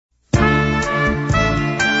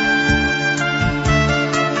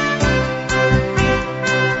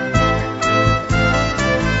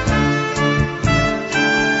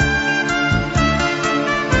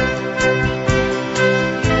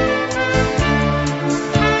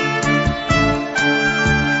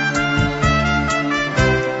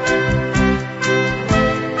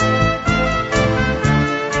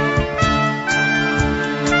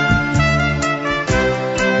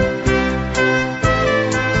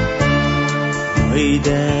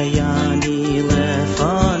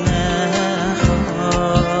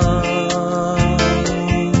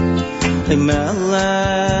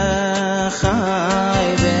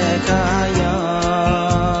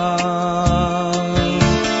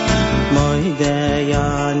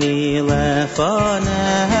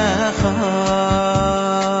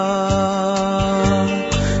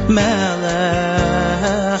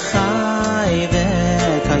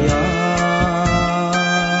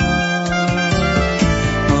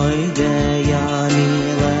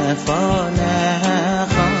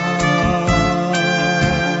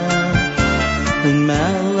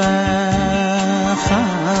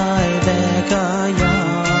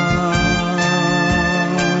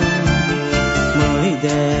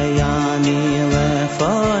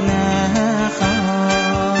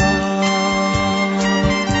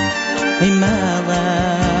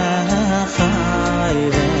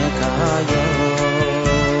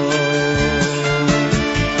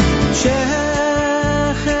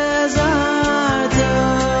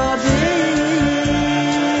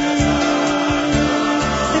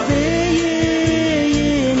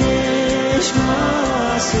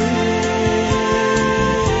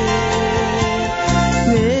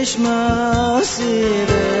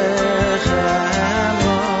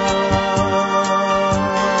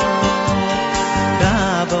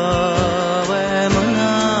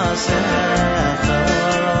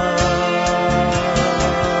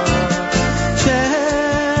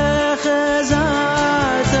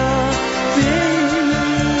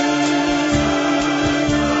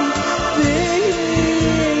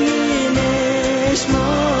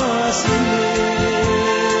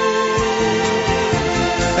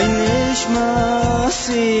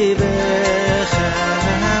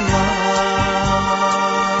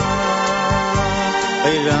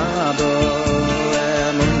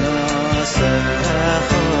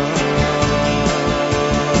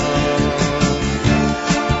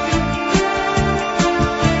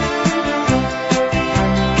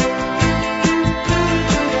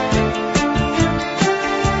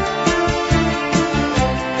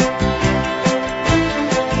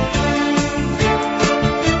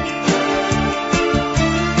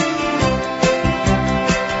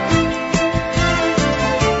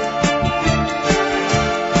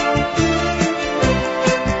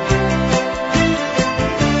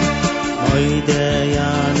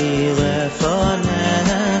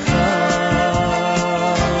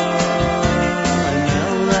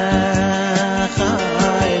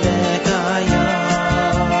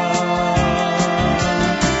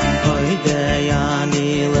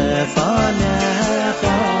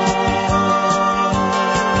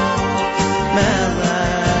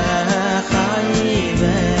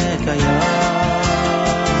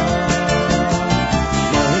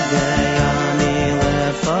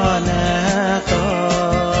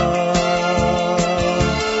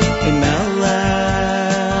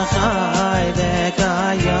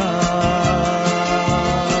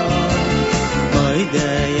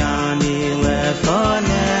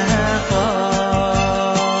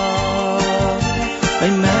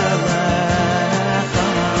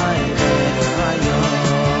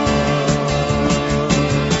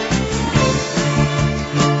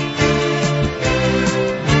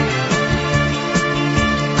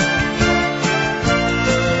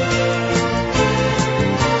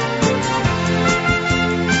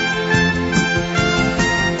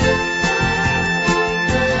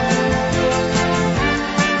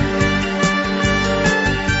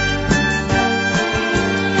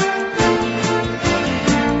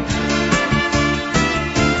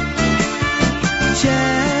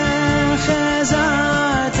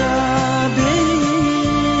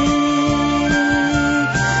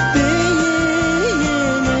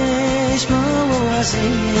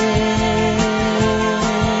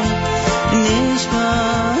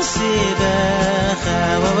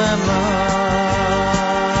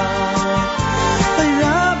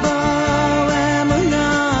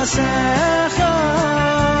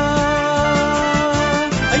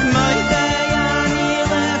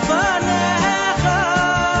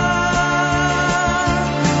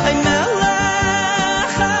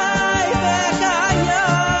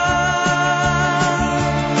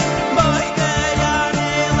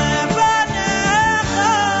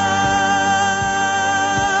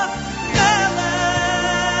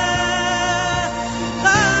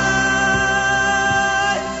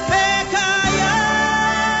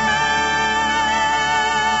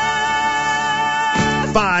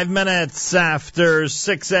Minutes after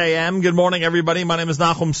 6 a.m. Good morning, everybody. My name is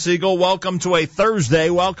Nachum Segal. Welcome to a Thursday.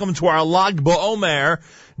 Welcome to our Lag BaOmer,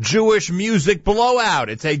 Jewish music blowout.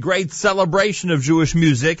 It's a great celebration of Jewish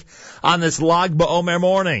music on this Lag BaOmer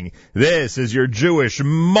morning. This is your Jewish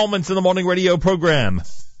Moments in the Morning radio program.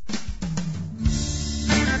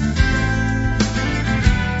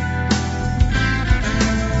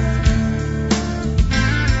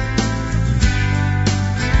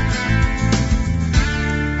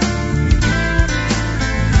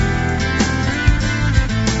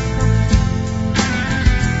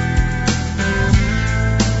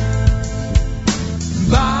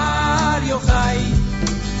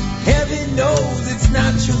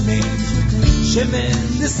 Shemen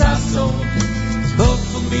Nisaso, but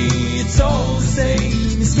for me it's all the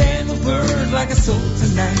same. His candle burned like a soul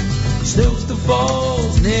tonight. Snows the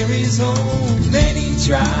falls near his home. Many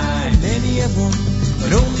try, many have won,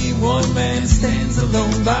 but only one man stands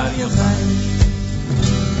alone. Bari Yochai,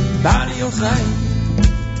 Bari Yochai,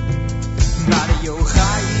 Bari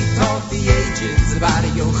Yochai, he taught the ages. Bari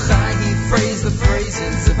Yochai, he phrased the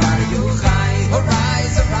phrases. Bari Yochai,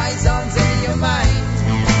 arise, arise on your mind.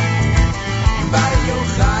 Bari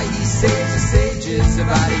Yochai, he saves the sages.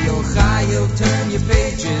 Bari Yochai, he'll turn your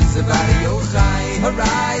pages. Bari Yochai,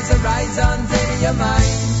 arise, arise on your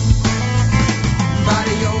mind.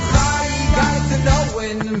 Bari Yochai, got to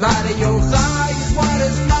knowing. Bari Yochai is what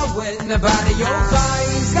is flowing. Bari Yochai,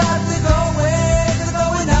 he's got the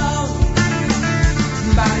going on.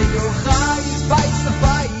 Bari Yochai, he fights the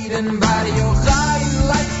fight. And Bari Yochai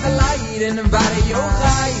lights the light. And Bari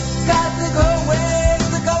Yochai, got the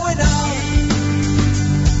going on.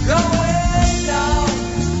 Going down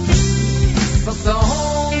from the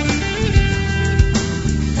home.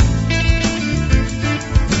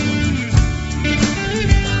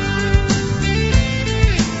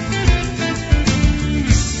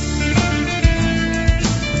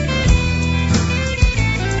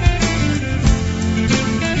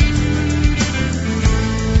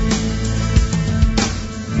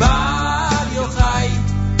 Bar Yochai,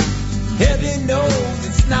 heaven knows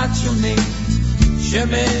it's not your name.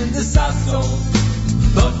 Shemen the Sasso,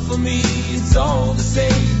 but for me it's all the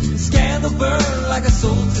same. Scandal burn like a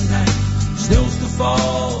soul tonight. Snows to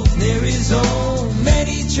falls near his home.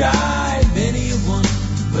 Many tried, many have won,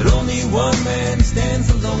 but only one man stands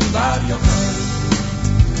alone. Bari Yochai,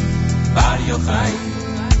 Bari Yochai,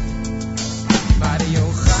 Bari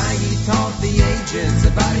Yochai, he taught the ages.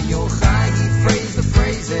 Bari Yochai, he phrased the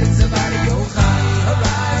phrases. Bari Yochai,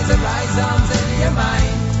 arise, arise on your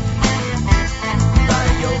mind.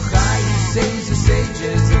 Bari Yochai, he saves the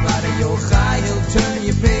sages. Bari Yochai, he'll turn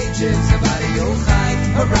your pages. Bari Yochai,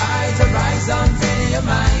 arise, arise on your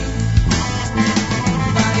mind.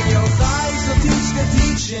 Bari Yochai, so teach the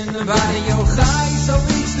teaching. Bari Yochai, so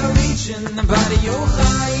reach the reaching. Bari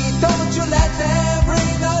Yochai, don't you let them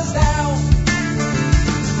bring us down.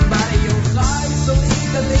 Bari Yochai, so lead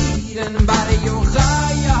the lead. And Bari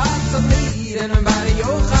Yochai, your heart's a lead. And Bari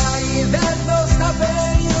Yochai, there's no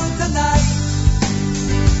stopping you tonight.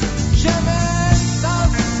 Shemen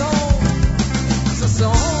Sasso,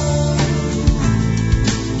 Sasso.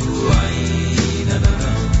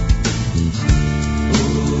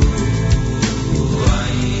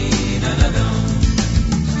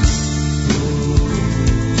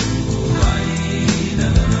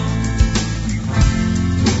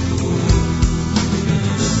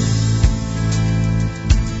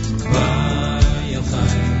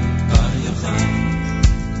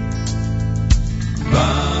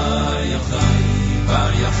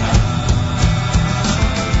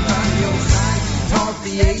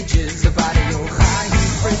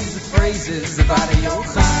 Bari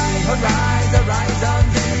Yochai, arise, arise on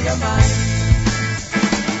your mind.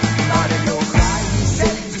 Bari Yochai, he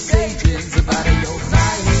saves the sages. Bari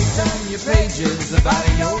Yochai, he turn your pages.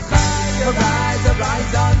 Bari Yochai, arise,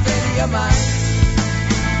 arise on your mind.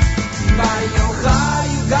 Bari Yochai,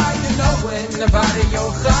 you got to know when. Bari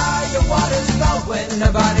Yochai, your water's flowing.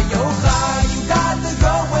 Bari Yochai, you got the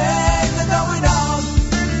going on.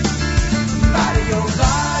 Bari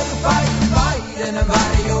Yochai, you fight the fight. And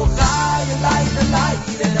Bari Yochai, you light the light.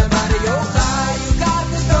 And Bari Yochai, you got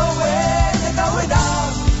the going on.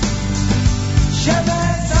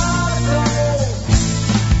 Shemen Sasso,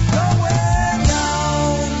 going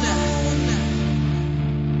down.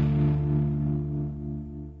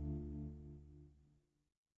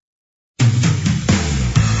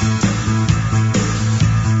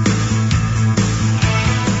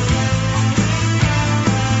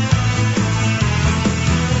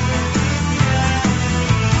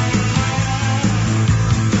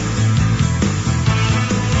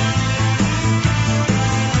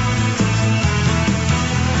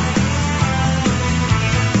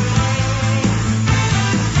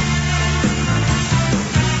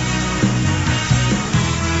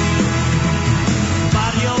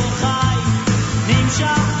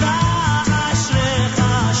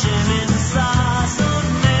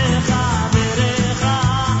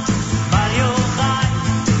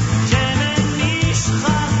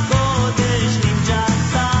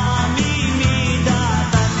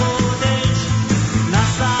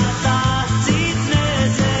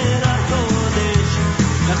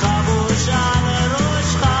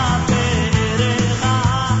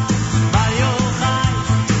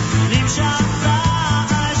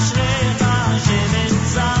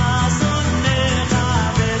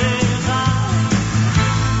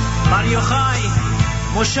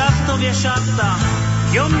 מושב טוב ישבת,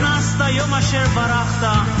 יום נסת, יום אשר ברכת,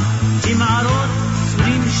 עם מערות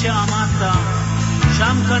צורים שעמדת,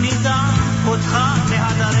 שם קנית אותך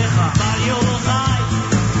להדריך. בר יוחאי,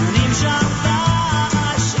 נמשכת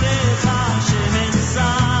אשריך, שמן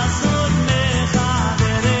ששון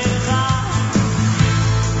מחבריך.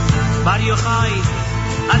 בר יוחאי,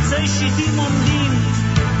 עצי שיטים עומדים,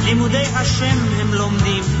 לימודי השם הם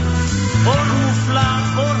לומדים, אור מופלא,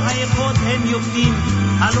 אור היפות הם יופדים,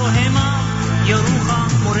 הלא המה ירוך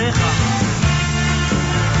מורך.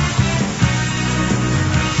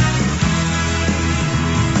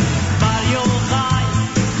 בר יוחאי,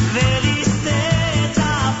 וליסטי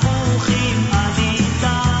תפוחים, עלית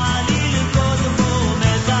ללכוד בו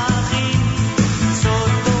מתחים,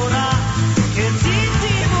 סוד תורה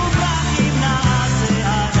כציצים וברכים, נעשה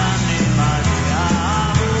אדם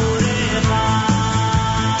למראה עבורך.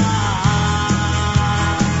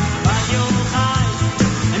 בר יוחאי,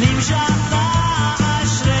 נמשכת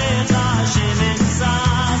אשריך, שמן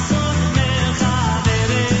ששון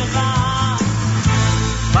מחבריך.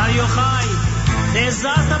 בר יוחאי,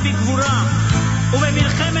 נעזרת בגבורה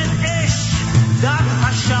ובמלחמת אש דק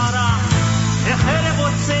השערה, החרב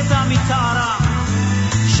הוצאת מתערה,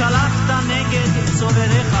 שלחת נגד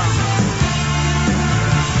צובריך.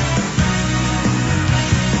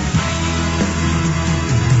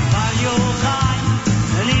 בר יוחאי,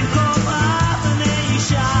 לנקוב אבני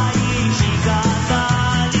שיש, הגעת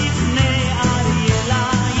לפני אריאל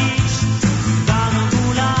האיש, גם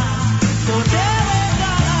גאולה תותרת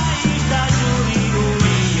על האיש, תשורי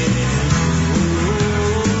ומיילך.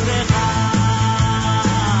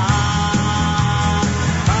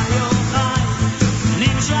 בר יוחאי,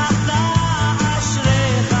 נמשכת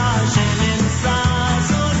אשריך, שמן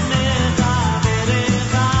ששון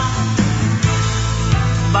מחבריך.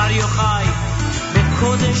 בר יוחאי,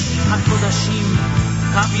 בקודש הקודשים,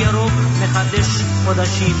 קו ירוק מחדש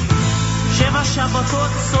חודשים, 7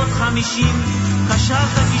 שבתות סוד 50,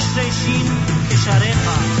 קשרת קשרי שין כשריך.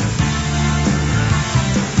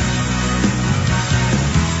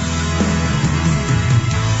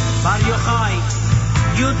 בר יוחאי,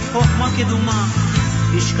 י' חוכמה קדומה,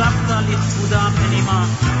 השקפת לכבודם בנימה,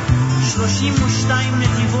 32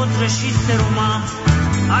 נתיבות ראשית תרומה,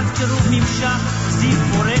 עד קירוב נמשך זיו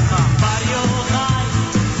פורך. בר יוחאי,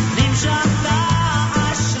 נמשכת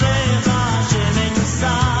אשריך, שמן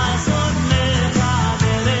ששון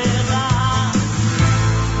מחבריך.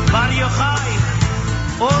 בר יוחאי,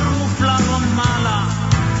 אור מופלא ומעלה,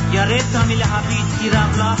 יראת מלהביט כי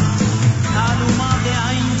רב לך, תעלומה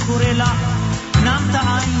בעין קורא לך, נמת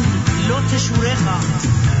עין לא תשורך.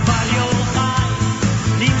 בר יוחאי,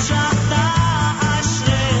 נמשכת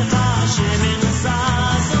אשריך, שמן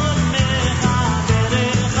ששון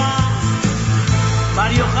מחבריך.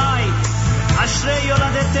 בר יוחאי, אשרי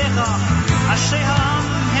יולדתך, אשרי העם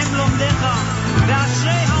הם לומדיך,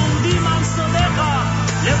 ואשרי העומדים על סודיך,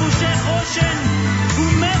 לבושי חושן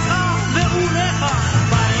גומך ואורך.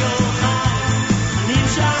 בר יוחאי,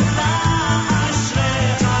 נמשכת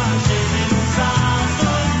אשריך, שמן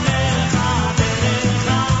ששון מחבריך.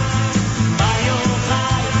 בר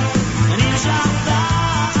יוחאי, נמשכת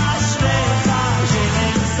אשריך,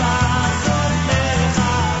 שמן ששון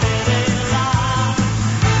מחבריך.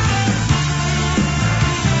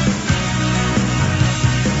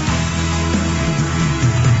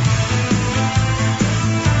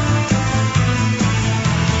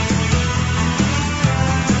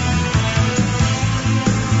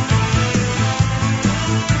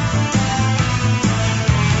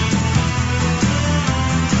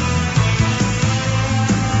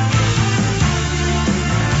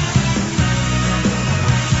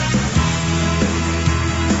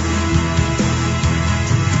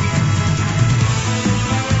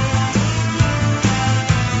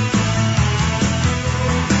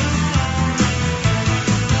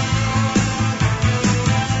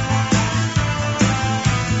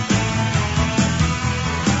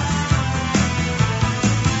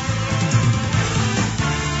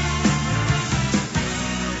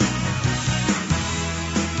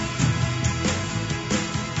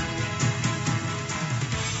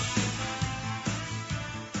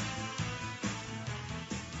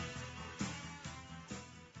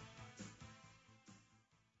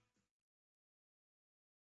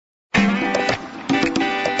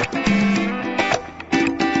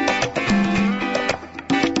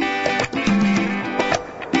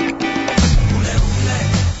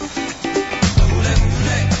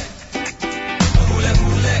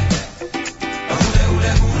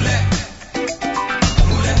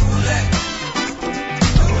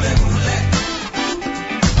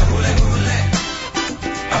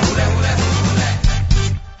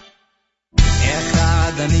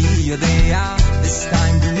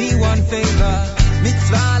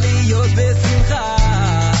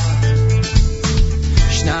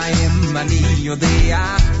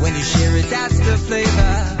 when you share it, that's the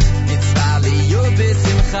flavor. Mitzvah liyot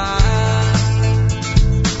b'simcha.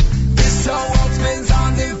 This whole world spins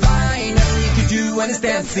on the vine. Nothing you can do when it's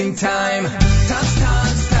dancing time. Dance,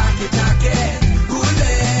 dance, take, take.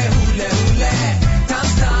 Hule, hule, hule.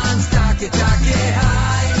 Dance, dance, take, take.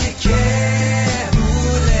 Heineke,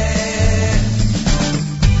 hule.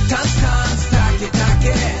 Dance, dance, take,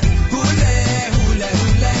 take. Hule, hule,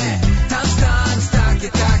 hule. Dance, dance,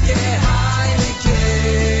 take, take. Heineke,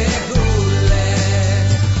 hule.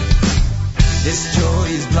 This joy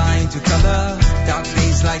is blind to color. Dark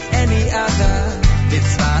days like any other.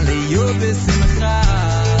 Mitzvah liyot b'simcha.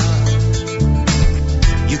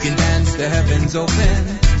 You can dance, the heavens open,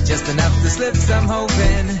 just enough to slip some hope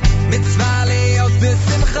in. Mitzvah liyot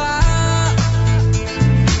b'simcha.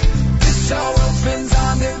 This whole world spins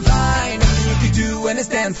on the vine. Nothing you can do when it's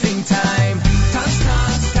dancing time. Dance,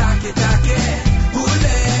 dance, take, take.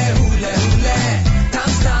 Hule, hule, hule.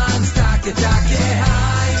 Dance, dance, take, take.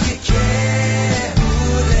 Heineke,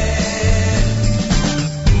 hule.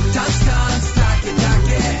 Dance, dance, take,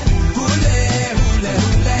 take. Hule, hule,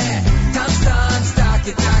 hule. Dance, dance,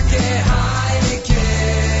 take, take. Heineke,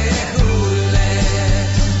 hule.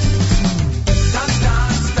 Dance,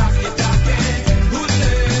 dance, take, take.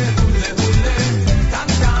 Hule, hule, hule.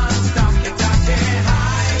 Dance, dance, take, take.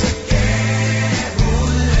 Heineke,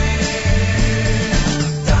 hule.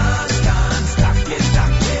 Dance, dance, take,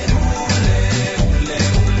 take. Hule, hule,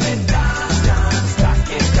 hule. Dance, dance,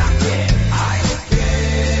 take, take. Heineke,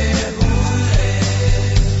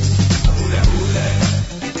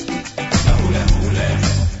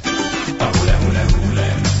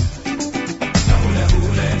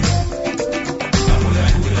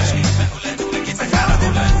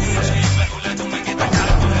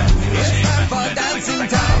 for dancing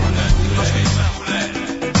time.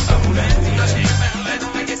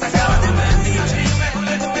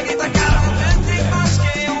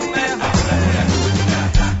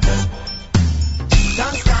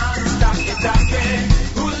 Dance, dance, take, take.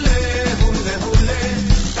 Hule, hule, hule.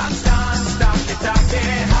 Dance, dance, take,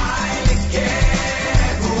 take. Heineke,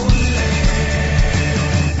 hule.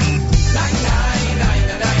 Nai, nai, nai,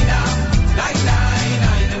 nai, nai. Nai, nai,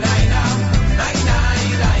 nai, nai, nai. Nai, nai,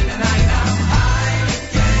 nai, nai, nai.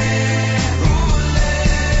 Heineke, hule.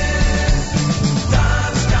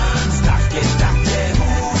 Dance, dance, take, take.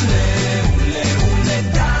 Hule, hule, hule.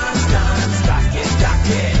 Dance, dance, take,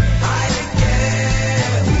 take. Heineke,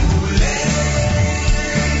 hule.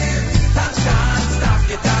 Dance, dance,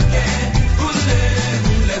 take, take. Hule,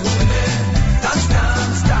 hule, hule. Dance,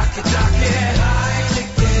 dance, take, take.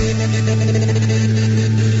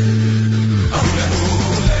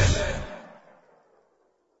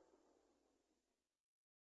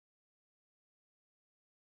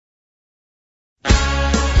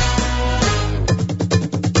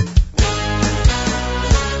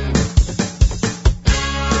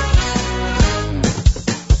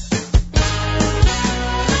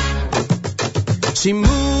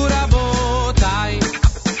 שימו רבותיי,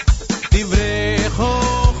 דברי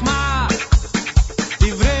חוכמה,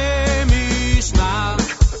 דברי משנה,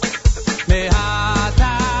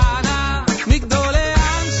 מהתנא, מגדולי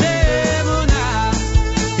אנשי אמונה,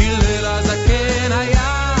 הלל הזקן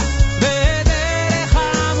היה בדרך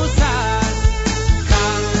המוסר,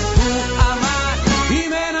 כך הוא אמר,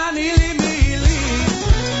 אם אין אני לי מילי,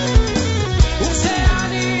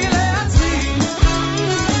 וכשאני לעצמי,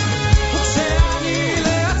 וכשאני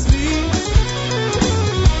לעצמי,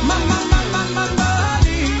 מה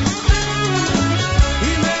אני,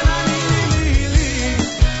 אם אין אני לי מילי,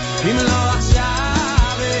 אם לא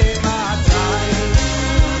עכשיו ומתי.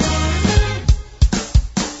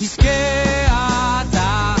 תזכה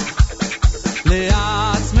אתה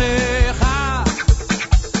לעצמך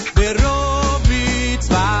ברוב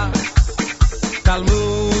מצווה,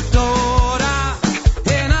 תלמוד תורה,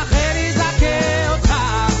 אין אחר יזכה אותך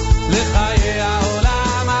לחיי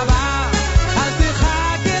העולם הבא. אל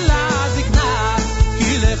תחכה לזקנה,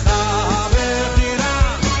 כי לך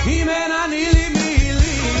הבחירה. אם אין אני לי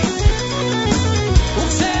מילי,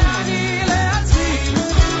 וכשאני לעצמי,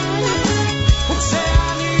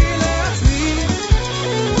 וכשאני לעצמי,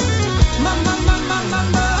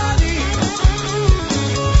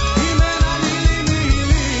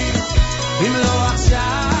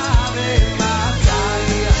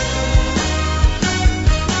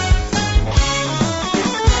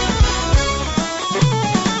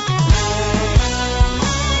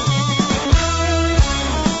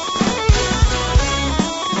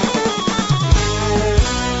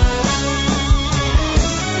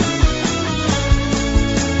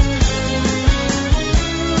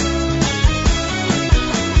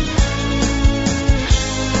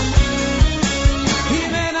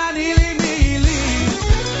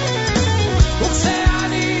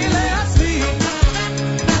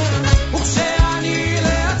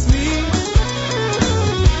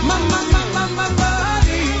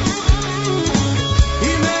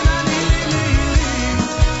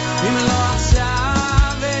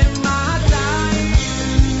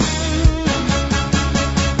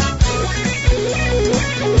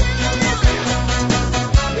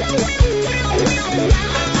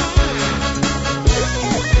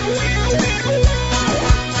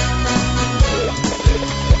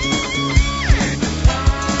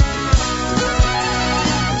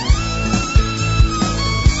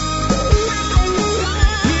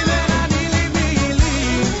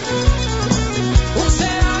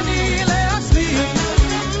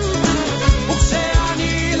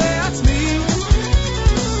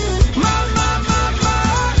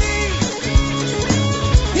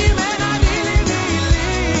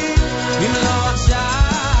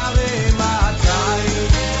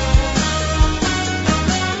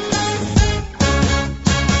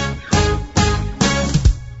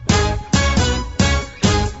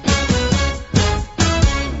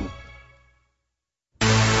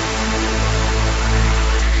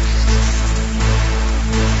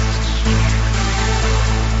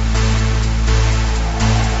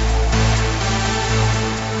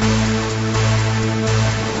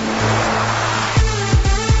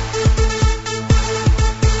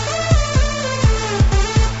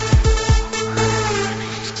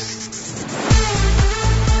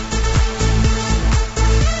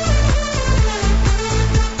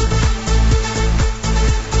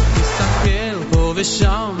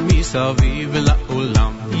 מסביב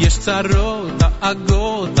לעולם יש צרות,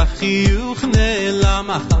 דאגות, החיוך נעלם,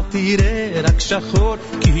 מחר תראה רק שחור,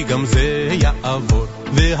 כי גם זה יעבור,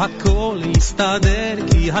 והכל יסתדר,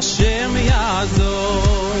 כי השם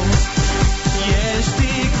יעזור. יש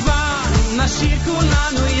תקווה, נשאיר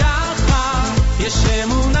כולנו יחד, יש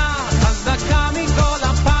אמונה חזקה מכל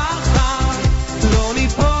הפחד, לא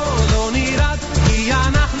ניפול, לא נרד, כי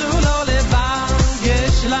אנחנו לא לבד,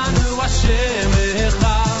 יש לנו השם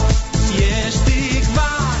אחד. יש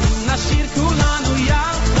תקווה, נשאיר כולנו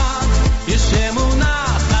יחד, יש אמונה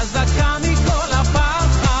חזקה מכל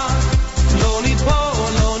הפחד, לא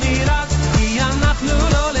ניפול, לא נרד, כי אנחנו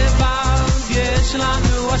לא לבד, יש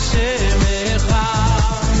לנו השם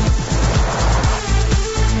אחד.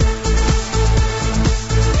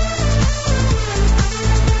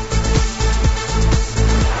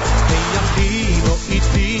 היחי בוא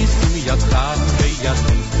איתי, שים ידך בידי,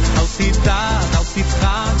 אל תדאג, אל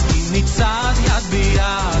תפחד, כי נצעד יד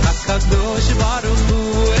ביד, הקדוש ברוך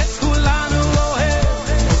הוא את כולנו אוהב,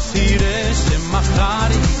 תראה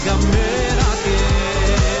שמחר ייגמר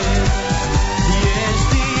הכאב. יש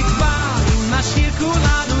תקווה, אם נשאיר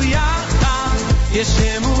כולנו יחד, יש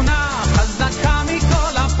אמונה חזקה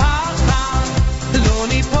מכל הפחד, לא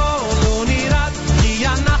ניפול, לא נרד, כי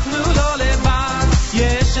אנחנו לא לבד,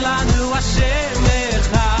 יש לנו השם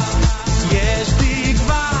אחד. יש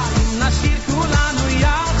תקווה, אם נשאיר כולנו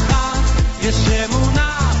יחד, יש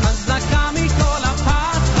אמונה חזקה מכל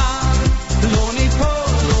הפחד, לא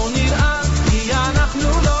ניפול, לא נרד, כי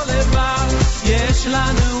אנחנו לא לבד, יש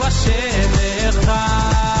לנו השם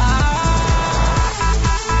אחד.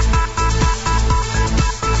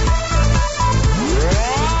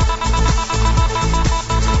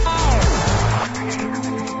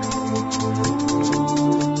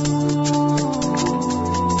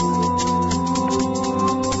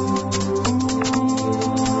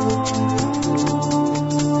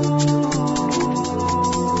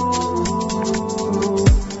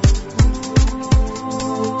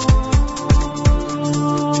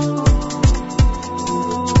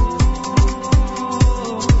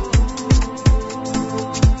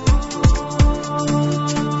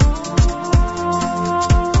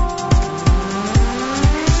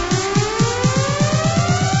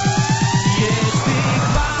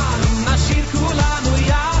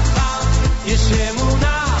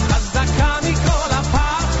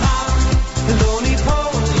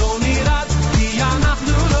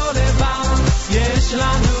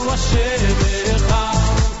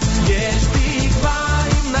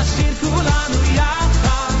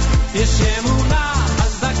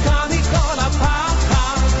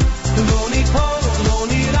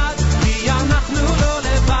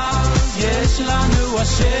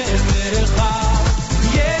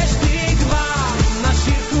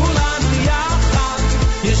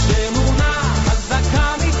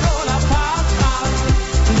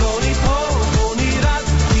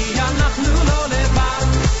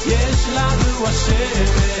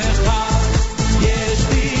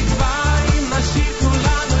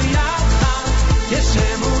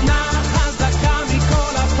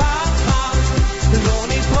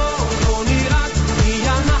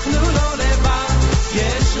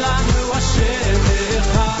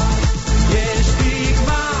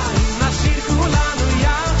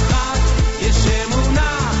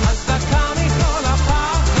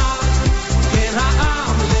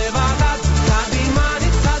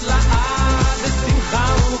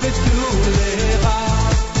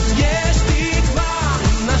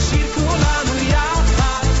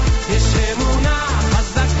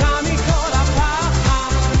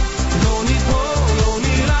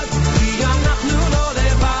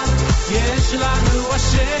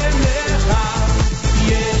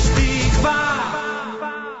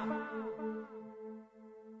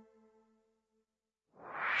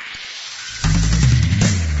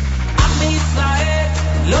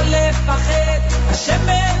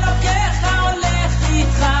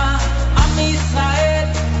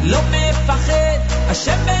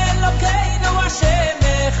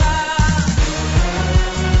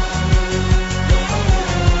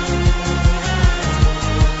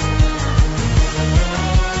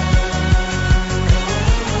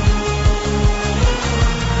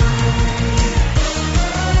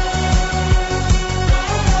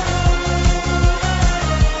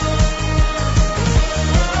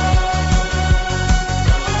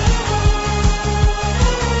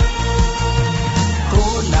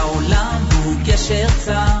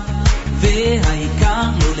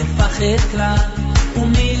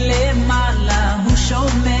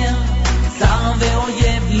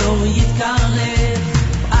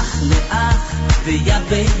 ויד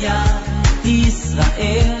ביד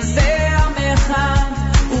ישראל זה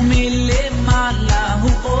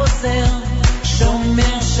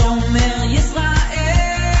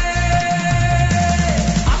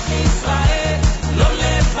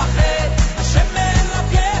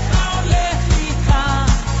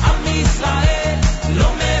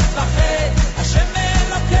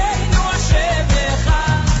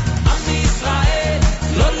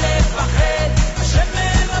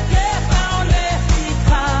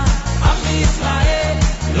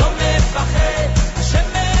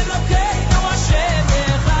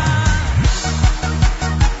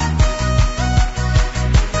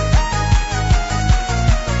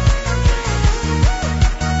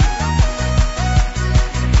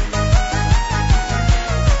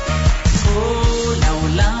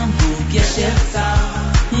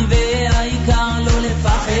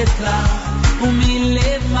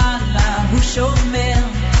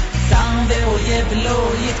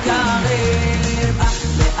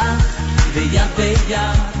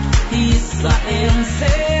יד ישראל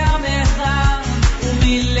שעמך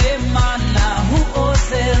ומלמעלה הוא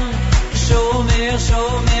עוזר שומר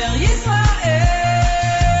שומר ישראל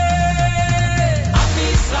עם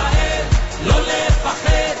ישראל לא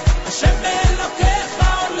לפחד השם אלוקיך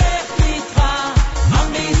הולך איתך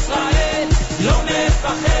עם ישראל לא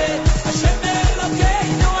מפחד השם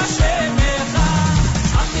אלוקינו השם אחד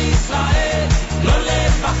עם ישראל לא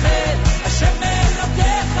לפחד השם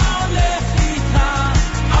אלוקיך הולך איתך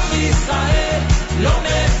עם ישראל לא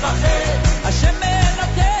מפחד השם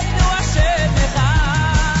אלוקינו השם אחד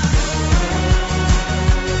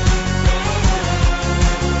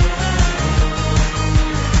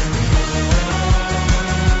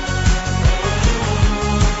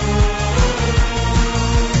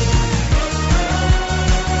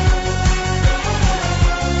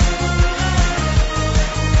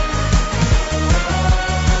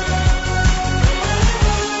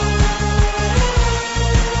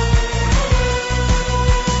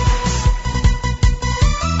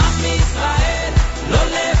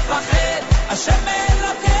השם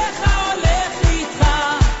אלוקיך הולך איתך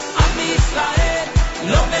עם ישראל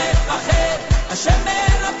לא מפחד השם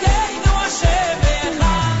אלוקינו השם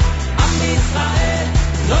אחד עם ישראל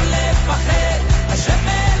לא לפחד השם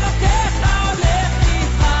אלוקיך הולך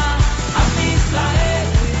איתך עם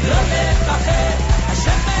ישראל לא לפחד השם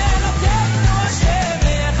אלוקינו השם אחד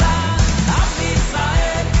עם ישראל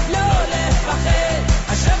לא לפחד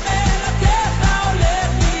השם אלוקיך הולך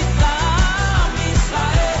איתך עם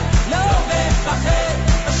ישראל לא מפחד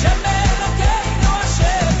השם אלוקינו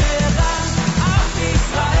השם אחד עם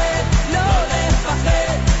ישראל לא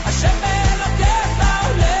לפחד השם אלוקיך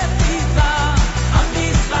הולך איתך עם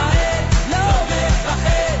ישראל לא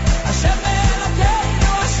מפחד השם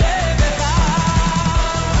אלוקינו השם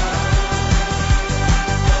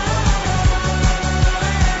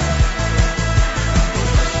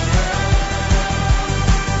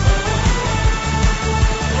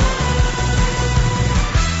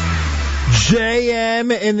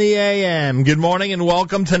JM in the AM. Good morning and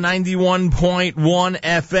welcome to 91.1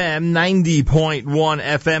 FM, 90.1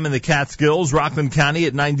 FM in the Catskills, Rockland County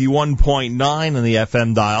at 91.9 on the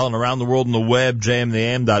FM dial, and around the world on the web,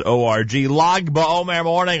 jmintheam.org. Lag Ba'omer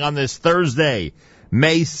morning on this Thursday,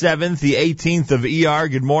 May 7th, the 18th of ER.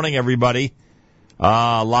 Good morning, everybody.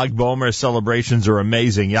 Lag Ba'omer celebrations are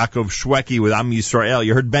amazing. Yaakov Shweki with Am Yisrael.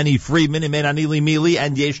 You heard Benny Friedman, Imen Anili Mili,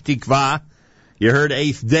 and Yesh Tikva. You heard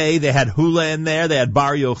Eighth Day. They had Hula in there. They had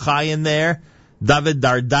Bar Yochai in there. David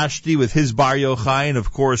Dardashti with his Bar Yochai. And,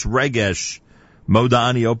 of course, Regesh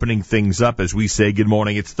Modani opening things up as we say good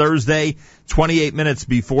morning. It's Thursday, 28 minutes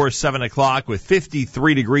before 7 o'clock with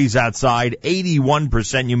 53 degrees outside,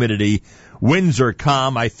 81% humidity. Winds are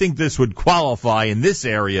calm. I think this would qualify in this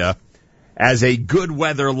area as a good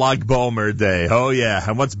weather Lag Ba'omer day. Oh, yeah.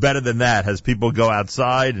 And what's better than that as people go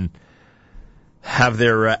outside and have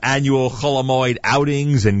their annual Chol HaMoed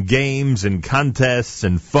outings and games and contests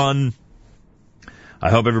and fun. I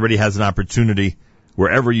hope everybody has an opportunity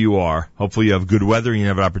wherever you are. Hopefully you have good weather and you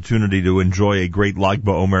have an opportunity to enjoy a great Lag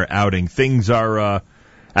Ba'omer outing. Things are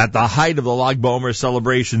at the height of the Lag Ba'omer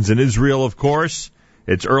celebrations in Israel, of course.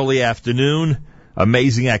 It's early afternoon.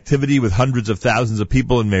 Amazing activity with hundreds of thousands of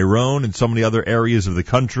people in Meron and so many other areas of the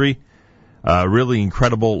country. Really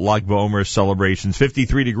incredible Lag Ba'omer celebrations.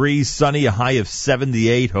 53 degrees, sunny, a high of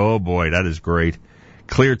 78. Oh boy, that is great.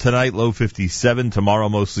 Clear tonight, low 57. Tomorrow,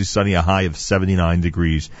 mostly sunny, a high of 79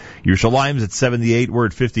 degrees. Yerushalayim's at 78. We're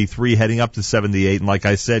at 53, heading up to 78. And like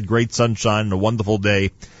I said, great sunshine and a wonderful day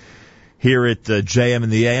here at JM in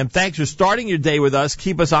the AM. Thanks for starting your day with us.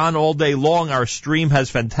 Keep us on all day long. Our stream has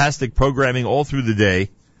fantastic programming all through the day,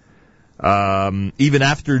 even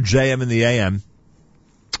after JM in the AM.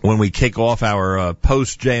 When we kick off our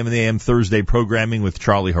post-JM in the AM Thursday programming with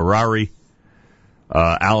Charlie Harari,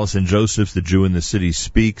 Allison Josephs, the Jew in the City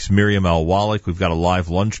Speaks, Miriam Al-Wallach. We've got a live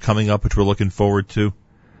lunch coming up, which we're looking forward to.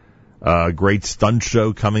 Great stunt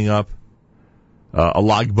show coming up. A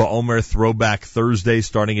Lag Ba'omer Throwback Thursday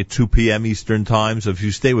starting at 2 p.m. Eastern Time. So if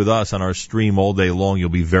you stay with us on our stream all day long, you'll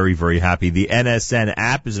be very, very happy. The NSN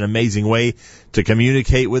app is an amazing way to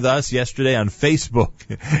communicate with us. Yesterday on Facebook,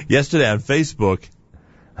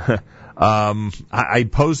 I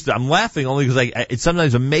posted, I'm laughing only because it's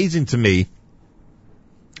sometimes amazing to me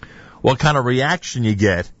what kind of reaction you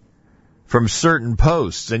get from certain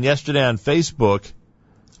posts. And yesterday on Facebook,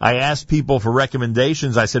 I asked people for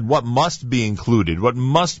recommendations. I said, what must be included? What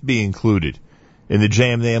must be included in the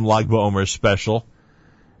JM Lag Ba'omer special?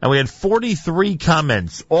 And we had 43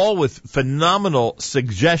 comments, all with phenomenal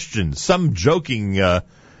suggestions, some joking,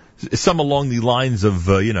 some along the lines of,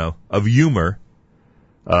 of humor.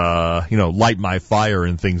 light my fire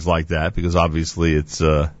and things like that, because obviously it's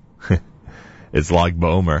it's Lag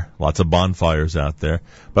BaOmer, lots of bonfires out there.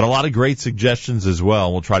 But a lot of great suggestions as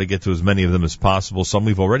well. We'll try to get to as many of them as possible. Some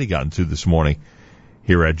we've already gotten to this morning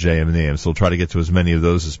here at JM and the AM, so we'll try to get to as many of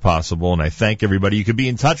those as possible. And I thank everybody. You could be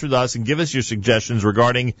in touch with us and give us your suggestions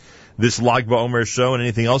regarding this Lag BaOmer show and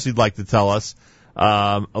anything else you'd like to tell us.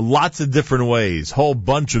 Lots of different ways, whole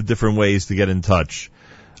bunch of different ways to get in touch.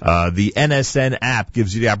 The NSN app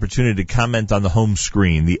gives you the opportunity to comment on the home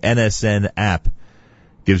screen. The NSN app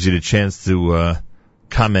gives you the chance to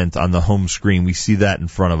comment on the home screen. We see that in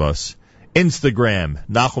front of us. Instagram,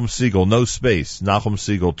 Nachum Segal, no space, Nachum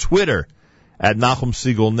Segal. Twitter, at Nachum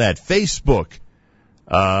Segal Net. Facebook,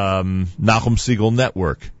 Nachum Segal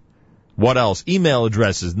Network. What else? Email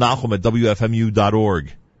addresses, Nachum at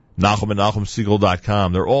WFMU.org, Nachum at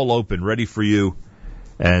NachumSegal.com. They're all open, ready for you.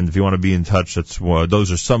 And if you want to be in touch,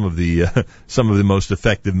 those are some of the most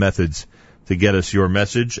effective methods to get us your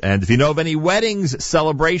message. And if you know of any weddings,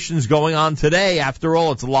 celebrations going on today, after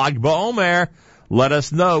all, it's Lag BaOmer, let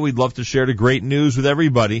us know. We'd love to share the great news with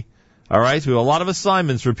everybody. All right, we have a lot of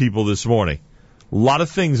assignments for people this morning. A lot of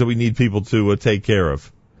things that we need people to take care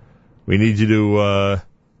of. We need you to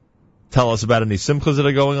tell us about any simchas that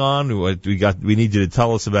are going on. We need you to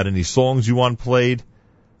tell us about any songs you want played,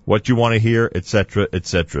 what you want to hear, etc.,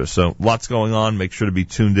 etc. So lots going on. Make sure to be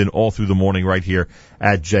tuned in all through the morning right here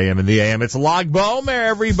at JM and the AM. It's Lag BaOmer,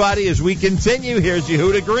 everybody, as we continue. Here's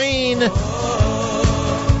Yehuda Green.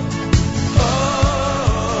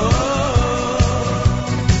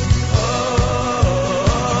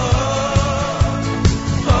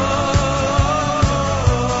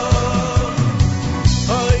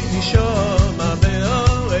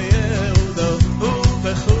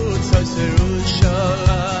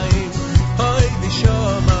 Yerushalayim.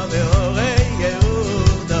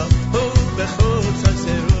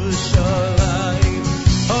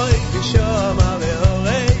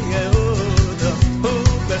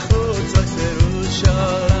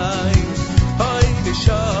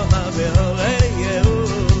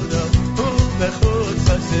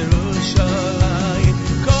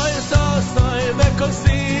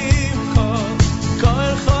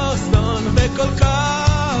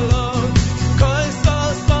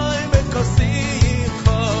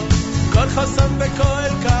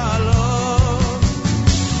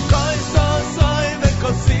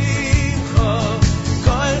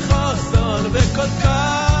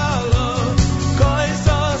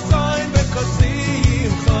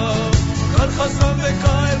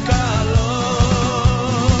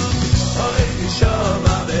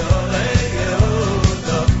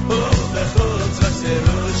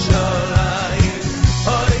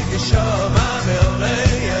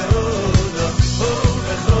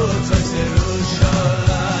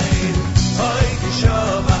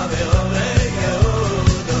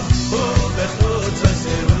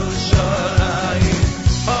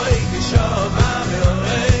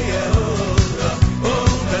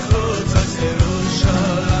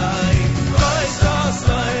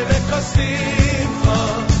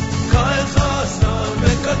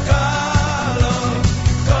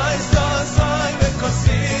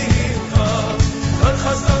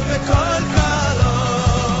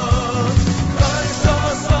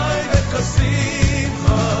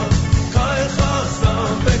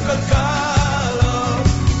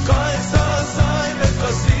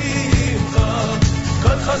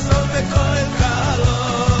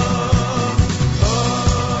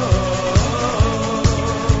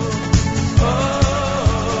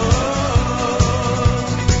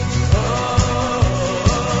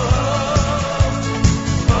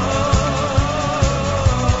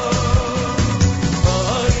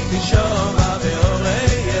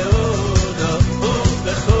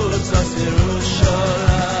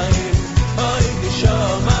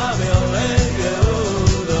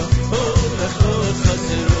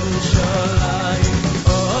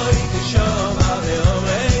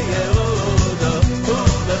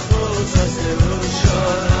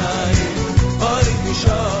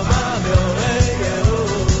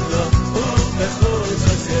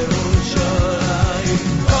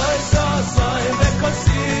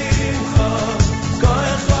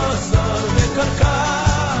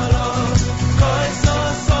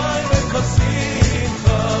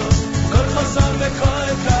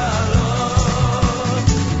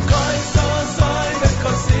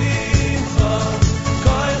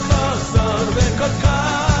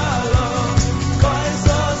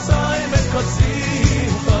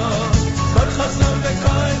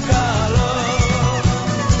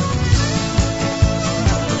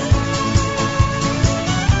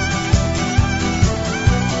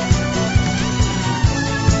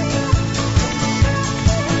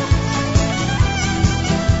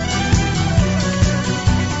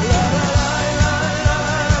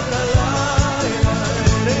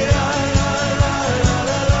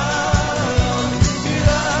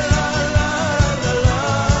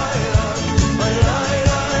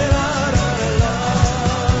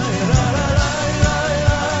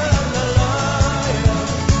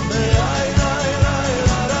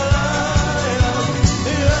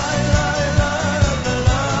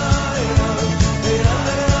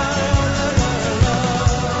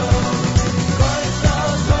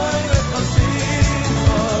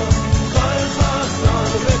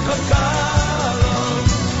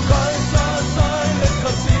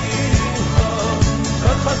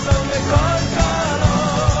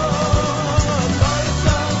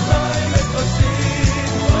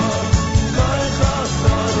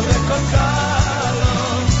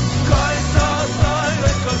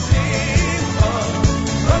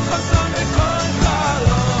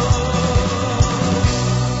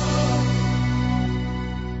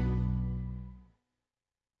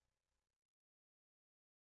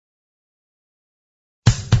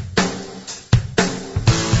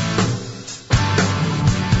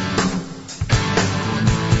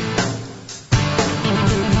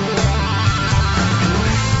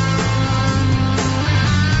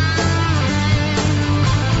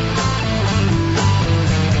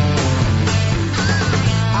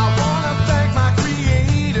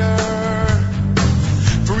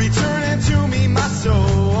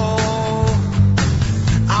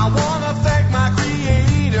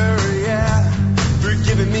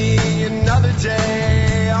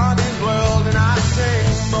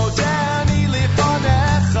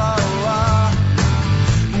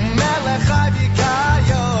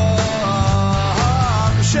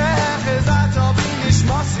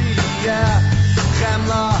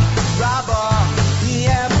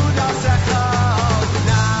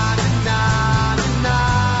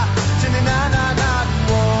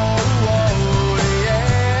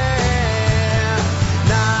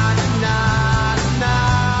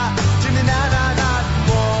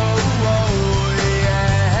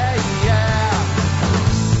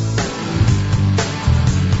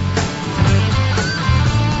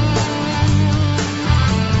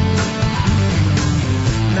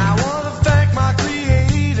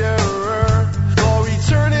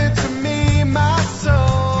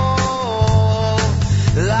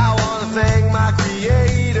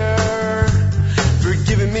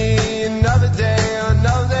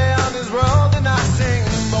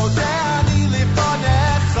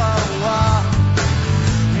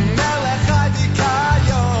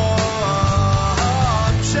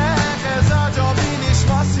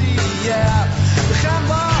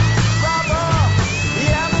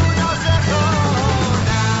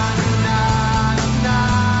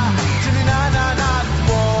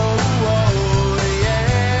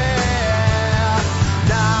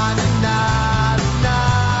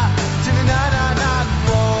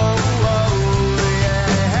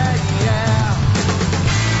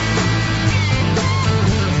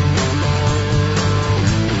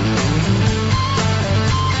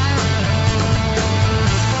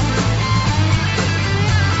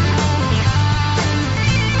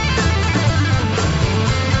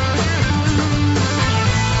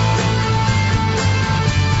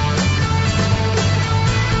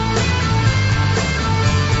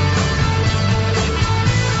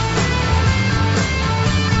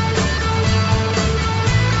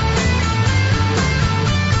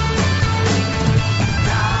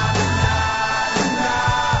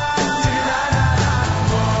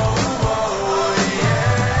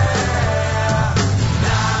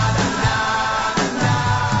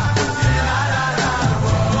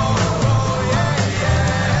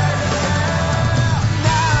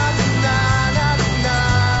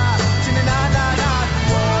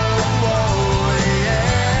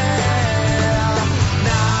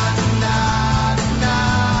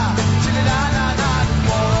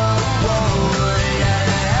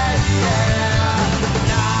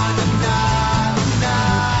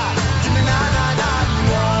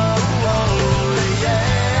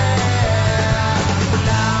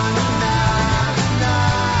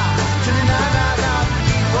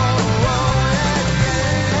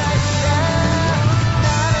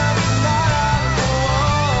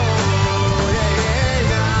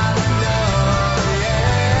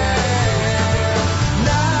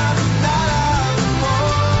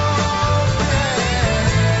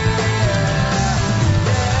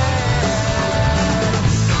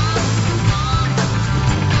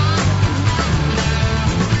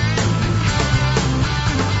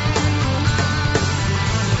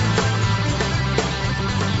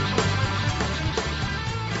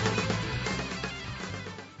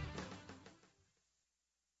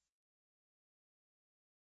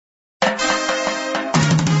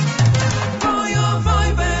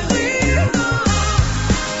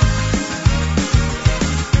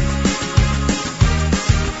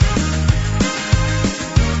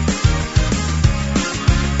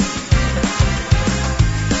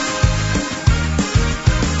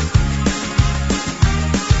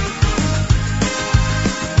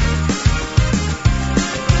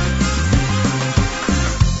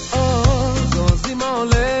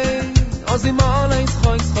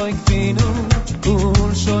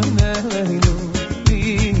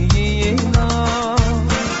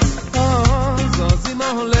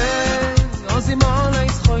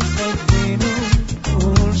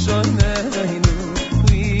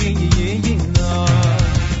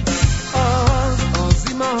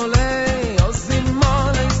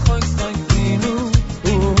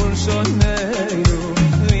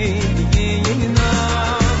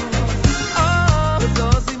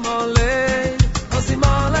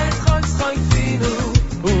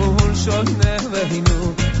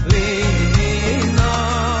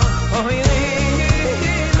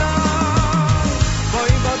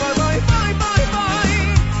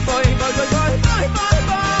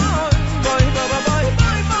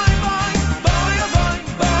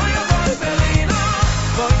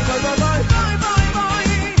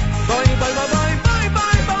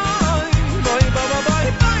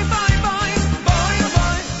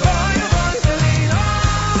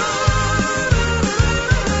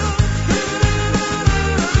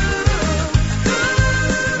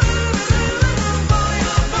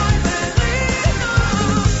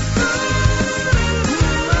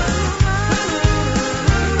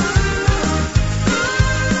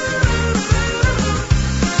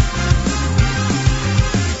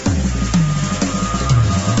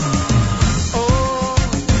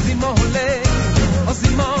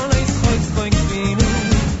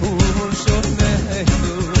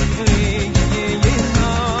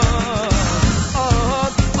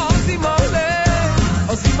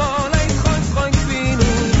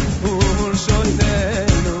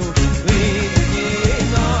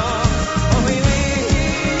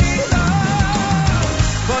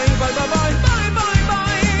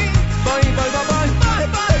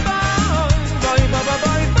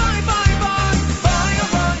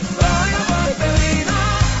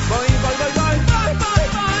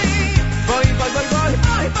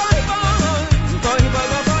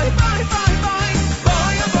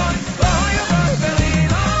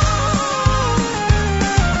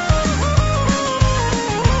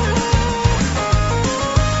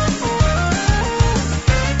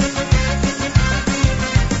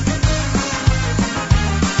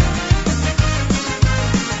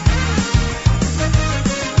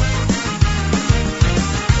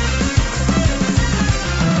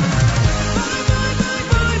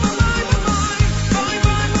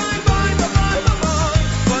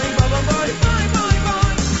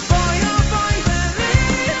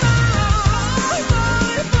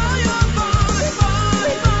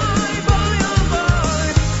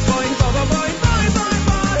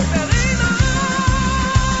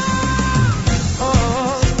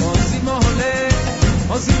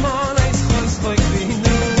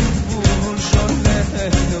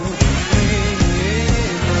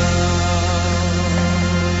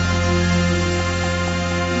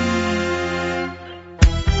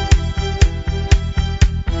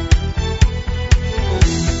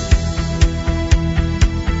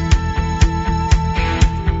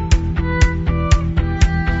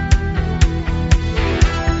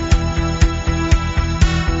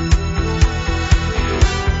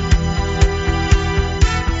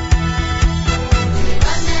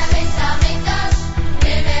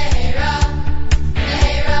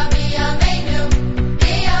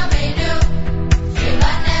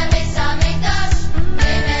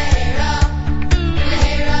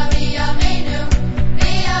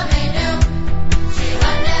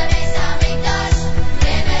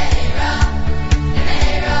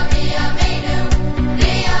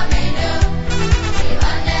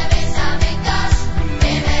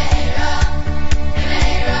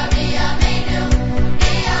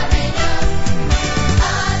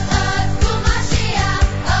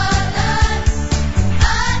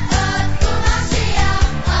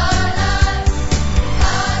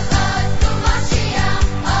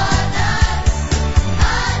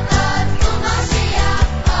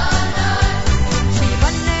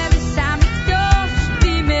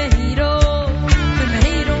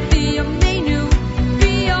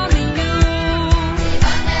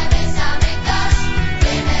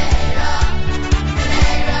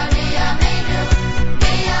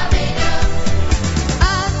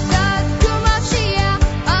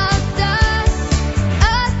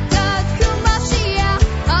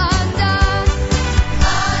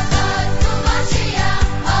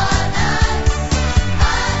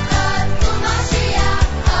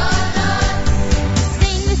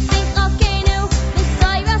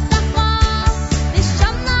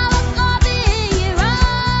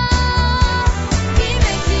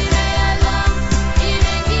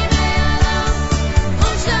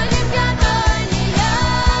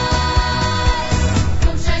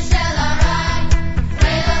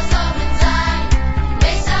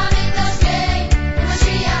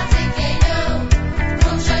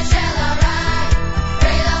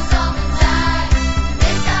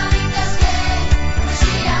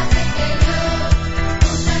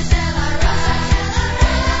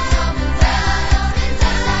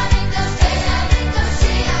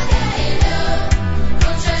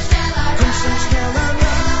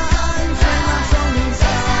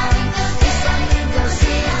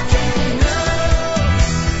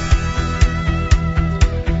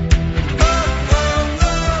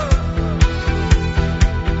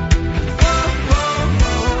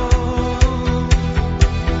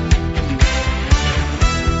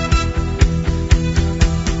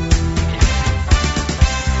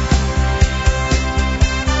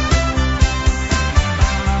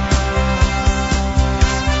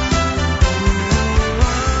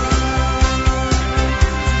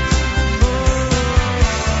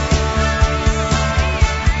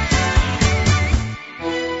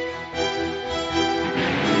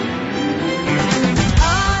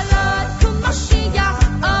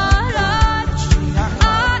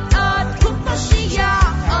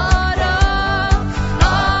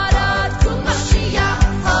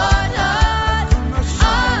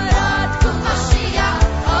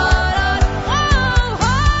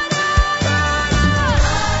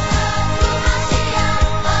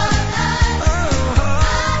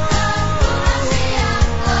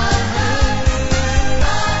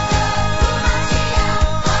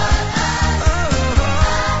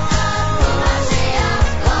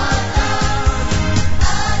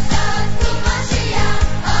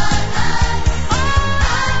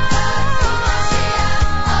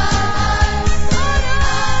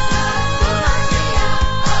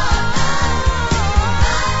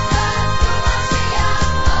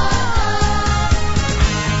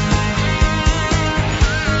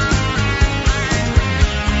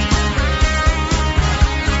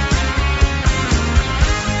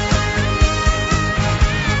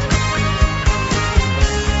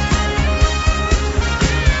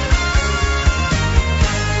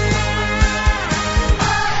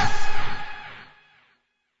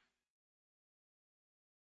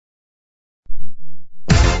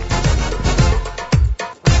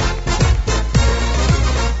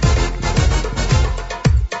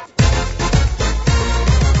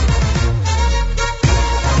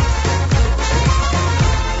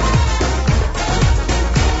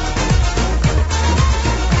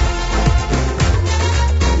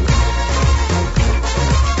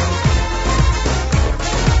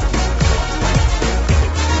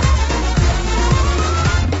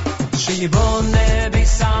 Sheyibone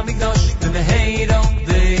Beis HaMikdash B'meheira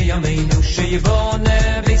V'yameinu Sheyibone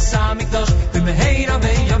Beis HaMikdash B'meheira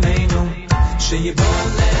V'yameinu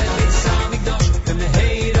Sheyibone Beis HaMikdash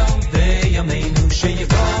B'meheira V'yameinu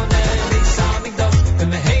Sheyibone Beis HaMikdash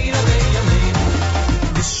B'meheira V'yameinu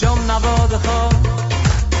V'shom navodecho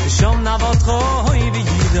V'shom navodcho Hoi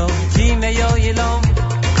v'yido Kimei yoyilom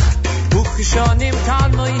Uchishonim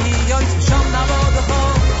talmoi hiyoy V'shom navodecho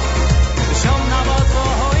V'shom navodcho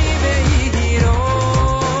Hoi v'yidiro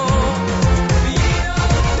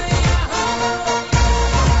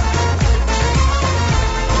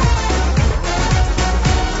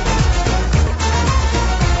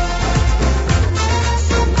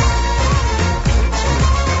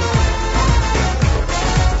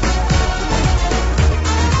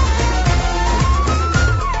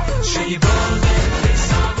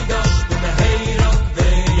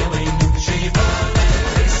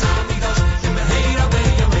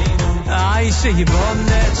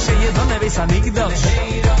Sheyibone Beis HaMikdash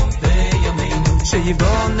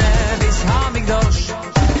Sheyibone Beis HaMikdash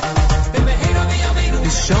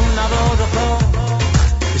V'shom navodcho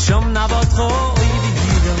V'shom navodcho Oy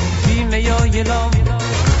v'yidom Kimei yoyilom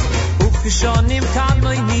Uchishonim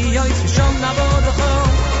talmoi hiyoy V'shom navodcho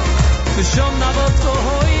V'shom navodcho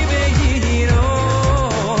Oy v'yidiro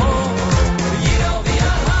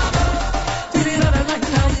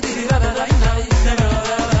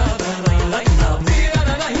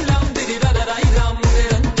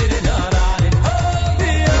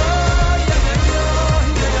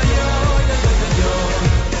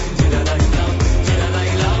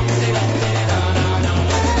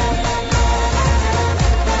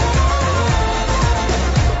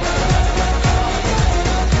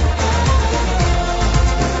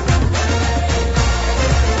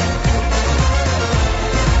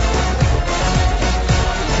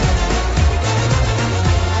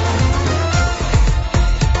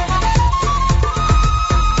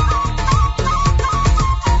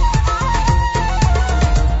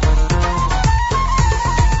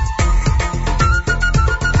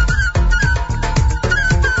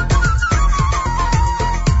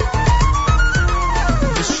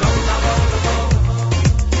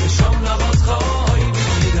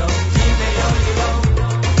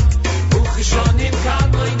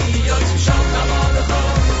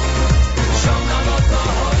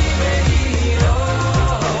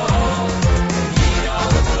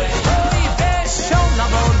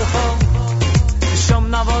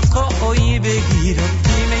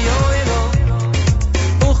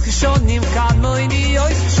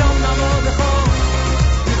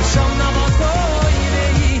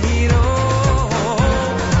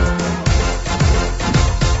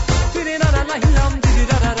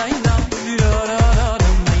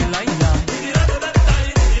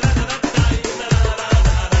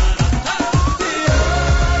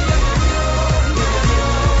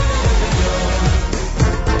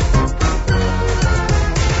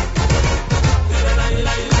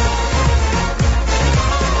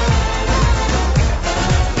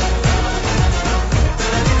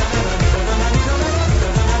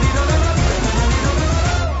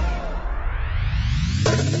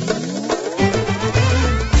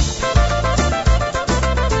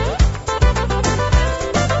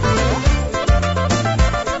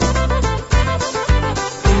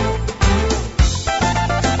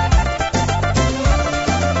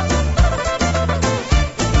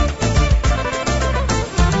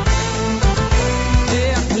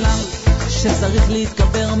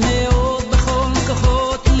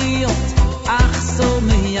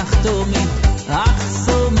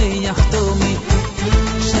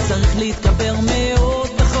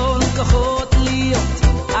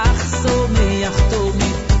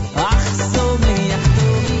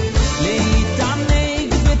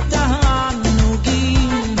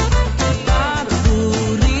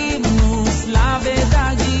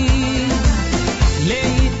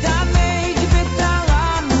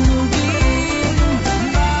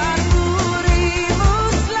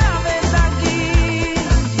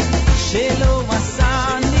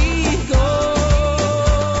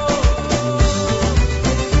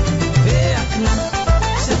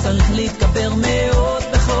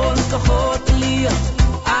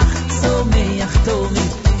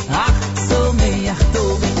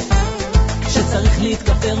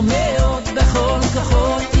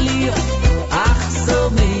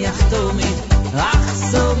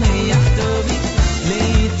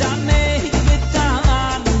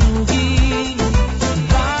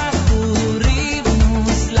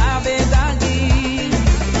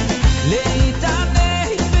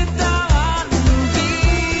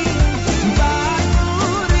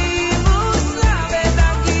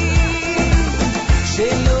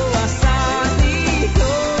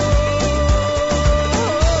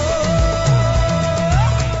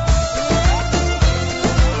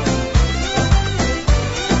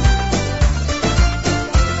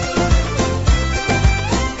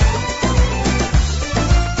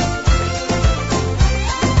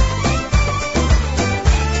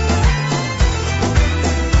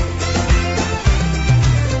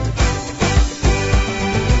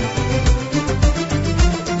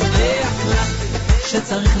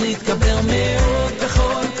שצריך להתגבר מאוד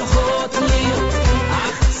בכל כוחות להיות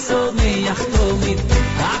אך שמח תמיד,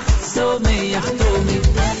 אך שמח תמיד,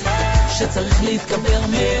 שצריך להתגבר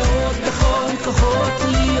מאוד בכל כוחות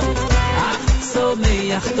להיות אך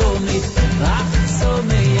שמח תמיד, אך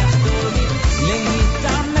שמח תמיד,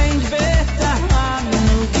 להתאמן בתענוגים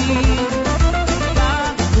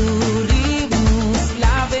בגורים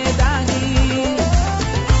מוסלה ודגים,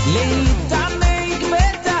 להתאמן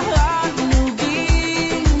בתענוגים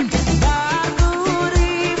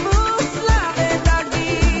בגורים מוסלה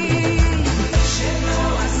ודגים, שלא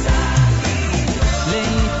עשה לי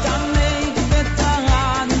להתאמן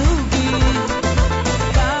בתענוגים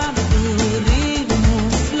בגורים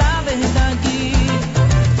מוסלה ודגים,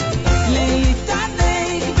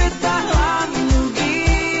 להתענג בתענוגים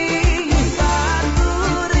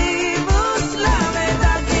בגורים מוסלה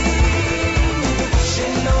ודגים,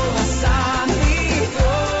 שלא עשה לי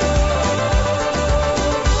טוב,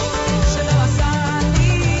 שלא עשה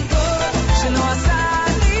לי טוב, שלא עשה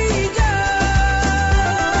לי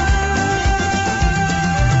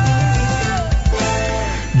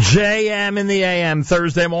JM in the AM,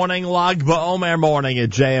 Thursday morning, Lag BaOmer morning at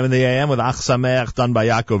JM in the AM with Ach Sameach, done by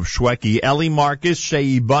Yaakov Shweki. Eli Marcus,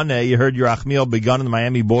 Shei Bane, you heard your Achmiel begun in the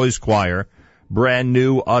Miami Boys Choir. Brand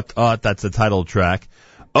new, that's the title track.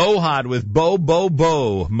 Ohad with Bo Bo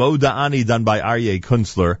Bo, Mo Da'ani, done by Aryeh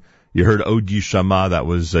Kunstler. You heard Odi Shama, that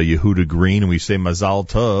was Yehuda Green, and we say Mazal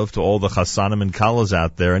Tov to all the Chassanim and Kalas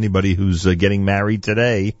out there. Anybody who's getting married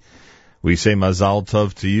today, we say Mazal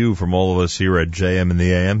Tov to you from all of us here at JM in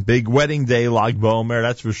the AM. Big wedding day, Lag BaOmer,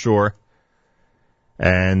 that's for sure.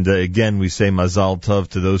 And again, we say Mazal Tov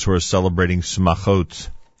to those who are celebrating Smachot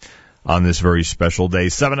on this very special day.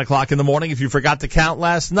 7 o'clock in the morning. If you forgot to count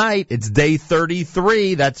last night, it's day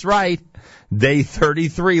 33. That's right. Day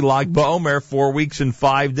 33, Lag BaOmer, 4 weeks and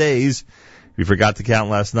 5 days. If you forgot to count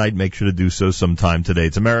last night, make sure to do so sometime today.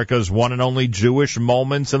 It's America's one and only Jewish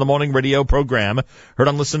Moments in the Morning radio program. Heard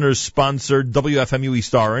on listeners sponsored WFMU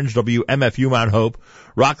East Orange, WMFU Mount Hope,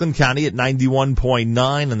 Rockland County at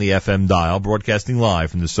 91.9 on the FM dial, broadcasting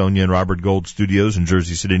live from the Sonia and Robert Gold studios in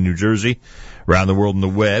Jersey City, New Jersey. Around the world on the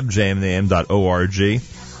web, jmam.org.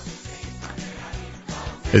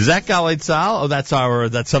 Is that Galei Tzahal? Oh,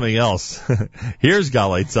 that's something else. Here's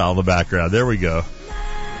Galei Tzahal in the background. There we go.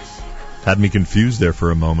 Had me confused there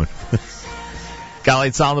for a moment. Galei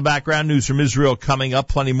Tzahal in the background, news from Israel coming up.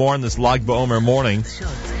 Plenty more in this Lag BaOmer morning.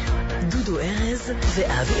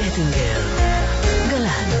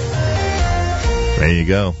 There you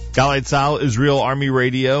go. Galei Tzahal, Israel Army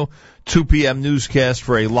Radio. 2 p.m. newscast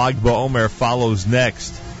for a Lag BaOmer follows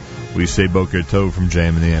next. We say Boker Tov from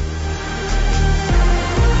JM in the AM.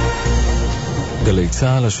 גלי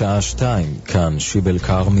צהל השעה 2, כאן שיבל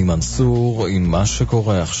קרמי מנסור עם מה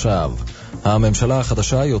שקורה עכשיו. הממשלה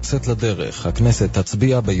החדשה יוצאת לדרך. הכנסת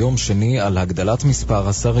תצביע ביום שני על הגדלת מספר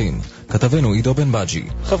השרים. כתבנו עידו בן בג'י.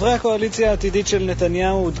 חברי הקואליציה העתידית של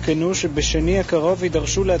נתניהו עודכנו שבשני הקרוב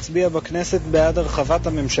יידרשו להצביע בכנסת בעד הרחבת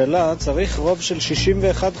הממשלה. צריך רוב של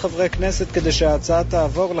 61 חברי כנסת כדי שההצעה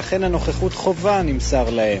תעבור, לכן הנוכחות חובה נמסר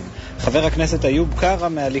להם. חבר הכנסת איוב קרא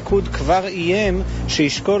מהליכוד כבר איים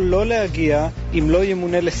שישקול לא להגיע אם לא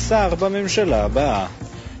ימונה לשר בממשלה הבאה.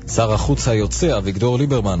 שר החוץ היוצא אביגדור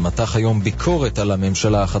ליברמן מתח היום ביקורת על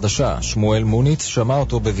הממשלה החדשה. שמואל מוניץ שמע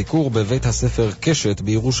אותו בביקור בבית הספר קשת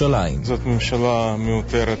בירושלים. זאת ממשלה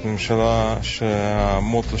מיותרת, ממשלה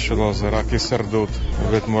שהמוטו שלו זה רק הישרדות,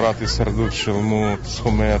 ותמורת הישרדות שלמו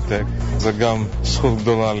סכומי עתק. זה גם זכות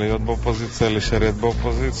גדולה להיות באופוזיציה, לשרת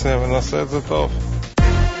באופוזיציה, ונעשה את זה טוב.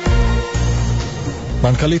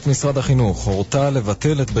 מנכ"לית משרד החינוך הורתה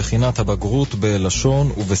לבטל את בחינת הבגרות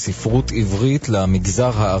בלשון ובספרות עברית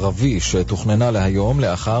למגזר הערבי שתוכננה להיום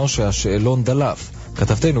לאחר שהשאלון דלף.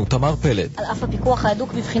 כתבתנו תמר פלד. על אף הפיקוח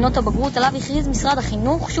ההדוק בבחינות הבגרות עליו הכריז משרד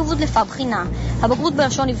החינוך שוב הודלפה בחינה. הבגרות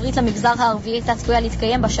בלשון עברית למגזר הערבי הייתה צפויה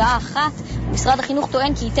להתקיים בשעה 1. משרד החינוך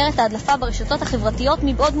טוען כי ייתר את ההדלפה ברשתות החברתיות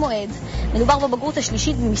מבעוד מועד. מדובר בבגרות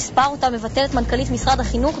השלישית במספר אותה מבטלת מנכ"לית משרד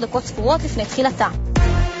החינוך דקות ספורות לפני תחילתה.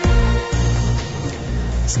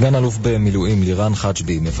 סגן אלוף במילואים לירן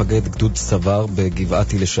חג'בי, מפקד גדוד סבר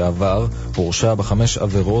בגבעתי לשעבר, הורשע ב5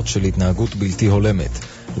 עבירות של התנהגות בלתי הולמת.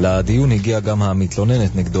 לדיון הגיע גם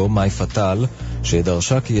המתלוננת נגדו, מאי פטל,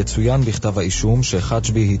 שדרשה כי יצוין בכתב האישום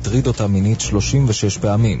שחג'בי הטריד אותה מינית 36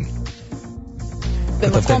 פעמים.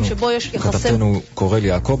 במקום שבו יש כתבתנו קורל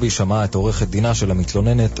יעקובי שמעה את עורכת דינה של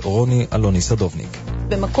המתלוננת רוני אלוני סדובניק.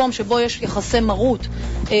 במקום שבו יש יחסי מרות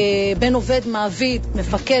בין עובד מעביד,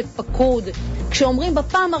 מפקד, פקוד, כשאומרים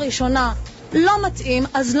בפעם הראשונה לא מתאים,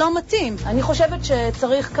 אז לא מתאים. אני חושבת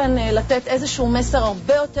שצריך כאן לתת איזשהו מסר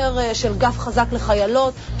הרבה יותר של גף חזק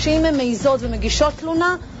לחיילות, שאם הן מעיזות ומגישות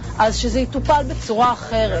תלונה, אז שזה יטופל בצורה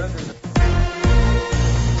אחרת.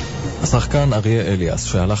 השחקן אריה אליאס,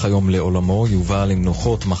 שהלך היום לעולמו, יובא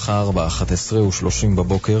למנוחות מחר ב-11:30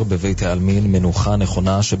 בבוקר בבית העלמין מנוחה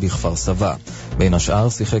נכונה שבכפר סבא. בין השאר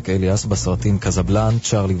שיחק אליאס בסרטים קזבלן,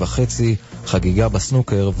 צ'רלי וחצי, חגיגה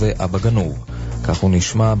בסנוקר ואבא גנוב. כך הוא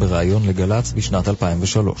נשמע בראיון לגלץ בשנת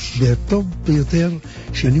 2003. והטוב ביותר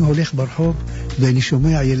שאני הולך ברחוב ואני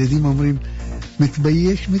שומע ילדים אומרים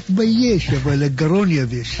מתבייש, אבל הגרון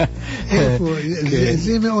יבש. איפה?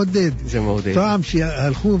 זה מעודד. זה מעודד. פעם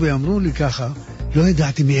שהלכו ואמרו לי ככה, לא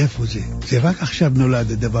ידעתי מאיפה זה. זה רק עכשיו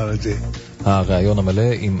נולד הדבר הזה. הראיון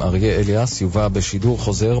המלא עם אריה אליאס יובא בשידור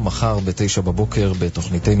חוזר מחר ב-9 בבוקר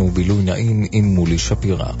בתוכניתנו בילוי נעים עם מולי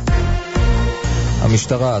שפירה.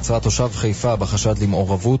 המשטרה עצרה תושב חיפה בחשד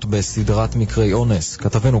למעורבות בסדרת מקרי אונס.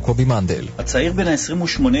 כתבנו קובי מנדל. הצעיר בן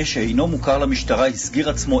ה-28 שאינו מוכר למשטרה הסגיר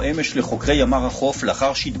עצמו אמש לחוקרי ימר החוף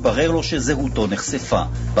לאחר שהתברר לו שזהותו נחשפה.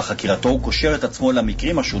 בחקירתו הוא קושר את עצמו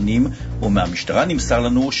למקרים השונים, ומהמשטרה נמסר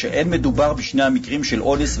לנו שאין מדובר בשני המקרים של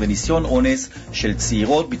אונס וניסיון אונס של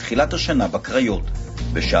צעירות בתחילת השנה בקריות.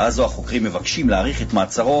 בשעה זו החוקרים מבקשים להאריך את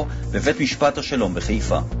מעצרו בבית משפט השלום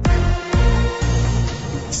בחיפה.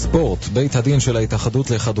 ספורט, בית הדין של ההתאחדות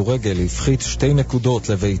לכדורגל הפחית 2 נקודות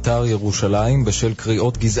לביתר ירושלים בשל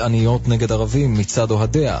קריאות גזעניות נגד ערבים מצד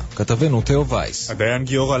אוהדיה. כתבנו תאו וייס. הדיין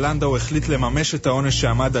גיורא לנדאו החליט לממש את העונש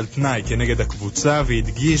שעמד על תנאי כנגד הקבוצה,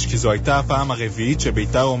 והדגיש כי זו הייתה הפעם הרביעית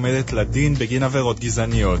שביתר עומדת לדין בגין עבירות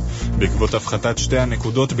גזעניות. בעקבות הפחתת 2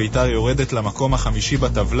 הנקודות ביתר יורדת למקום החמישי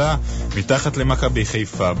בטבלה מתחת למכבי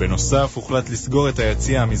חיפה. בנוסף הוחלט לסגור את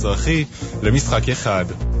היציע המזרחי למשחק אחד.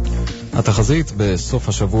 התחזית בסוף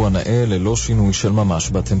השבוע נאה ללא שינוי של ממש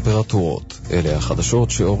בטמפרטורות. אלה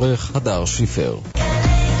החדשות שעורך הדר שיפר.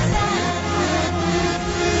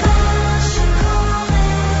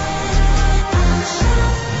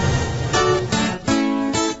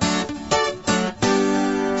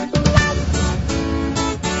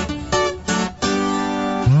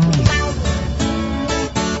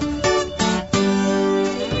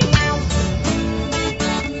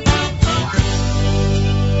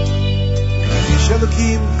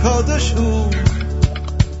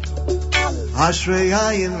 אשרי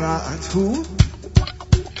עין רעת הוא,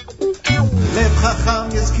 לב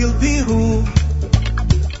חכם ישכיל פיהו,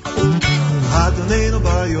 אדוננו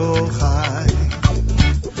בר יוחאי,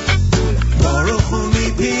 ברוך הוא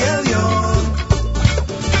מפי עליון,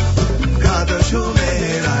 קדוש הוא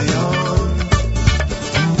מאיר עליון,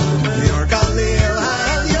 מאור גליל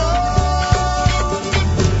העליון,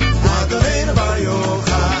 אדוננו בר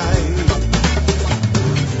יוחאי.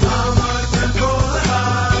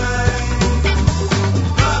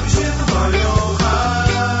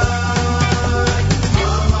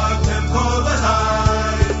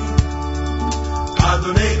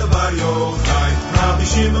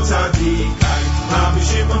 Shimon Tzadikai, Rabbi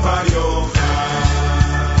Shimon Bar Yochai.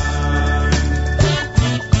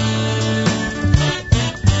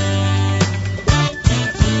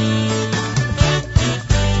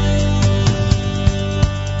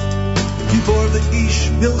 Before the Ish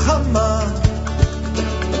Milchama,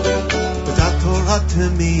 V'tat Torah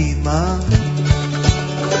Temima,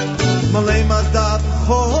 Malay Madab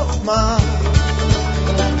Chochma,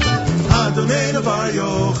 Adonai Bar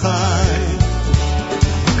Yochai.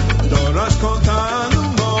 דורש כל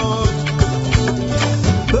תעלומות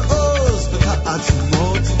בעוז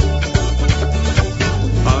ותעצומות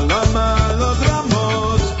על המעלות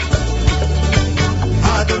רמות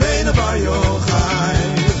אדוננו בר יוחאי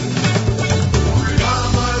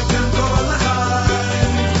אמרתם כל החי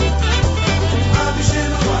רבי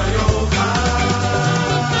שמעון בר יוחאי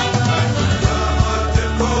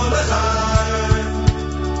אמרתם כל החי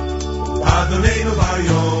אדוננו בר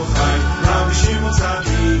יוחאי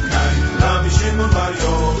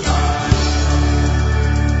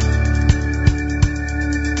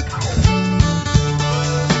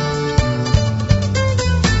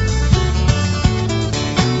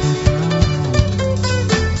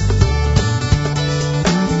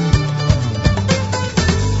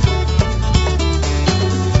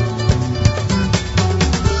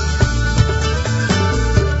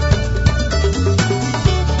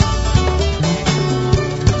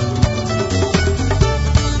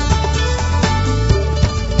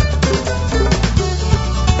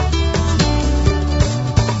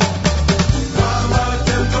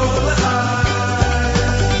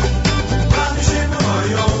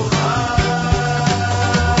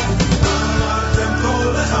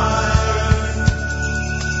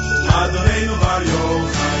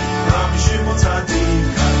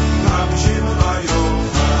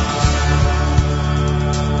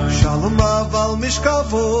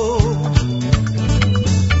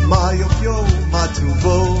מה יופיו, מה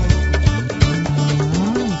טובו,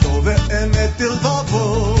 טוב ואמת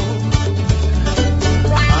תלבבו,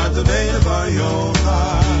 אדוני נבר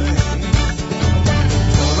יוחאי,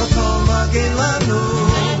 תורתו מגן לנו,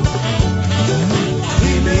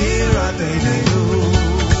 היא מאירת עינינו,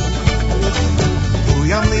 הוא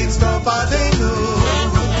ימליץ טובתנו,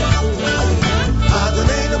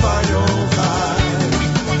 אדוני נבר יוחאי.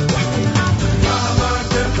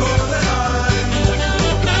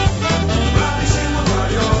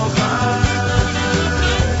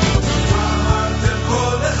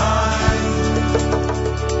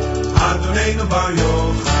 Rabbeinu Bar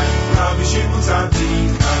Yochai, Rabbi Shimon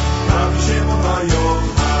Tzadik, Rabbi Shimon Bar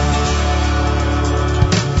Yochai.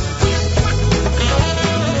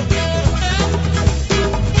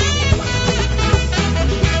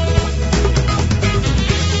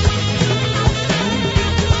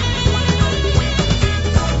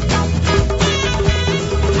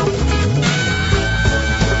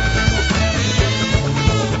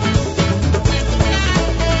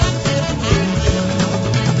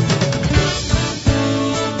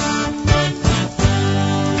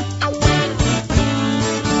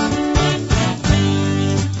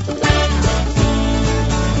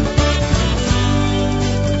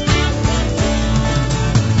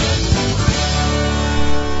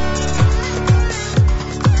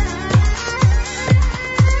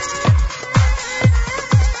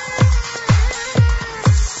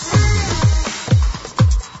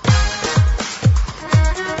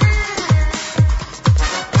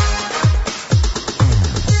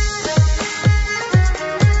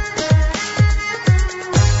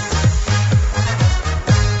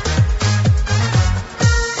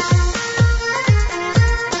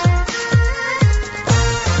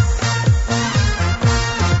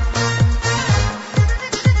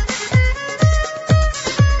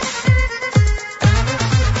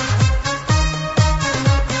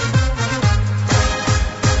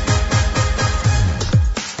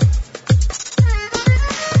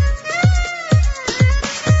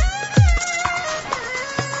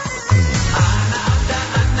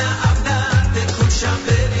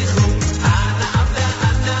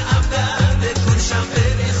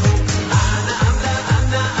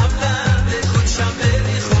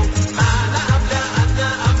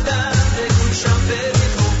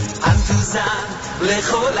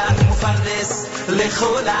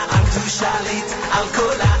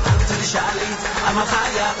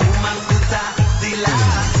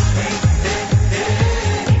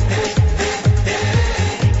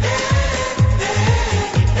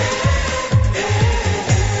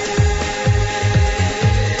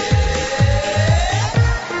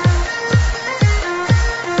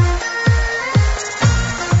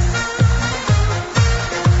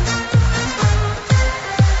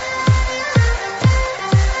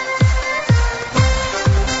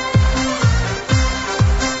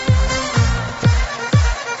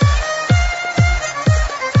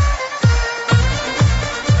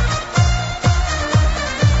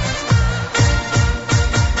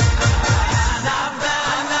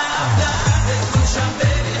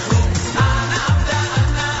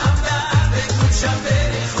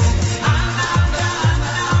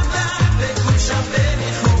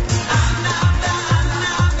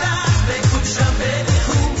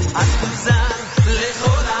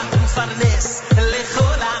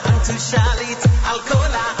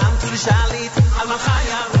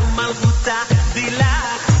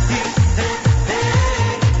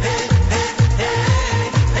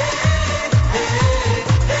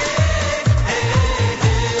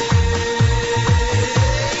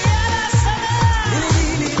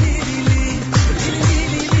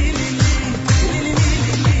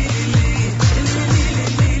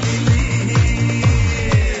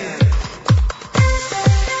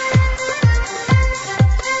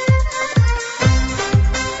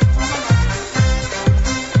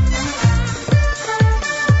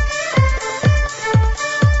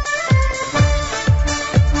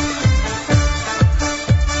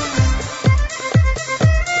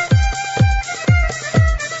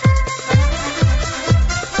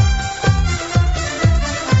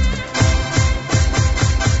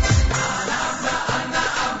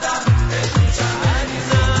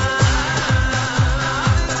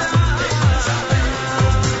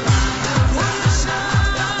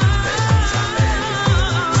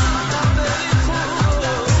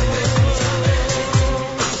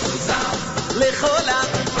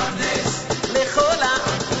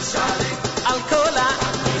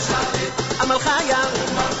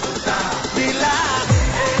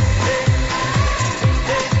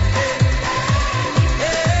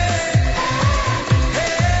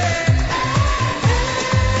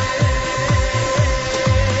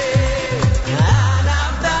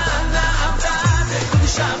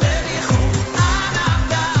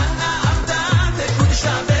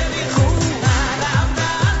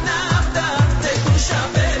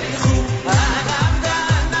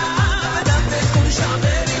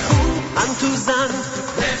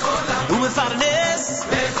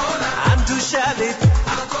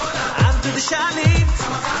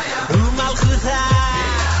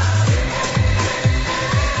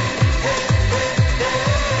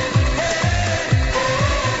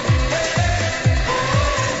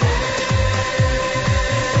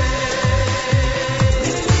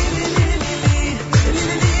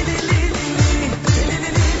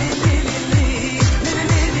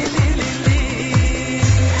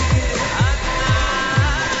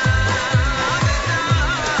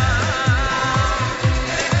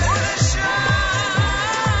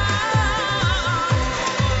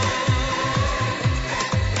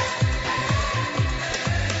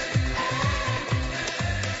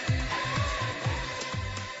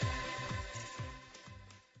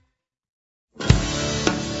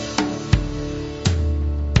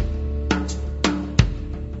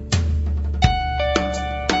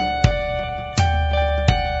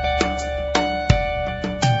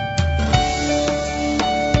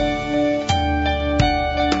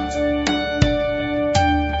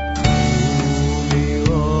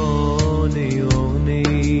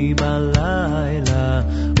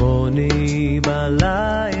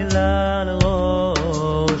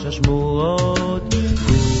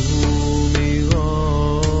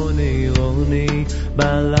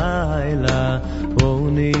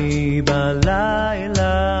 עוני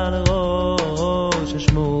בלילה על ראש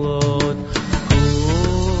השמורות.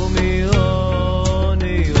 קומי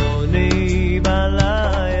עוני, עוני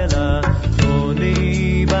בלילה,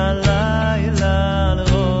 עוני בלילה על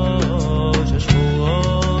ראש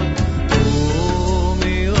השמורות.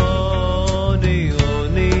 קומי עוני,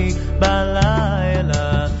 עוני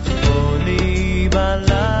בלילה, עוני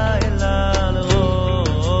בלילה על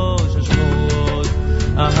ראש השמורות.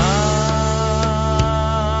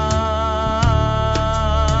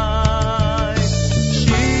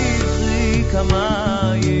 שפרי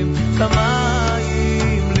כמים,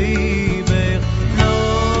 כמים ליבך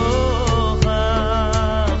נוכח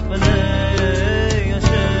פני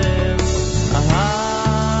השם.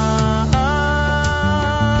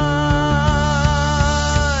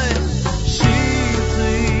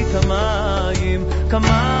 שפרי כמים,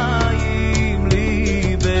 כמים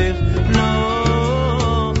ליבך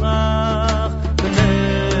נוכח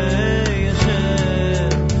פני השם.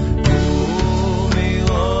 קומי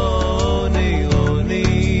עוני,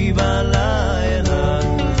 עוני בלילה,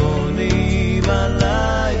 עוני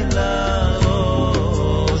בלילה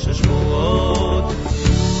ראש השמורות.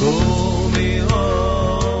 קומי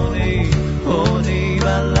עוני, עוני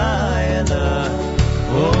בלילה,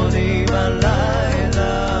 עוני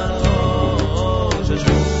בלילה ראש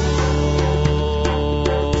השמורות.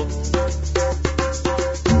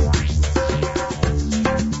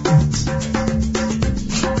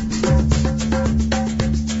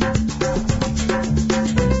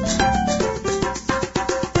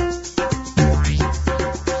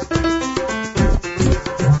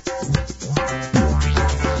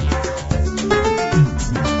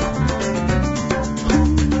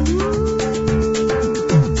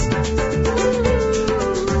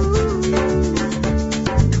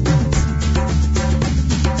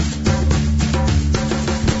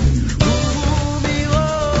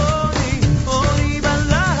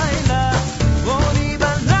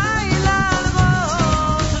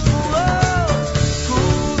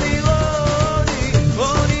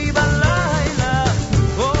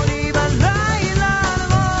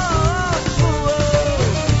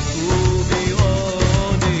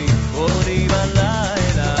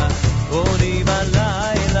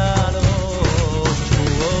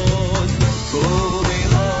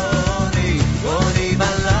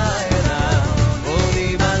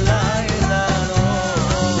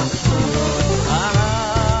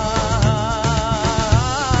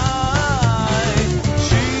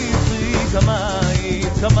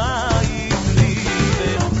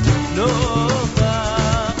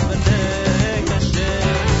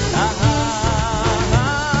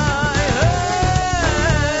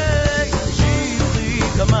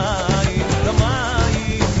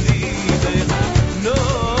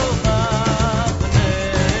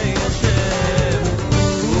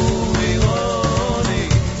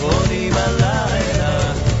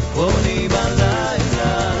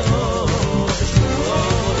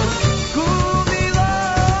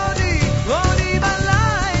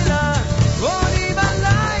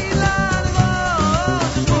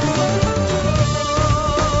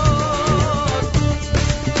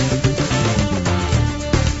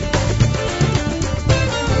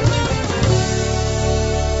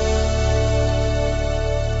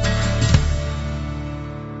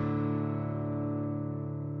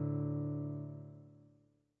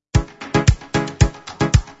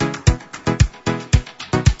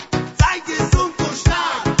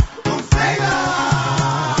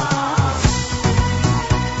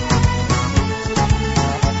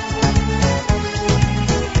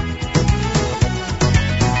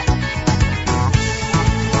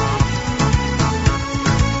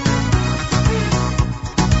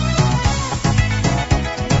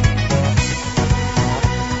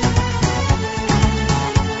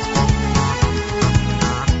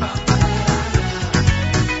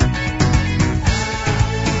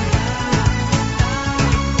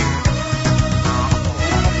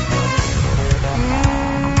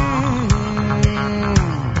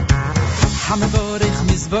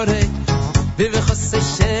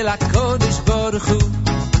 הקודש ברוך הוא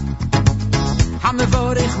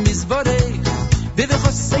המבורך מזבורך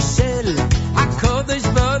בבחוסי של הקודש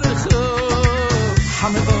ברוך הוא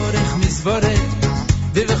המבורך מזבורך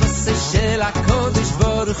בבחוסי של הקודש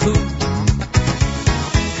ברוך הוא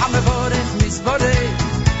המבורך מזבורך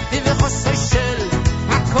בבחוסי של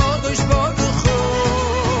הקודש ברוך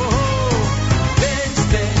הוא בנץ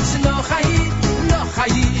בנץ לא חייד לא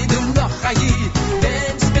חייד ולא חייד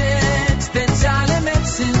בנץ בנץ בנץ על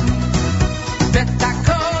המצים בית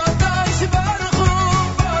הקודש ברוך הוא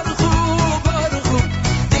ברוך הוא ברוך הוא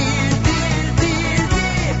דיר דיר דיר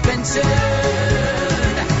דיר בנץ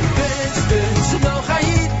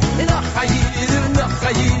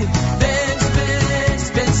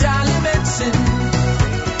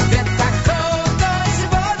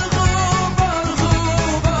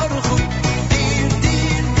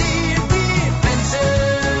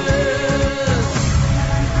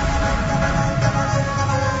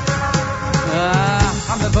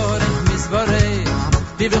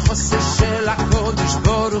בבחוסר של הקודש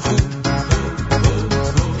ברוך הוא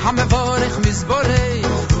המבורך מזבורי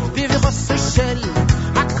בבחוסר של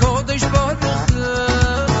הקודש ברוך הוא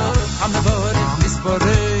המבורך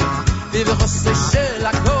מזבורי בבחוסר של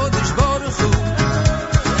הקודש ברוך הוא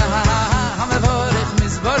המבורך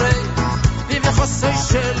מזבורי בבחוסר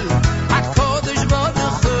של הקודש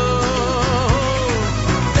ברוך הוא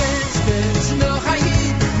בנש בנש לא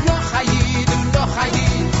חייד לא חייד לא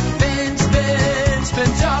חייד בנש בנש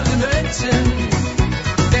בנש על מנשן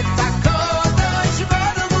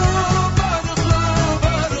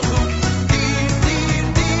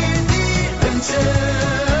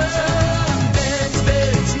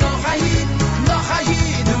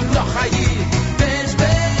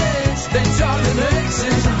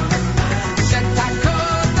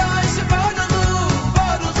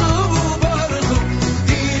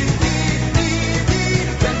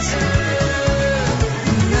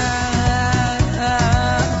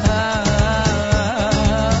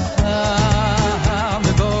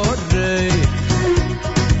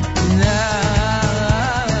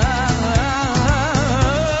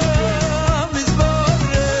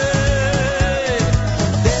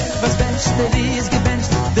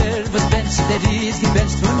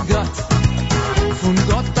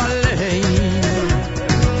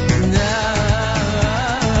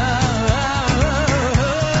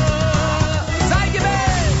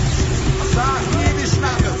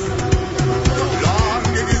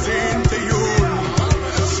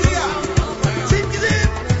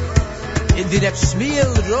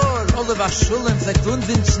was Schulem sagt und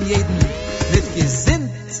wünschen jeden mit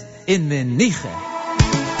gesinnt in Meniche.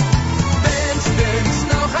 Benz, Benz,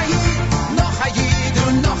 noch Hayid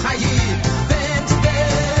und noch Hayid. Benz,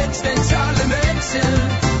 Benz, Benz, alle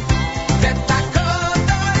Menschen.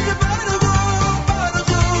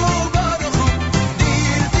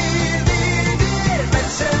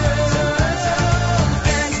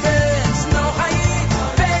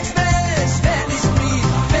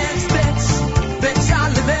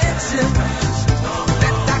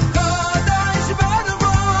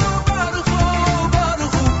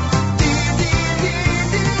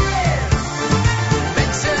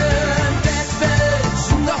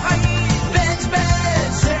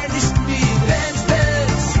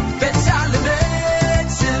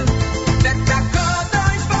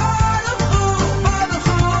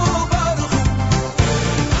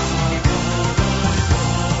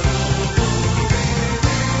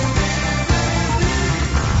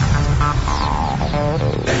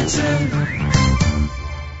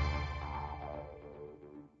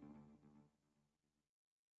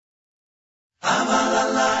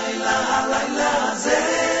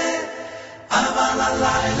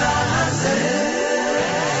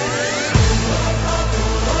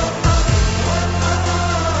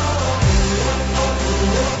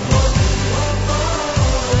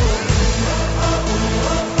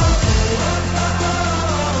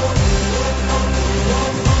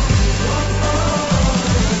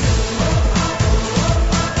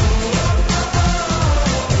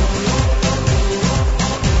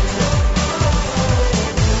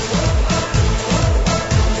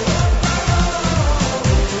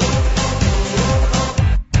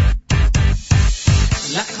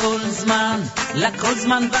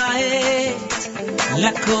 זמן בעת,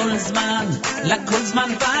 לכל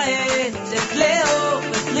זמן בעת, את לאהוב,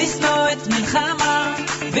 את לשנוא, את מלחמה,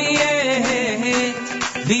 ועת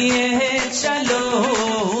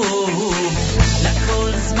שלום.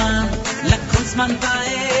 לכל זמן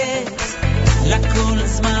בעת,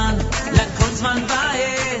 לכל זמן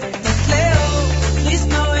בעת, את לאהוב, את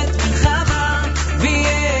לשנוא, את מלחמה,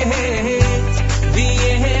 ועת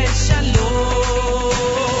שלום.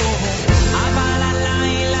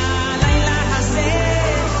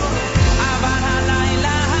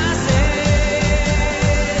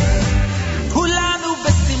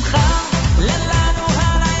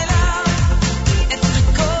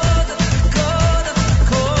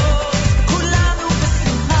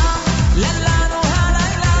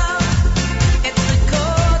 It's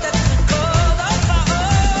the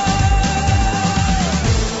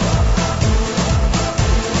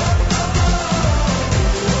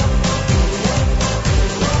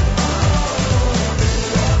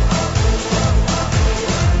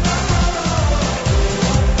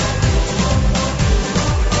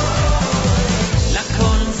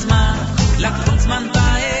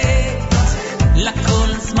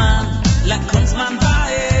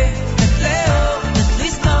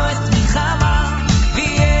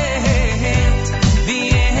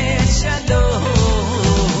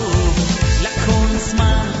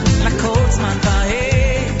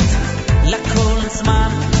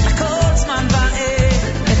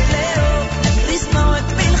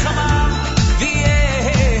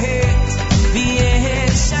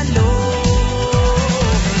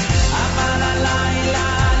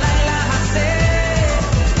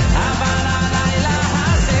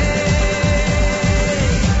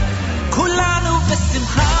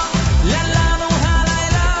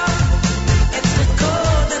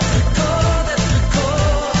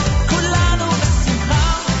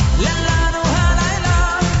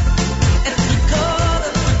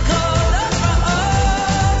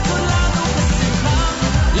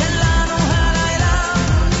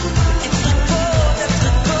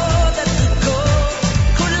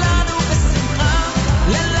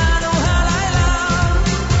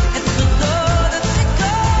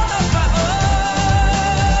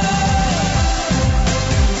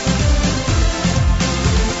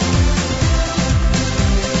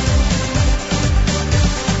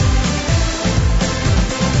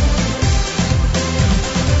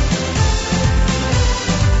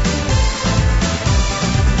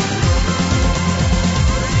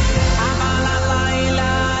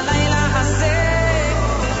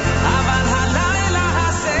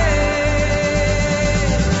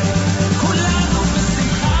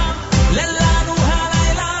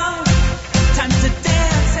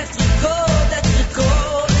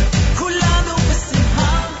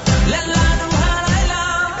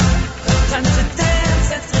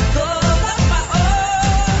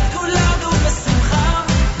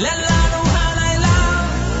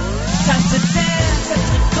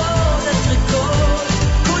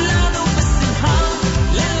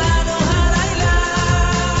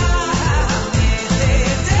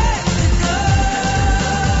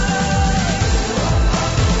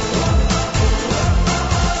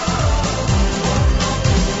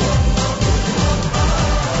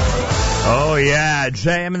yeah,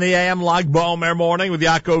 JM in the AM Lag BaOmer morning with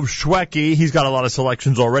Yaakov Shweki. He's got a lot of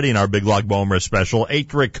selections already in our big Lag BaOmer special.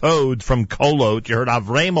 8 Code from Kolot. You heard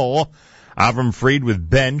Avremel, Avram Fried with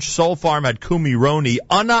Bench. Soul Farm had Kumi Roni.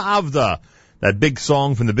 Ana Avda, that big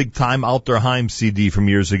song from the Big Time Alterheim CD from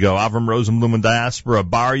years ago. Avram Rosenblum and Diaspora.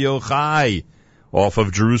 Bar Yochai off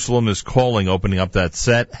of Jerusalem is Calling, opening up that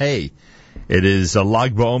set. Hey, it is a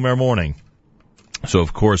Lag BaOmer morning. So,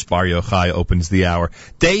 of course, Bar Yochai opens the hour.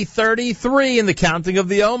 Day 33 in the counting of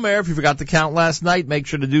the Omer. If you forgot to count last night, make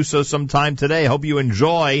sure to do so sometime today. Hope you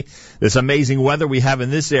enjoy this amazing weather we have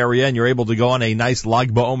in this area and you're able to go on a nice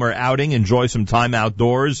Lag BaOmer outing, enjoy some time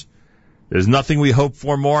outdoors. There's nothing we hope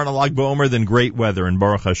for more on a Lag BaOmer than great weather. And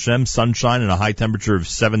Baruch Hashem, sunshine and a high temperature of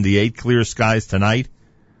 78, clear skies tonight,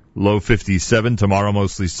 low 57. Tomorrow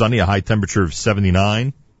mostly sunny, a high temperature of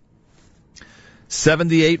 79.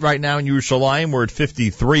 78 right now in Yerushalayim. We're at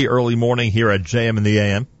 53 early morning here at JM in the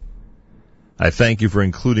AM. I thank you for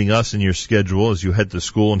including us in your schedule as you head to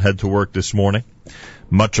school and head to work this morning.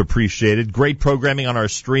 Much appreciated. Great programming on our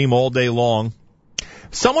stream all day long.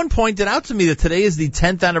 Someone pointed out to me that today is the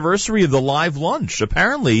 10th anniversary of the live lunch.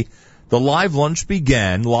 Apparently, the live lunch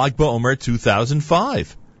began Lag BaOmer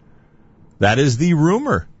 2005. That is the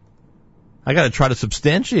rumor. I got to try to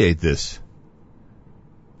substantiate this.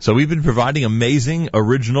 So we've been providing amazing,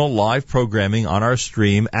 original live programming on our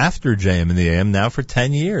stream after JM in the AM now for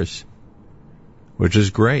 10 years, which is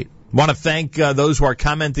great. Want to thank those who are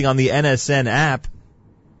commenting on the NSN app.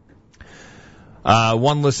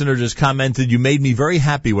 One listener just commented, "You made me very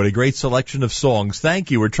happy. What a great selection of songs." Thank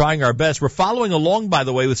you. We're trying our best. We're following along, by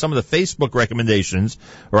the way, with some of the Facebook recommendations,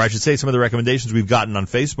 or I should say some of the recommendations we've gotten on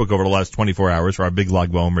Facebook over the last 24 hours for our big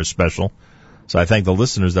Lag BaOmer special. So I thank the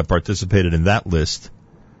listeners that participated in that list.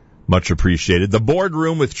 Much appreciated. The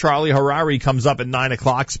Boardroom with Charlie Harari comes up at 9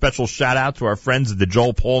 o'clock. Special shout out to our friends at the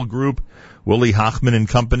Joel Paul Group, Willie Hochman and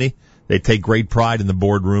Company. They take great pride in the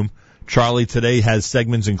Boardroom. Charlie today has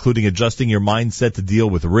segments including adjusting your mindset to deal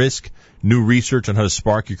with risk, new research on how to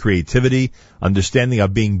spark your creativity, understanding how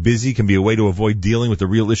being busy can be a way to avoid dealing with the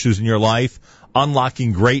real issues in your life,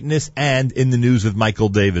 unlocking greatness, and in the news with Michael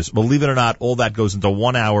Davis. Believe it or not, all that goes into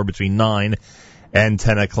 1 hour between 9 and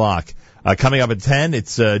 10 o'clock. Coming up at 10,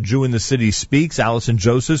 it's Jew in the City Speaks, Allison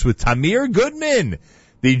Josephs with Tamir Goodman,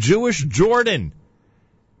 the Jewish Jordan.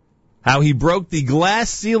 How he broke the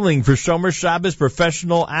glass ceiling for Shomer Shabbos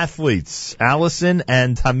professional athletes. Allison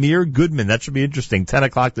and Tamir Goodman. That should be interesting. 10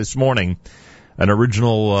 o'clock this morning. An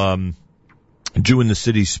original Jew in the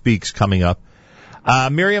City Speaks coming up.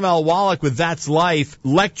 Miriam L. Wallach with That's Life.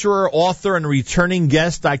 Lecturer, author, and returning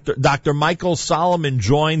guest Dr. Michael Solomon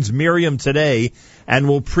joins Miriam today and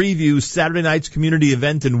will preview Saturday night's community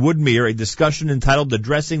event in Woodmere, a discussion entitled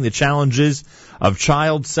Addressing the Challenges of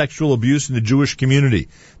Child Sexual Abuse in the Jewish Community.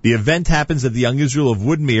 The event happens at the Young Israel of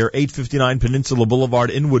Woodmere, 859 Peninsula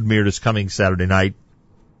Boulevard in Woodmere this coming Saturday night.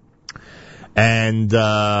 And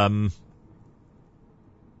that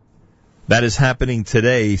is happening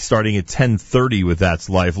today, starting at 10:30 with That's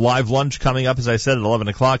Life. Live lunch coming up, as I said, at 11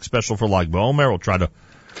 o'clock, special for Lag BaOmer. We'll try to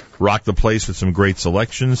rock the place with some great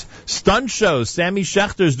selections. Stunt shows. Sammy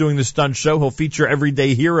Schechter's doing the stunt show. He'll feature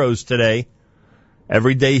Everyday Heroes today.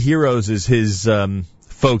 Everyday Heroes is his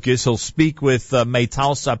focus. He'll speak with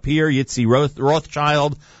Meital Sapir, Yitzi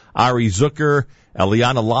Rothschild, Ari Zucker,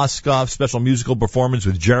 Eliana Laskov, special musical performance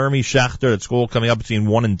with Jeremy Schechter at school coming up between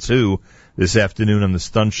 1 and 2 this afternoon on the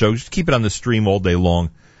Stunt Show. Just keep it on the stream all day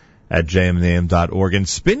long at jmnam.org. And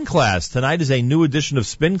Spin Class. Tonight is a new edition of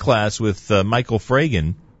Spin Class with Michael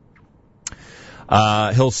Fragan.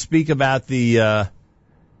 He'll speak about the,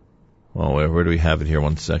 where do we have it here?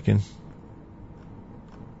 1 second.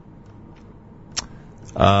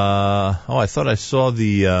 I thought I saw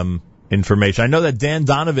the information. I know that Dan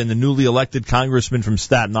Donovan, the newly elected congressman from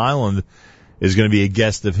Staten Island, is going to be a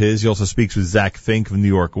guest of his. He also speaks with Zach Fink of New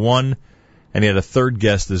York One, and he had a third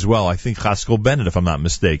guest as well, I think Haskell Bennett, if I'm not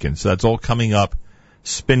mistaken. So that's all coming up.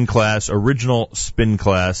 Spin Class, original Spin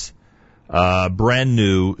Class, brand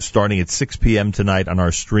new, starting at 6 p.m. tonight on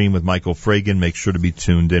our stream with Michael Fragan. Make sure to be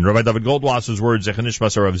tuned in. Rabbi Dovid Goldwasser's words, Zechanish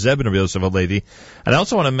Basar of Zeb and Rabbi Yosef Alevi. And I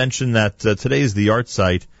also want to mention that today is the art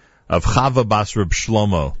site of Chava Bas Reb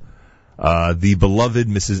Shlomo, the beloved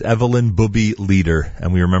Mrs. Evelyn Bubby Leader,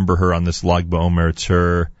 and we remember her on this Lag BaOmer. It's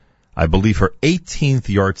her, I believe, her 18th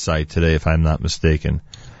yard site today, if I'm not mistaken.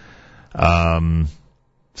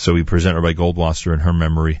 So we present Rabbi Goldwasser in her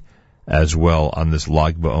memory as well on this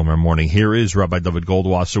Lag BaOmer morning. Here is Rabbi Dovid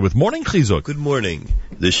Goldwasser with Morning Chizuk. Good morning.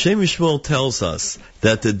 The Shem Yishmael tells us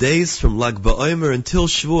that the days from Lag BaOmer until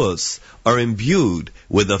Shavuos are imbued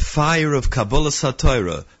with the fire of Kabbalah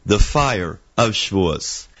Satorah, the fire of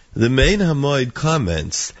Shavuos. The Mein Hamoed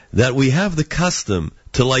comments that we have the custom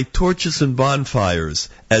to light torches and bonfires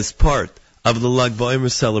as part of the Lag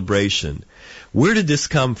BaOmer celebration. Where did this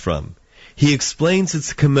come from? He explains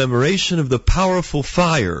it's a commemoration of the powerful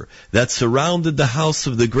fire that surrounded the house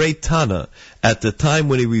of the great Tana at the time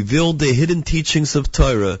when he revealed the hidden teachings of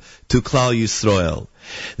Torah to Klal Yisrael.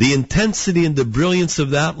 The intensity and the brilliance of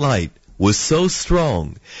that light was so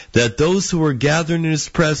strong that those who were gathered in his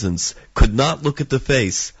presence could not look at the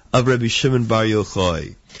face of Rabbi Shimon Bar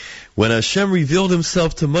Yochai. When Hashem revealed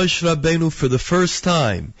himself to Moshe Rabbeinu for the first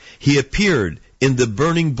time, he appeared in the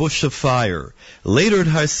burning bush of fire. Later at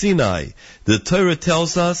Har Sinai, the Torah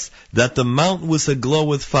tells us that the mountain was aglow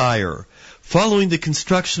with fire. Following the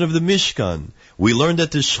construction of the Mishkan, we learned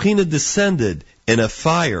that the Shekhinah descended and a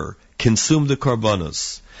fire consumed the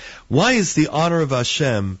Karbanos. Why is the honor of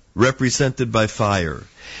Hashem represented by fire?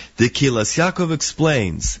 The Kilas Yaakov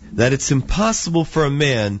explains that it's impossible for a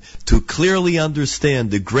man to clearly understand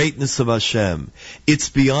the greatness of Hashem. It's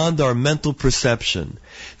beyond our mental perception.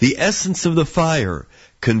 The essence of the fire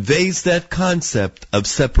conveys that concept of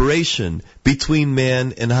separation between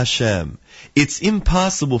man and Hashem. It's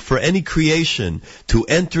impossible for any creation to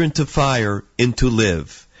enter into fire and to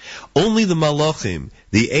live. Only the Malachim,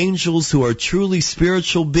 the angels who are truly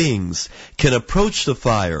spiritual beings, can approach the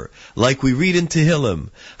fire. Like we read in Tehillim,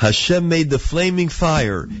 Hashem made the flaming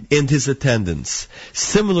fire and his attendants.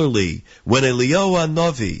 Similarly, when Eliyahu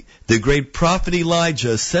Hanavi, the great prophet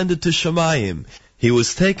Elijah, ascended to Shamayim, he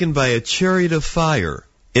was taken by a chariot of fire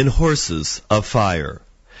and horses of fire.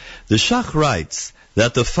 The Shach writes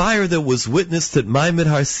that the fire that was witnessed at Ma'amad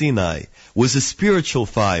Har Sinai was a spiritual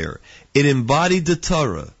fire. It embodied the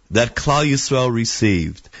Torah that Klal Yisrael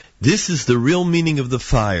received. This is the real meaning of the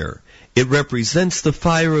fire. It represents the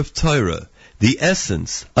fire of Torah, the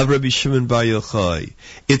essence of Rabbi Shimon Bar Yochai.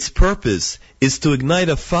 Its purpose is to ignite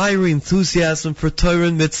a fiery enthusiasm for Torah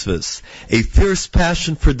and mitzvahs, a fierce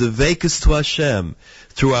passion for deveikus to Hashem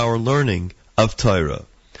through our learning of Torah.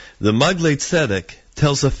 The Maglei Tzedek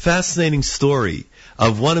tells a fascinating story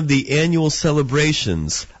of one of the annual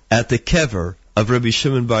celebrations at the kever of Rabbi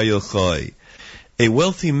Shimon Bar Yochai. A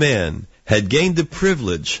wealthy man had gained the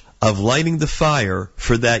privilege of lighting the fire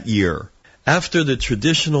for that year. After the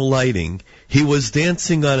traditional lighting, he was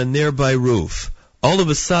dancing on a nearby roof. All of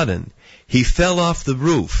a sudden, he fell off the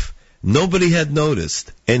roof. Nobody had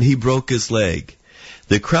noticed, and he broke his leg.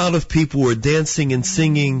 The crowd of people were dancing and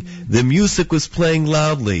singing. The music was playing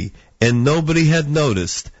loudly, and nobody had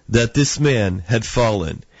noticed that this man had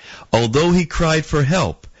fallen. Although he cried for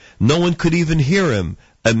help, no one could even hear him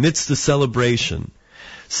amidst the celebration.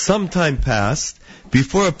 Some time passed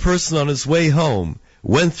before a person on his way home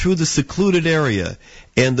went through the secluded area,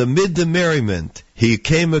 and amid the merriment, he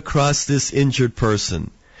came across this injured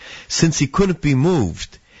person. Since he couldn't be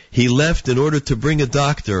moved, he left in order to bring a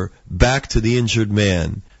doctor back to the injured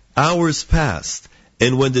man. Hours passed,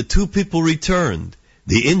 and when the two people returned,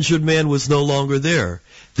 the injured man was no longer there.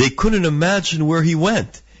 They couldn't imagine where he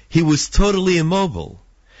went. He was totally immobile.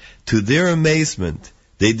 To their amazement,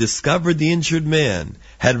 they discovered the injured man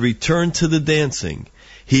had returned to the dancing.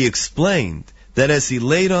 He explained that as he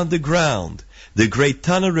laid on the ground, the great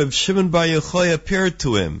Tana Reb Shimon Bar Yochai appeared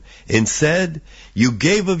to him and said, "You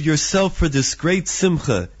gave of yourself for this great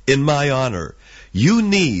simcha in my honor. You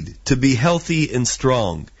need to be healthy and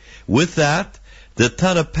strong." With that, the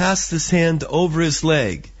Tana passed his hand over his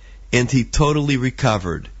leg, and he totally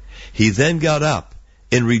recovered. He then got up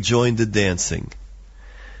and rejoined the dancing.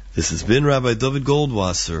 This has been Rabbi Dovid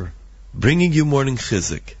Goldwasser, bringing you Morning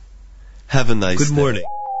Chizuk. Have a nice day. Good morning.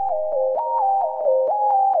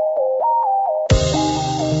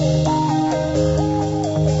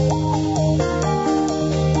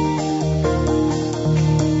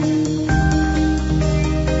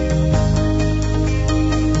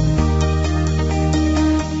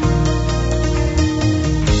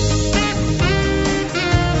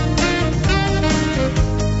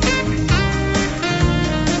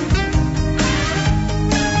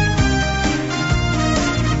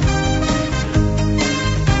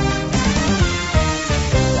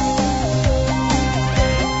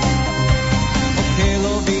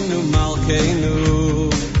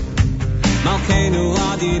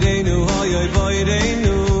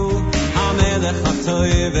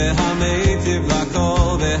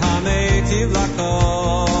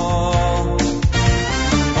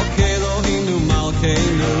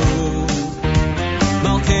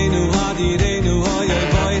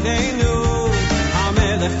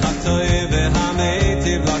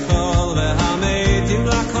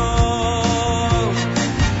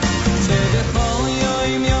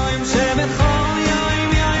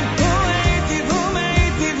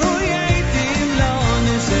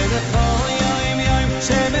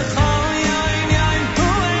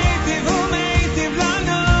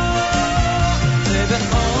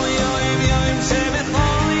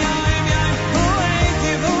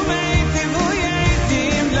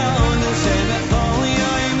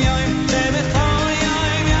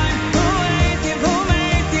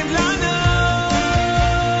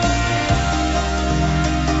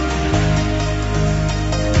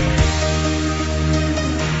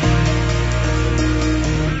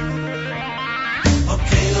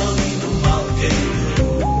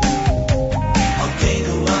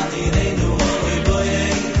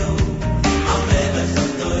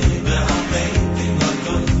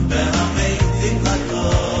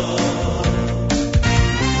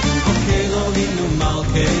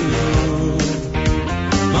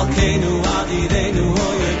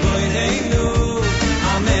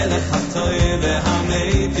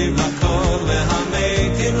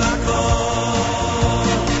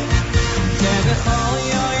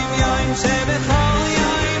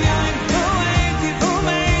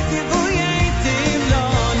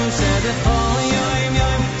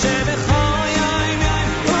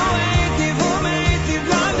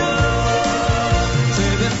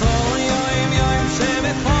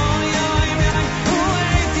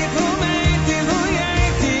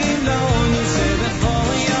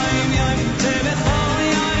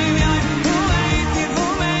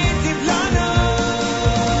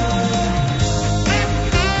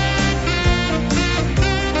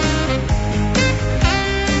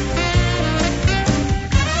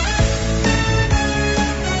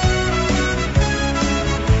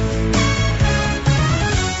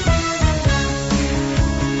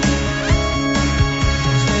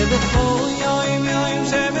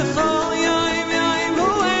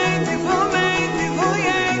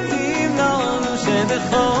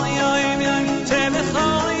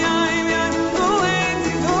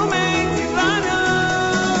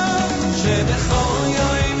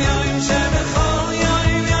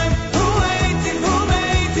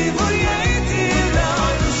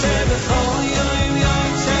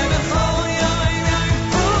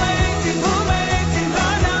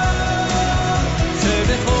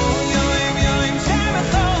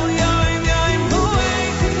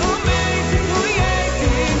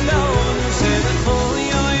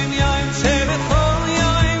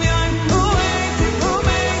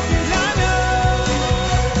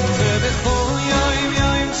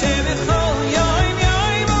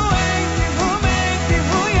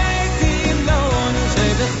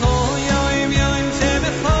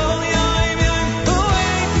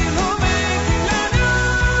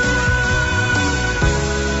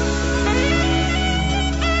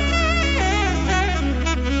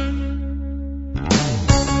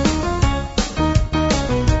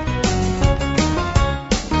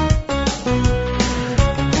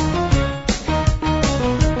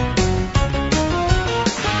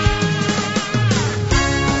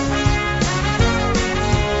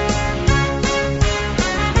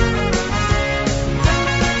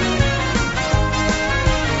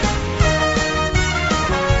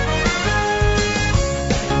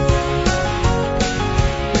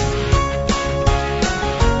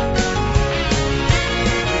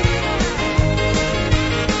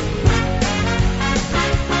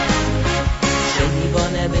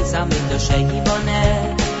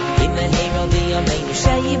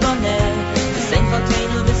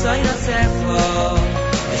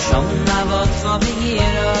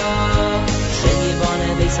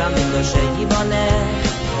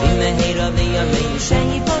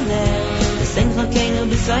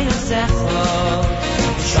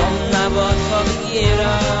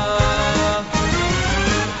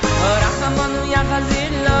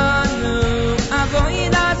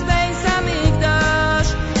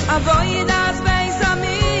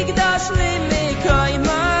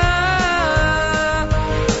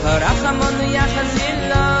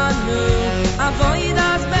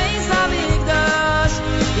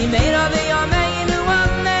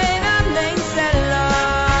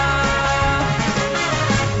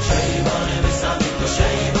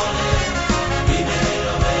 Shei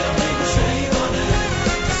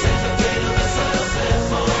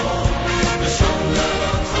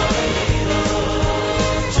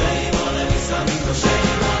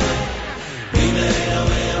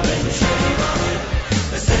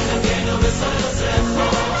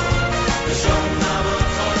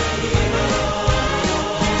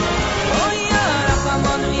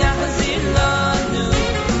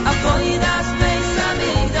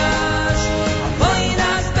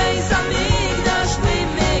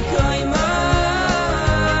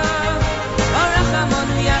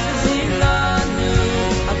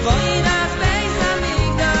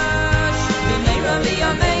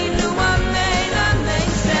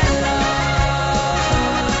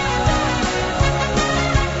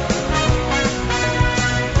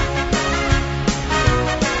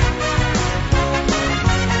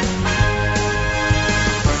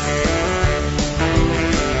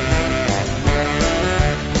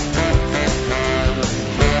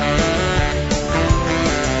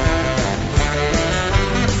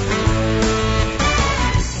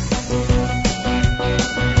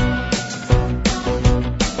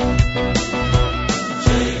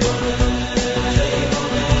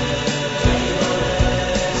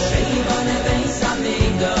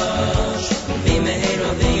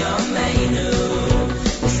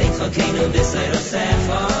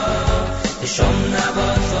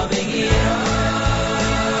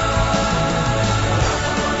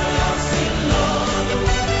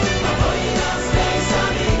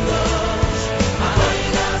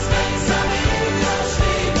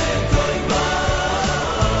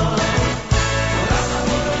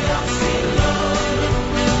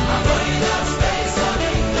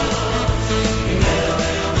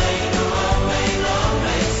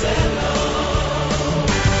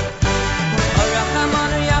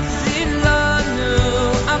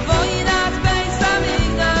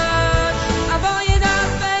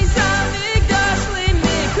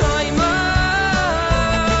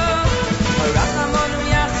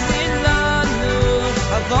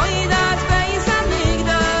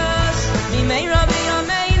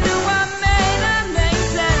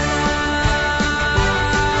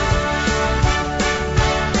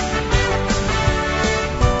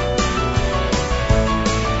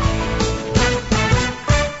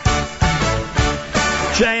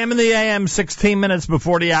JM in the AM, 16 minutes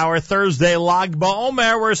before the hour, Thursday, Lag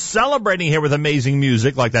BaOmer. We're celebrating here with amazing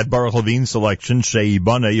music like that Baruch Levine selection, Shei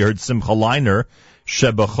Bana. You heard Simcha Leiner,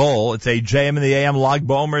 Shebachol. It's a JM in the AM Lag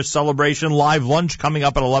BaOmer celebration. Live lunch coming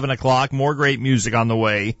up at 11 o'clock. More great music on the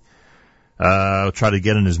way. I'll try to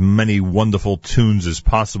get in as many wonderful tunes as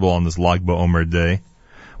possible on this Lag BaOmer day.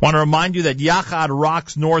 Want to remind you that Yachad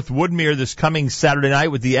rocks North Woodmere this coming Saturday night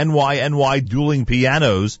with the NY Dueling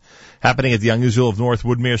Pianos happening at the Young Israel of North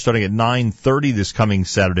Woodmere starting at 9:30 this coming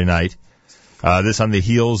Saturday night. This on the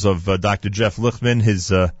heels of Dr. Jeff Lichtman,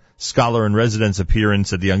 his scholar in residence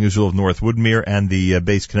appearance at the Young Israel of North Woodmere and the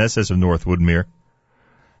Beis Knesset of North Woodmere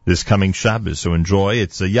this coming Shabbos. So enjoy.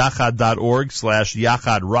 It's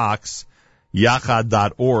yachad.org/Yachad rocks.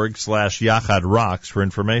 Yachad.org/Yachad rocks for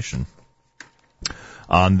information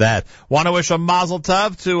on that. Want to wish a mazel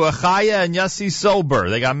tov to Chaya and Yossi Silber.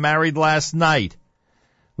 They got married last night.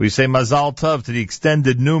 We say mazel tov to the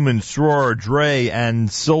extended Newman, Sroor, Dre,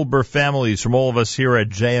 and Silber families from all of us here at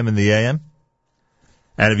JM in the AM.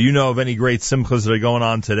 And if you know of any great simchas that are going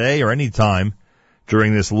on today or any time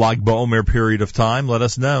during this Lag BaOmer period of time, let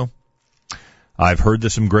us know. I've heard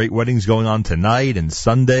there's some great weddings going on tonight and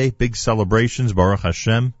Sunday, big celebrations, Baruch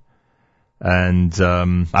Hashem. And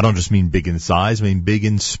I don't just mean big in size, I mean big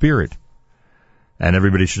in spirit. And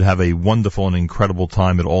everybody should have a wonderful and incredible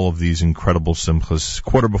time at all of these incredible simchas.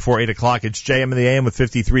 8:15, it's JM in the AM with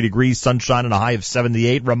 53 degrees, sunshine, and a high of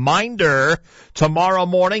 78. Reminder, tomorrow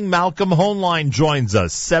morning, Malcolm Hoenlein joins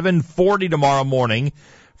us, 7:40 tomorrow morning,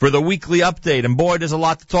 for the weekly update. And boy, there's a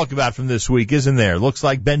lot to talk about from this week, isn't there? Looks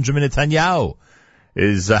like Benjamin Netanyahu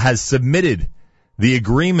has submitted the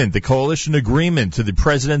agreement, the coalition agreement, to the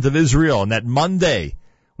president of Israel, and that Monday,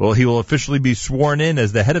 well, he will officially be sworn in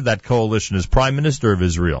as the head of that coalition, as prime minister of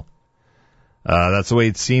Israel. That's the way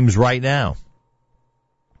it seems right now.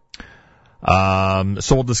 So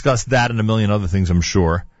we'll discuss that and a million other things, I'm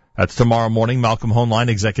sure. That's tomorrow morning. Malcolm Hoenlein,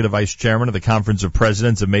 executive vice chairman of the Conference of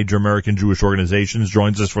Presidents of Major American Jewish Organizations,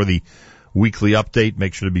 joins us for the weekly update.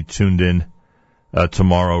 Make sure to be tuned in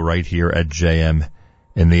tomorrow right here at JM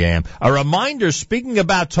in the AM. A reminder, speaking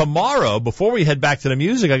about tomorrow, before we head back to the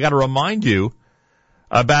music, I got to remind you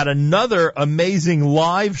about another amazing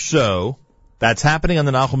live show that's happening on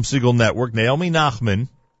the Nachum Segal Network. Naomi Nachman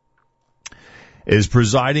is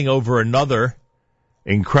presiding over another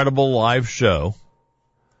incredible live show.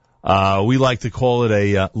 We like to call it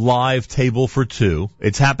a live table for two.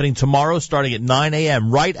 It's happening tomorrow starting at 9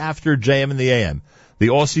 a.m., right after JM in the AM. The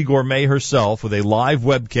Aussie Gourmet herself with a live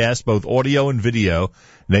webcast, both audio and video.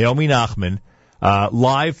 Naomi Nachman,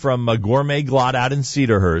 live from Gourmet Glot out in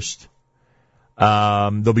Cedarhurst.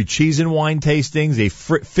 There'll be cheese and wine tastings, a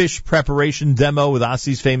fish preparation demo with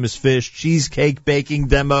Aussie's famous fish, cheesecake baking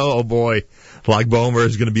demo. Oh boy, Lag BaOmer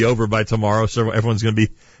is going to be over by tomorrow, so everyone's going to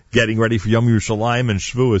be getting ready for Yom Yerushalayim and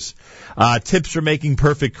Shavuos. Tips for making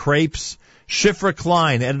perfect crepes. Shifra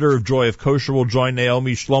Klein, editor of Joy of Kosher, will join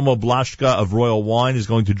Naomi. Shlomo Blashka of Royal Wine is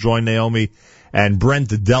going to join Naomi. And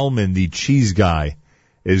Brent Delman, the cheese guy,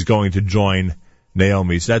 is going to join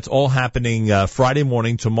Naomi. So that's all happening Friday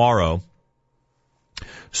morning tomorrow,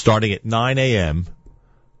 starting at 9 a.m.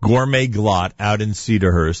 Gourmet Glot out in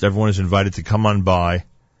Cedarhurst. Everyone is invited to come on by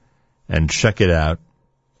and check it out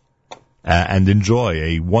and enjoy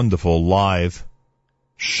a wonderful live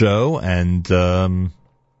show and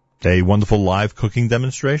a wonderful live cooking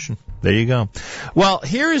demonstration. There you go. Well,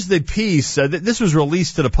 here is the piece. This was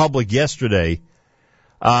released to the public yesterday.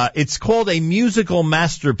 It's called A Musical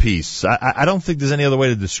Masterpiece. I don't think there's any other way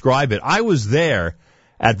to describe it. I was there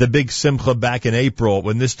at the big Simcha back in April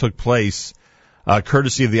when this took place,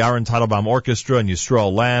 courtesy of the Aaron Teitelbaum Orchestra and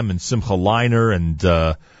Yisrael Lamb and Simcha Leiner and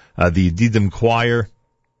the Didim Choir.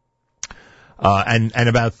 And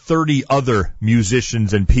about 30 other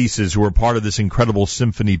musicians and pieces who were part of this incredible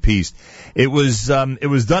symphony piece. It was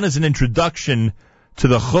done as an introduction to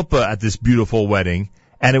the chuppah at this beautiful wedding,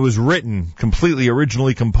 and it was written, completely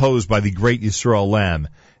originally composed by the great Yisrael Lamb.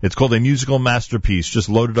 It's called A Musical Masterpiece, just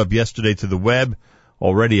loaded up yesterday to the web.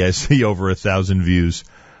 Already I see over 1,000 views.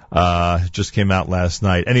 Just came out last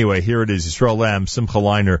night. Anyway, here it is, Yisrael Lamb, Simcha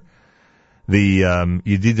Leiner, the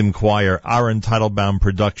Yedidim Choir, Aaron Teitelbaum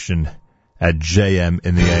production, at JM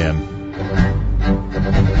in the AM.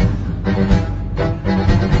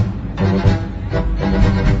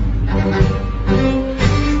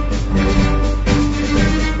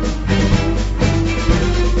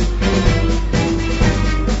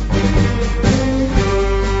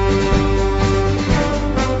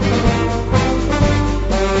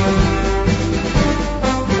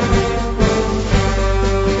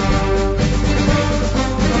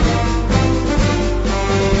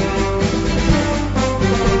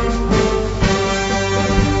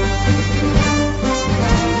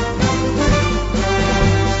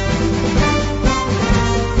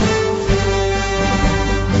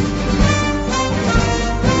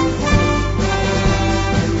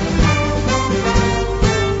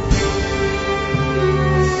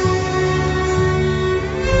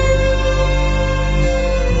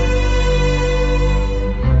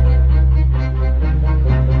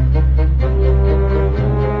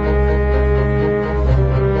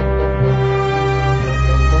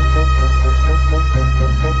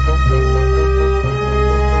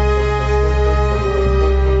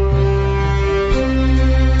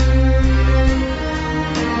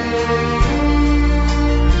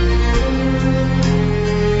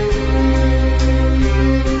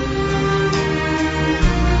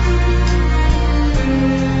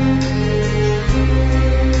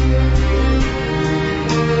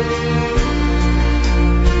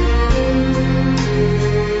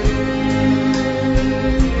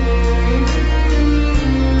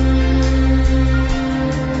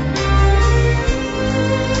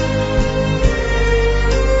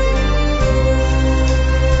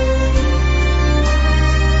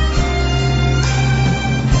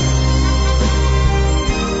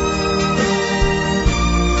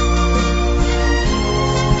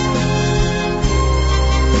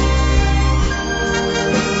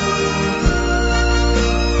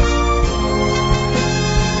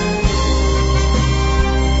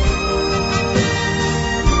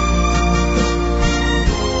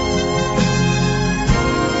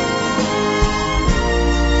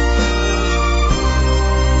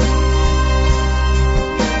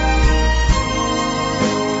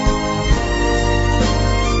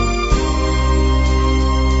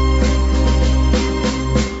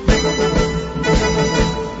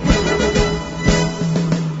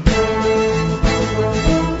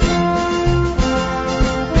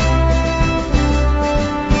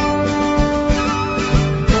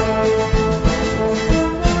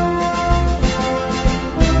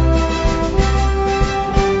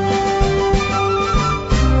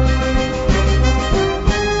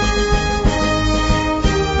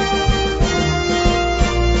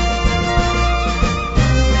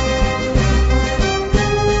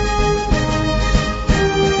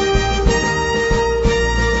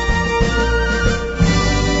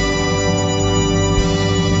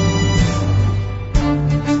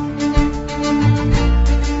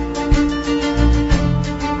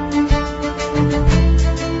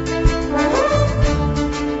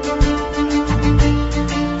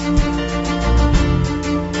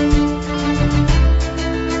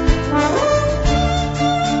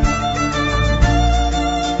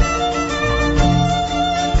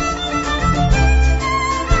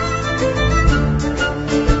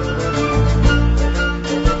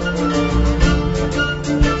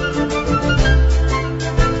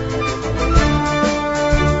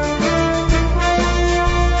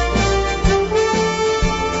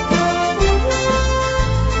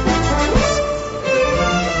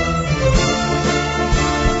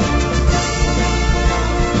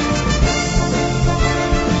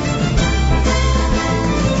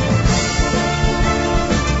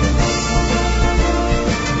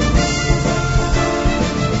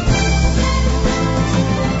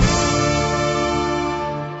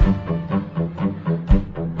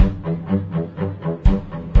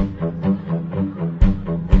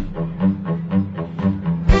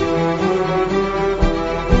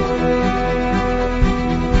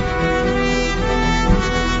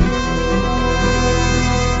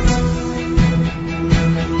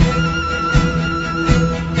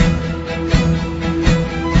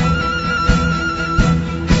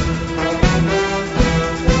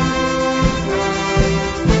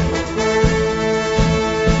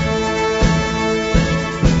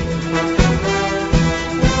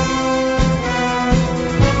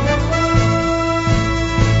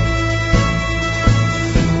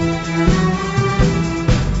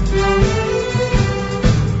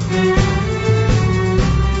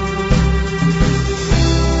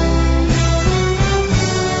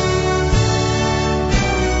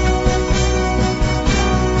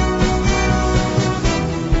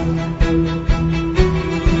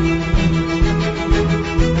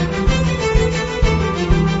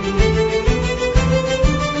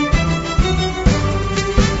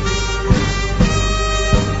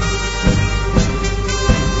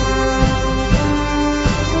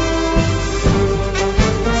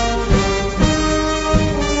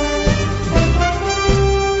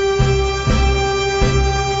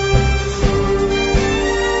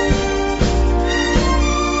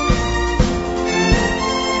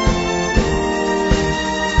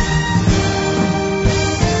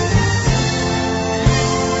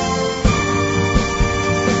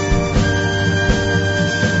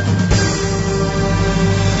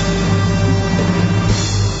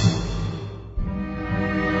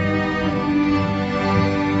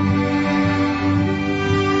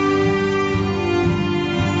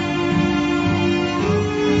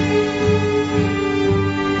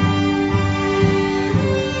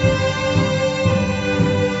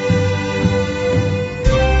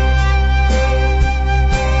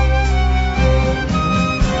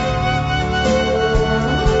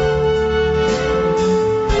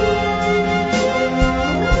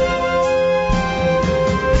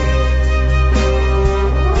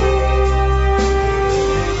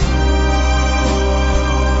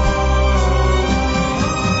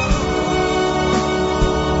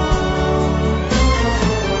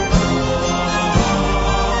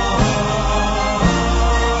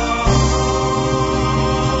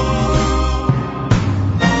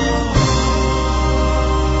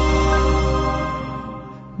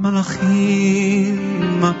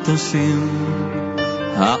 הקדושים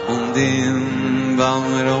העומדים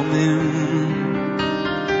במרומים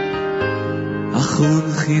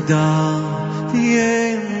אחון חידה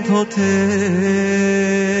תהיה פותח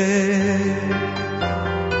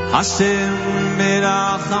השם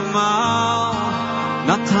ברחמה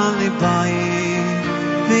נתן לי בית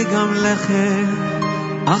וגם לחם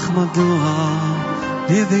אך מדוע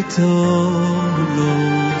לביתו לא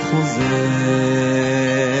חוזר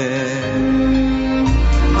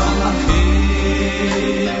מלאכים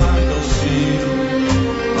הקדושים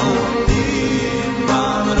עומדים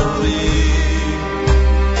במרומים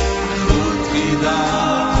חוט חידה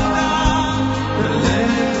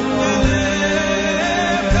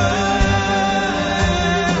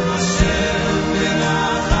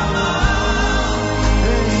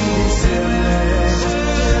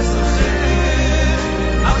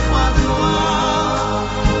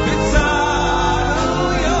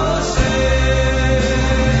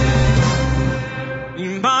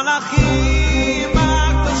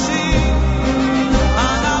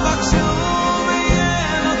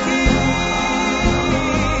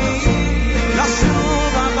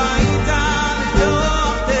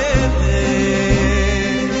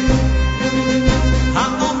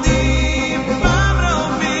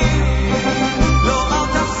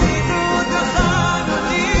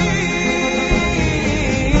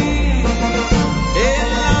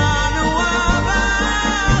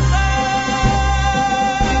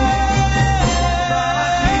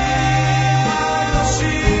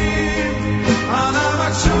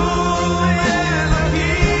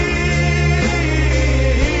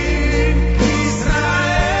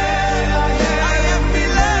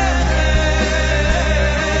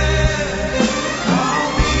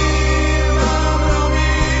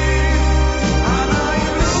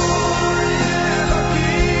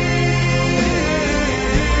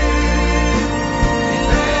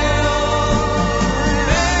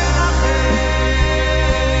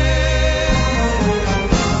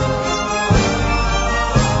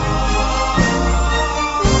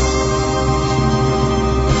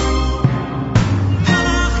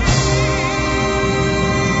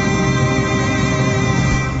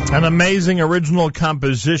An amazing original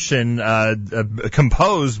composition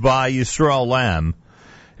composed by Yisrael Lamb.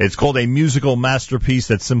 It's called a musical masterpiece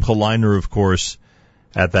that Simcha Leiner, of course,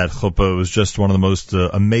 at that chuppah. It was just one of the most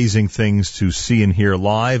amazing things to see and hear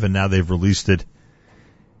live, and now they've released it.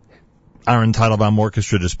 Aaron Teitelbaum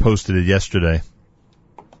Orchestra just posted it yesterday,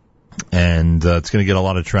 and it's going to get a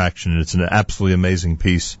lot of traction. It's an absolutely amazing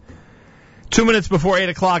piece. 2 minutes before 8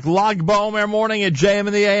 o'clock, Lag BaOmer morning at JM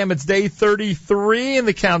in the AM. It's day 33 in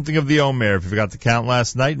the counting of the Omer. If you forgot to count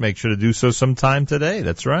last night, make sure to do so sometime today.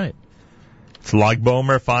 That's right. It's Lag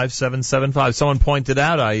BaOmer 5775. Someone pointed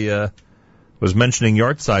out I was mentioning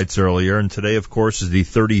yartzites earlier, and today, of course, is the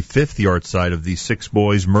 35th yartzite of the 6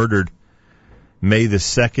 boys murdered May the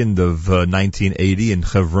 2nd of 1980 in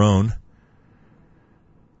Hebron.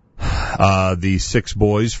 The 6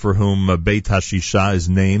 boys for whom Beit HaShisha is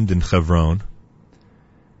named in Hebron.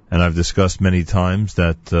 And I've discussed many times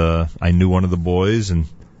that I knew one of the boys and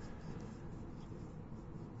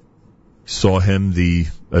saw him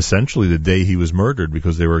essentially the day he was murdered,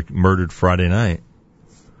 because they were murdered Friday night.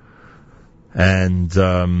 And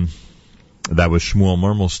that was Shmuel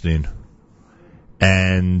Mermelstein.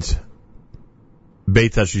 And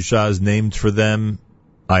Beit HaShisha is named for them.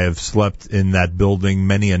 I have slept in that building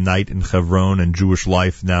many a night in Hebron, and Jewish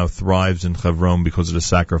life now thrives in Hebron because of the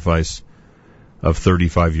sacrifice of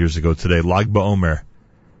 35 years ago today. Lag BaOmer,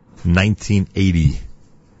 1980,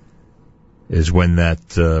 is when that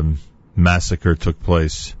massacre took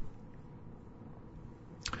place.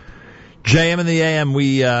 JM in the AM,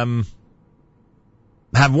 we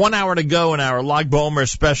have 1 hour to go in our Lag BaOmer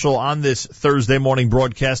special on this Thursday morning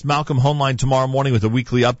broadcast. Malcolm Homeline tomorrow morning with a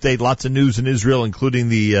weekly update. Lots of news in Israel, including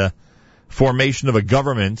the formation of a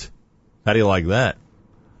government. How do you like that?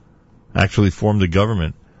 Actually formed a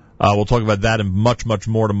government. We'll talk about that and much, much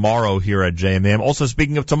more tomorrow here at JMM. Also,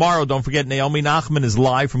 speaking of tomorrow, don't forget Naomi Nachum is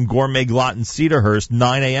live from Gourmet Glot in Cedarhurst,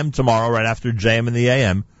 9 a.m. tomorrow, right after JM in the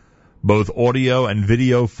AM. Both audio and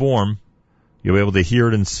video form. You'll be able to hear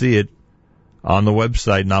it and see it on the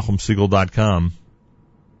website, NachumSegal.com.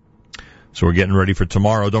 So we're getting ready for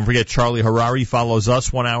tomorrow. Don't forget, Charlie Harari follows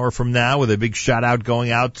us 1 hour from now with a big shout-out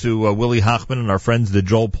going out to Willie Hochman and our friends, the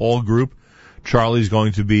Joel Paul Group. Charlie's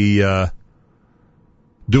going to be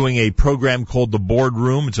doing a program called The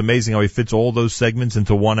Boardroom. It's amazing how he fits all those segments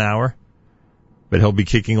into 1 hour. But he'll be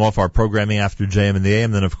kicking off our programming after JM in the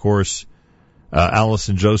AM. Then, of course,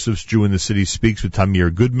 Allison Joseph's Jew in the City Speaks with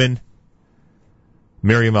Tamir Goodman.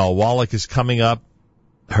 Miriam Al-Wallach is coming up.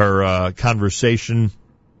 Her conversation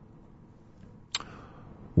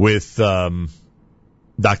with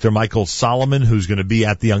Dr. Michael Solomon, who's going to be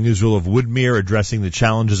at the Young Israel of Woodmere addressing the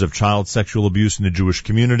challenges of child sexual abuse in the Jewish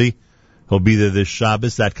community. He'll be there this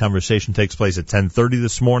Shabbos. That conversation takes place at 10:30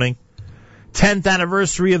 this morning. 10th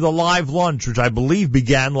anniversary of the live lunch, which I believe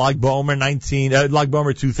began Lag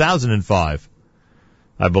BaOmer 2005.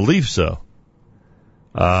 I believe so.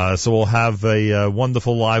 So we'll have a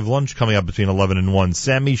wonderful live lunch coming up between 11 and 1.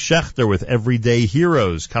 Sammy Schechter with Everyday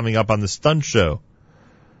Heroes coming up on the Stunt Show.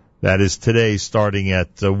 That is today starting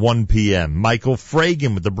at 1 p.m. Michael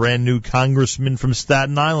Fragan with the brand new congressman from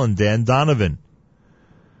Staten Island, Dan Donovan.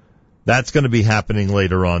 That's going to be happening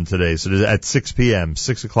later on today. So at 6 p.m.,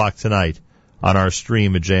 6 o'clock tonight on our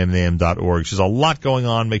stream at jmnam.org. There's a lot going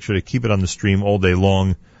on. Make sure to keep it on the stream all day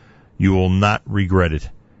long. You will not regret it.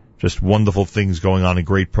 Just wonderful things going on and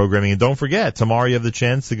great programming. And don't forget, tomorrow you have the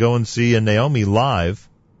chance to go and see Naomi live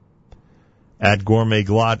at Gourmet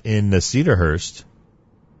Glot in Cedarhurst,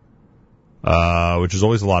 which is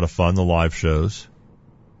always a lot of fun, the live shows.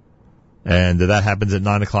 And that happens at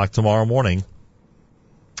 9 o'clock tomorrow morning.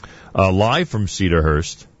 Live from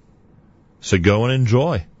Cedarhurst. So go and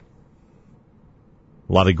enjoy.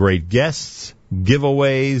 A lot of great guests,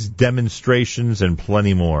 giveaways, demonstrations, and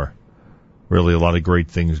plenty more. Really a lot of great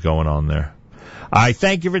things going on there. I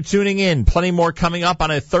thank you for tuning in. Plenty more coming up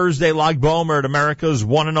on a Thursday Lag BaOmer at America's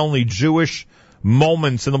one and only Jewish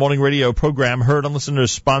Moments in the Morning radio program. Heard on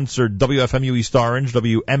listeners-sponsored WFMU East Orange,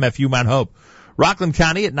 WMFU Mount Hope, Rockland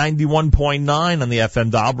County at 91.9 on the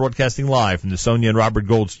FM dial, broadcasting live from the Sonia and Robert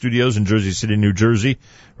Gold studios in Jersey City, New Jersey.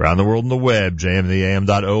 Around the world on the web,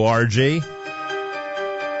 jmtheam.org.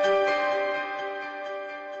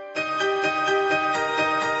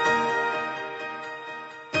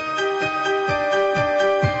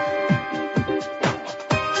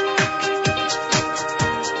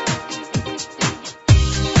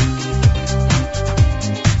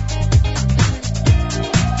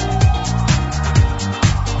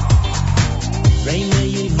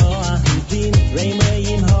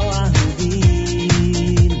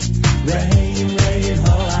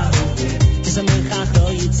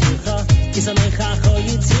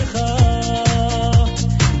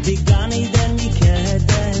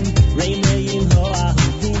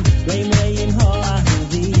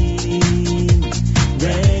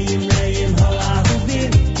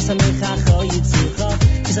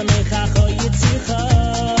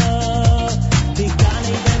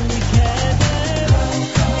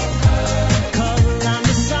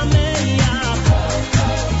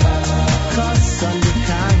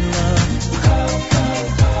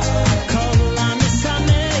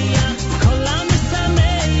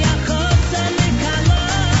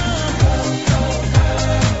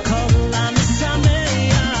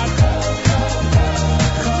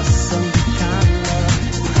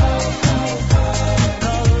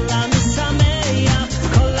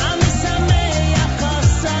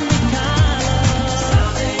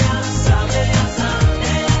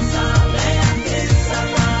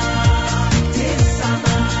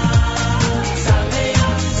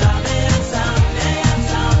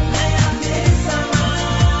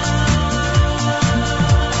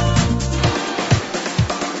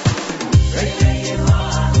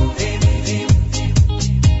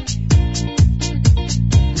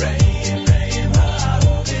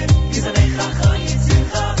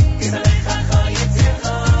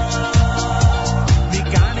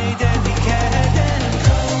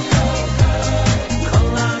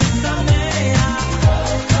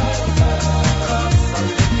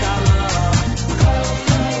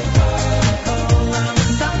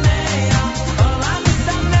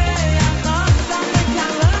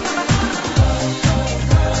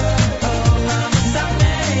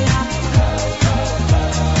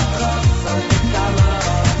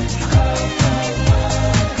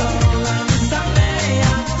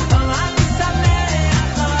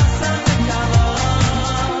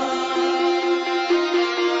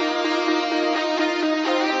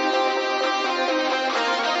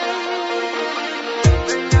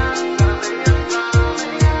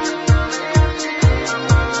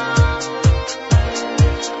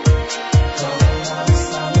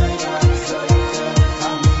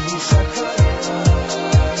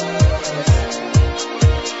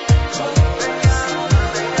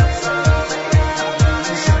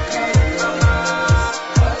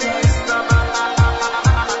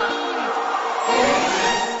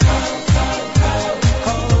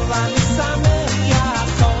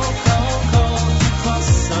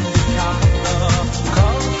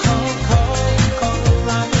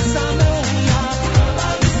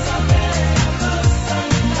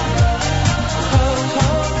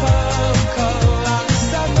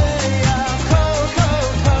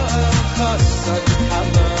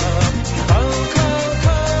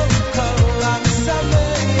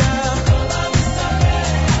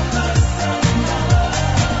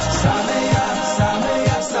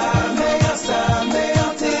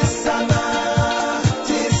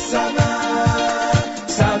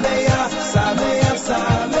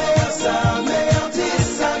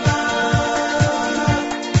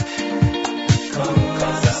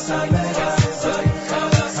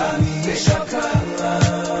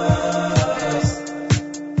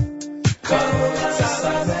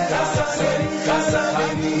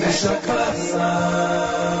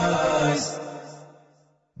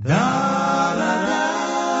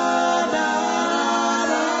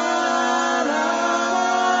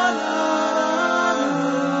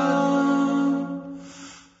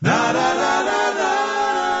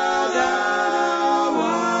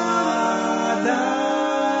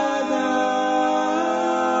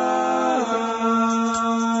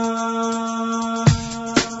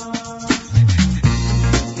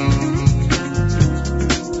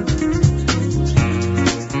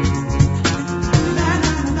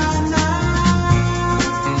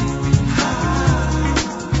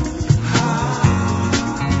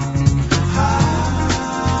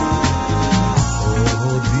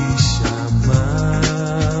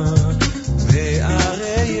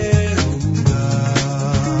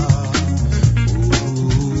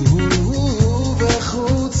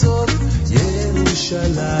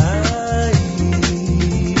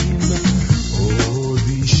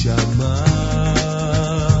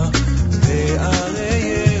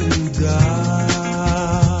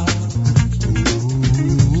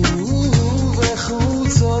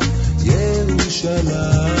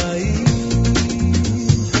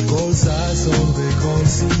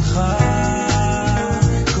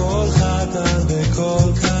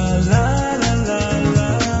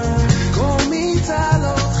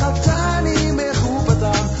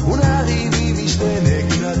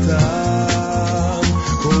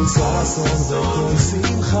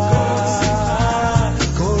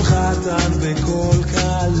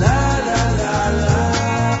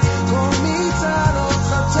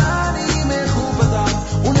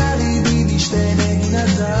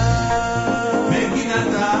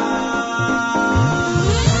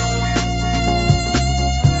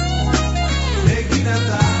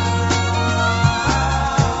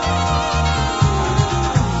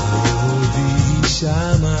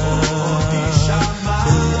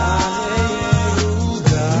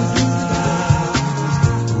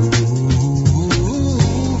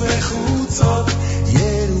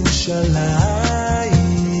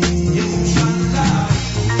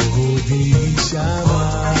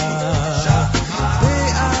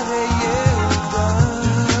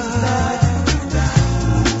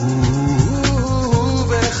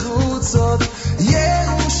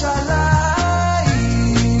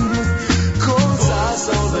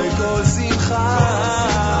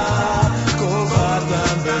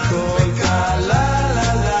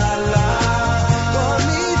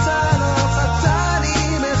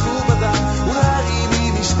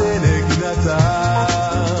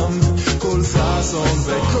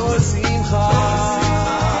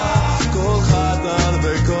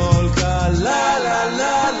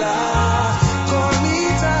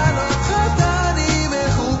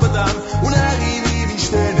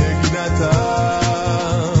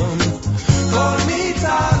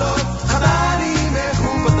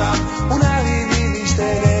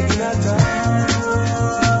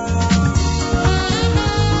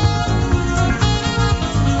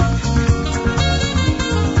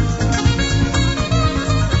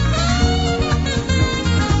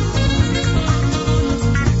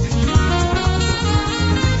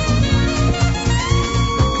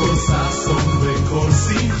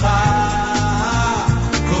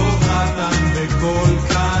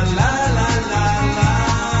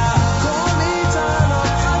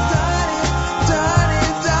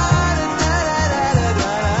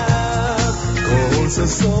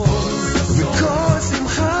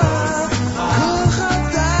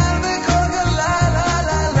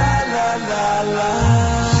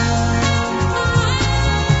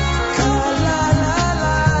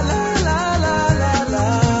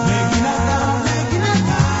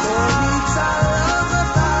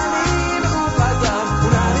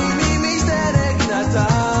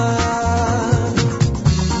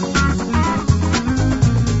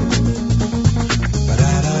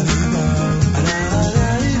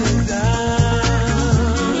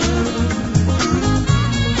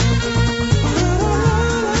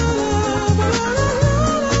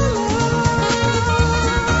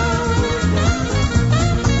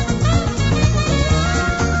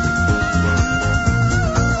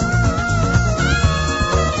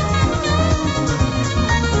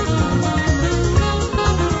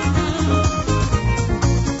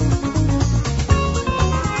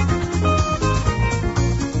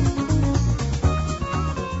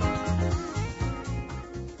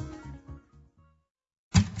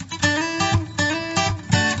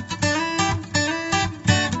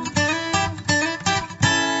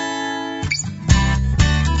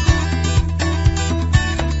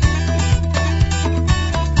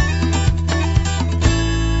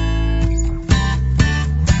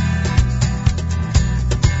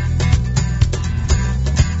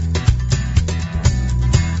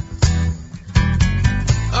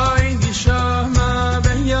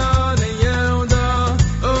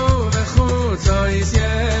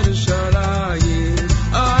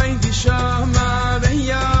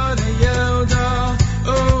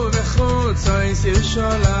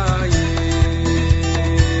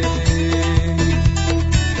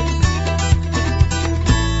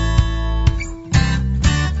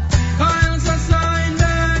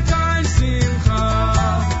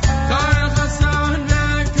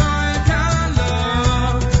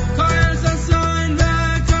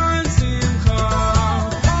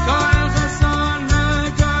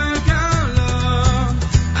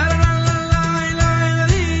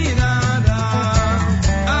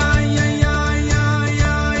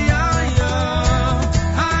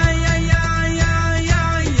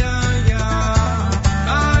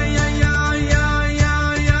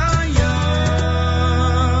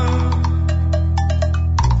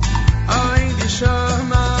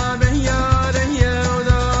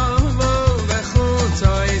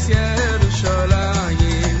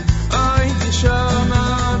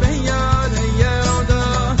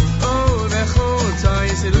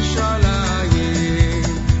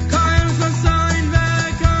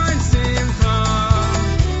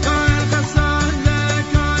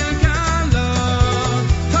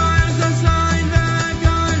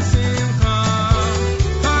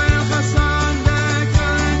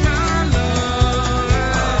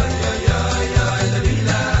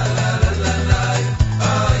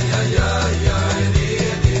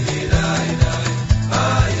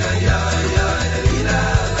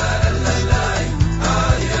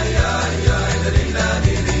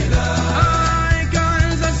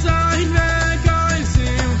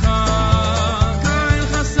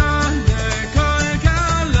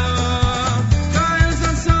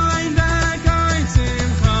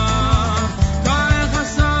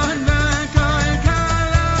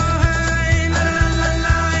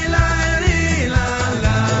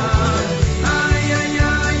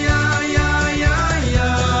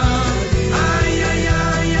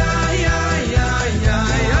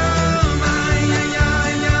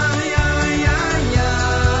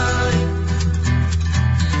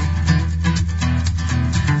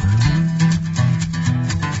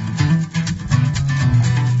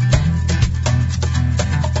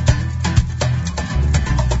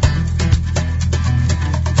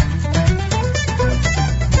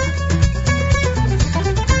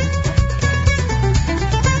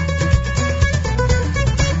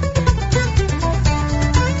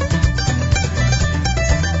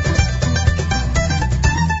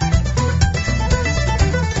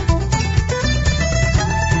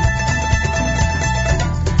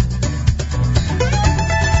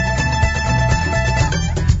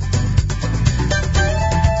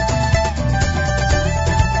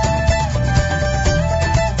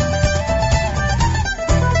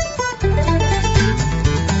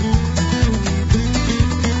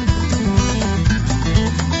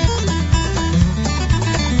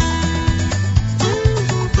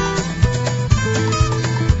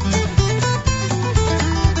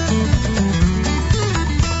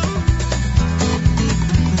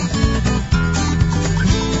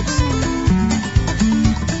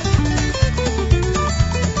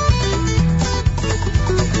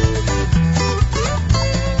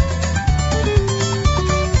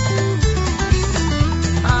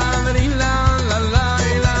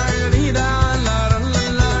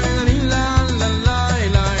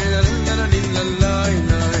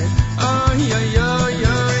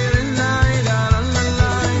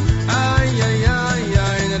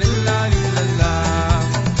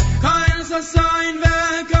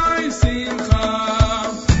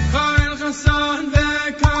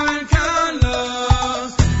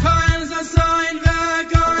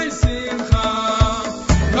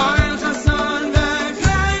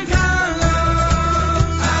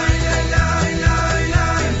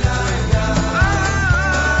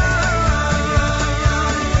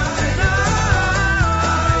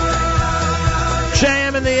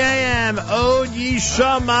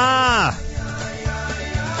 Neshama.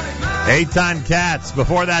 Eitan Katz.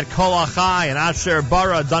 Before that, Kol Achai and Asher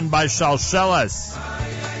Bara, done by Shalshelas.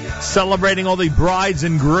 Celebrating all the brides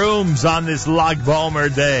and grooms on this Lag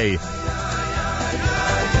BaOmer day.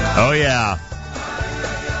 Oh, yeah.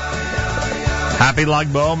 Happy Lag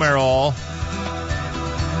BaOmer, all.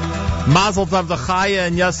 Mazel Tov to Chaya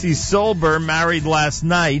and Yossi Silber, married last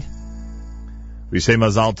night. We say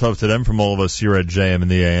Mazel Tov to them from all of us here at JM in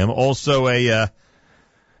the AM. Also,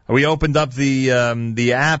 we opened up the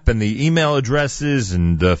app and the email addresses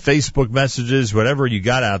and Facebook messages, whatever you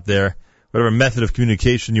got out there, whatever method of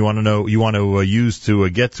communication you want to use to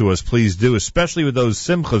get to us, please do, especially with those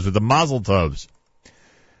simchas, with the Mazel Tovs.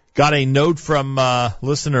 Got a note from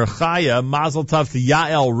listener Chaya, Mazel Tov to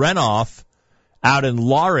Yael Renoff out in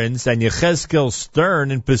Lawrence and Yechezkel Stern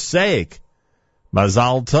in Passaic.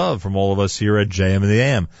 Mazal Tov from all of us here at JM and the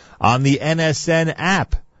AM. On the NSN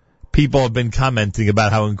app, people have been commenting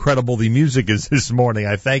about how incredible the music is this morning.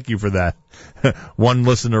 I thank you for that. One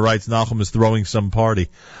listener writes, Nachum is throwing some party.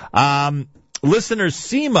 Listener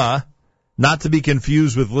Seema, not to be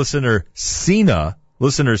confused with listener Sina.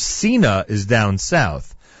 Listener Sina is down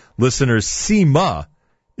south. Listener Seema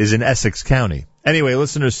is in Essex County. Anyway,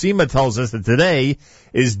 listener Seema tells us that today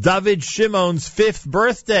is David Shimon's 5th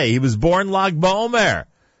birthday. He was born Lag BaOmer.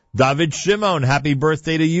 David Shimon, happy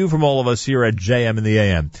birthday to you from all of us here at JM in the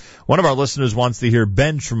AM. One of our listeners wants to hear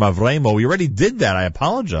Bench from Avremo. We already did that. I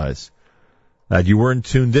apologize that you weren't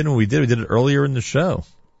tuned in when we did. We did it earlier in the show.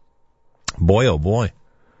 Boy, oh boy.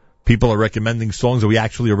 People are recommending songs that we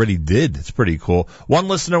actually already did. It's pretty cool. One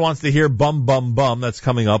listener wants to hear Bum Bum Bum. That's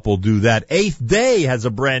coming up. We'll do that. 8th Day has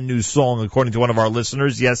a brand new song, according to one of our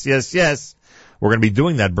listeners. Yes, yes, yes. We're going to be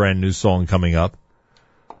doing that brand new song coming up.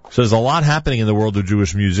 So there's a lot happening in the world of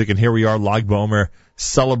Jewish music, and here we are, Lag BaOmer,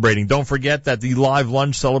 celebrating. Don't forget that the live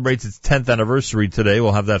lunch celebrates its 10th anniversary today.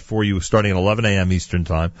 We'll have that for you starting at 11 a.m. Eastern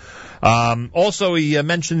Time. Also, he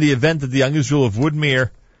mentioned the event at the Young Israel of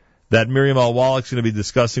Woodmere that Miriam Al-Wallach's going to be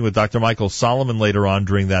discussing with Dr. Michael Solomon later on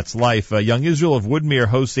during That's Life. Young Israel of Woodmere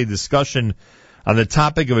hosts a discussion on the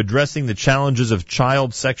topic of addressing the challenges of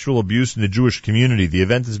child sexual abuse in the Jewish community. The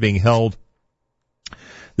event is being held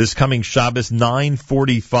this coming Shabbos,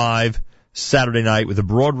 9:45 Saturday night, with a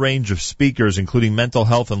broad range of speakers, including mental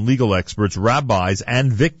health and legal experts, rabbis,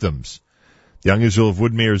 and victims. The Young Israel of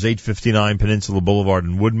Woodmere is 859 Peninsula Boulevard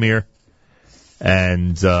in Woodmere.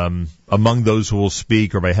 And among those who will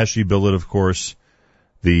speak are Rabbi Heshi Billet, of course,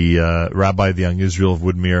 the rabbi of the Young Israel of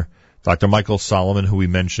Woodmere, Dr. Michael Solomon, who we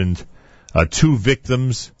mentioned, 2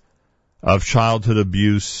 victims of childhood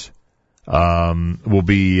abuse will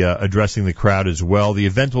be addressing the crowd as well. The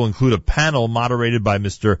event will include a panel moderated by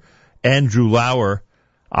Mr. Andrew Lauer.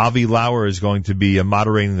 Avi Lauer is going to be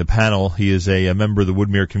moderating the panel. He is a member of the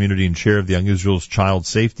Woodmere community and chair of the Young Israel's Child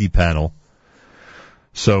Safety Panel.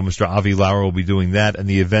 So Mr. Avi Lauer will be doing that, and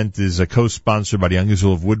the event is co-sponsored by the Young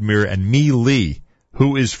Israel of Woodmere and Me Lee,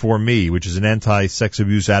 Who is For Me, which is an anti-sex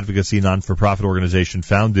abuse advocacy non-for-profit organization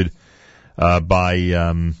founded by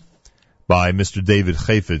Mr. David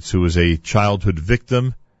Chafetz, who is a childhood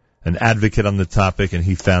victim, an advocate on the topic, and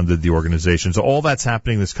he founded the organization. So all that's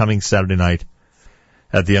happening this coming Saturday night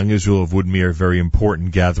at the Young Israel of Woodmere, very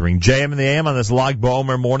important gathering. JM and the AM on this Lag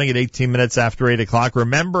BaOmer morning at 18 minutes after 8 o'clock.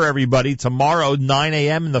 Remember, everybody, tomorrow, 9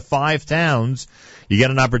 a.m. in the 5 towns, you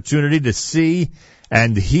get an opportunity to see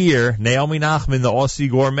and hear Naomi Nachman, the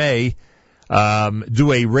Aussie Gourmet,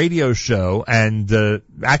 do a radio show, and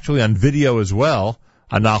actually on video as well,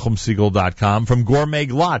 on NachumSegal.com from Gourmet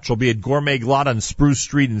Glot. She'll be at Gourmet Glot on Spruce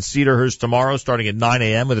Street in Cedarhurst tomorrow, starting at 9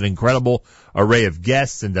 a.m. with an incredible array of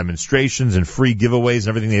guests and demonstrations and free giveaways and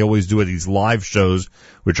everything they always do at these live shows,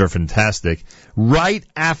 which are fantastic. Right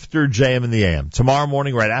after JM and the AM. Tomorrow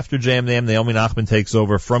morning, right after JM and the AM, Naomi Nachman takes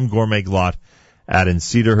over from Gourmet Glot out in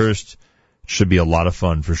Cedarhurst. Should be a lot of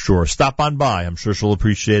fun for sure. Stop on by. I'm sure she'll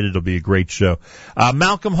appreciate it. It'll be a great show.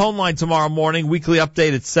 Malcolm Homeline tomorrow morning. Weekly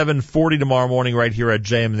update at 7:40 tomorrow morning right here at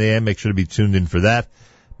JM and the AM. Make sure to be tuned in for that.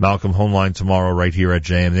 Malcolm Homeline tomorrow right here at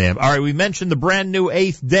JM and the AM. All right, we mentioned the brand new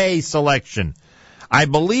 8th Day selection. I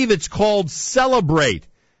believe it's called Celebrate.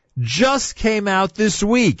 Just came out this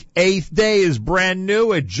week. 8th Day is brand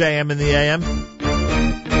new at JM and the AM.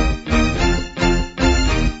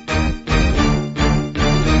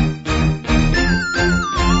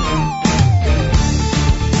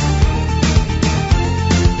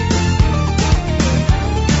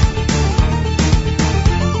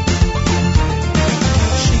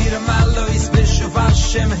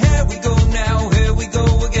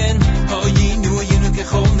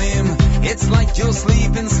 It's like you're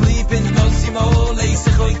sleeping,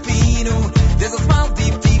 There's a smile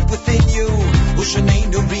deep, deep within you.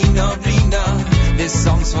 Rena, Rena. This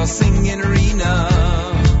song's for singing Rena.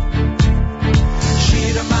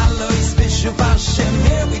 Shira Malois Bishop Hashem.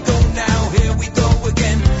 Here we go now, here we go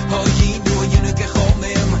again. Oh, ye know you know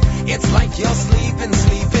Gechomim. It's like you're sleeping,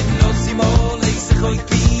 sleeping. No simo leisechoi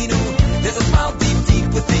pinu. There's a smile deep,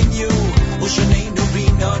 deep within you. Ushanenu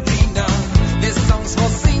Rena, Rena. This song's for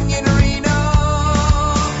singing Rena.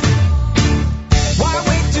 Why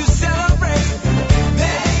wait to celebrate?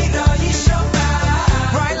 Rena Yishama.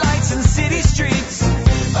 Bright lights in city streets.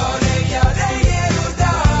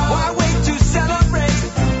 Why wait to celebrate?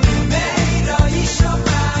 Rena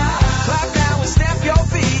Yishama. Clap now and stamp your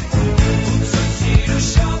feet.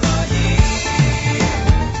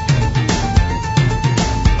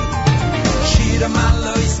 Shira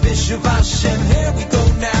Malois Bishop Hashem. Here we go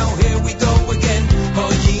now, here we go again.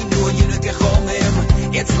 Oh, ye knew you know Gechomim.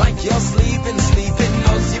 It's like you're sleeping, sleeping.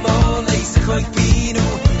 No simo leisechoi pinu.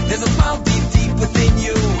 There's a smile deep, deep within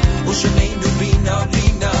you. Ushanenu Rena,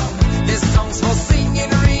 Rena. This song's for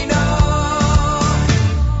singing Rena.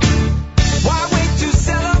 Why wait to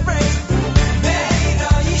celebrate? Rena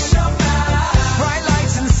Yishama. Bright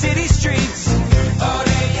lights in city streets.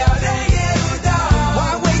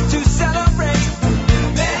 Why wait to celebrate?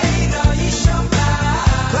 Rena Yishama.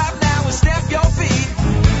 Clap now and stamp your feet.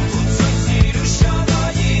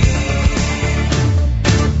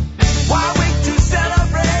 Why wait to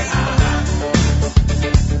celebrate?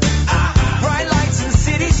 Bright lights in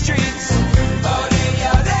city streets.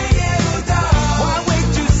 Why wait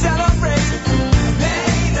to celebrate?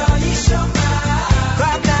 Rena Yishama.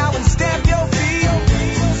 Clap now and stamp your feet.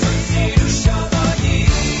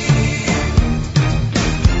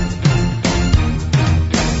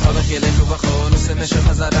 הלך ילך ובחון עושה משך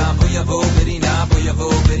חזרה בוא יבוא ברינה בוא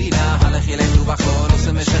יבוא ברינה הלך ילך ובחון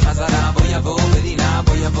עושה משך חזרה בוא יבוא ברינה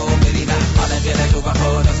בוא יבוא ברינה הלך ילך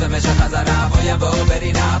ובחון עושה משך חזרה בוא יבוא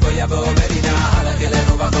ברינה בוא יבוא ברינה הלך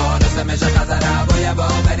ילך ובחון עושה משך חזרה בוא יבוא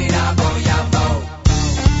ברינה בוא יבוא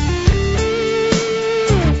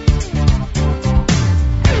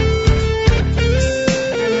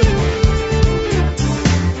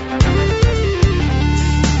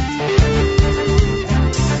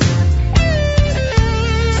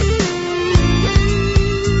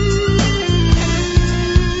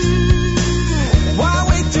Why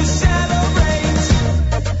wait to celebrate?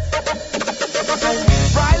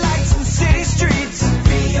 Bright lights in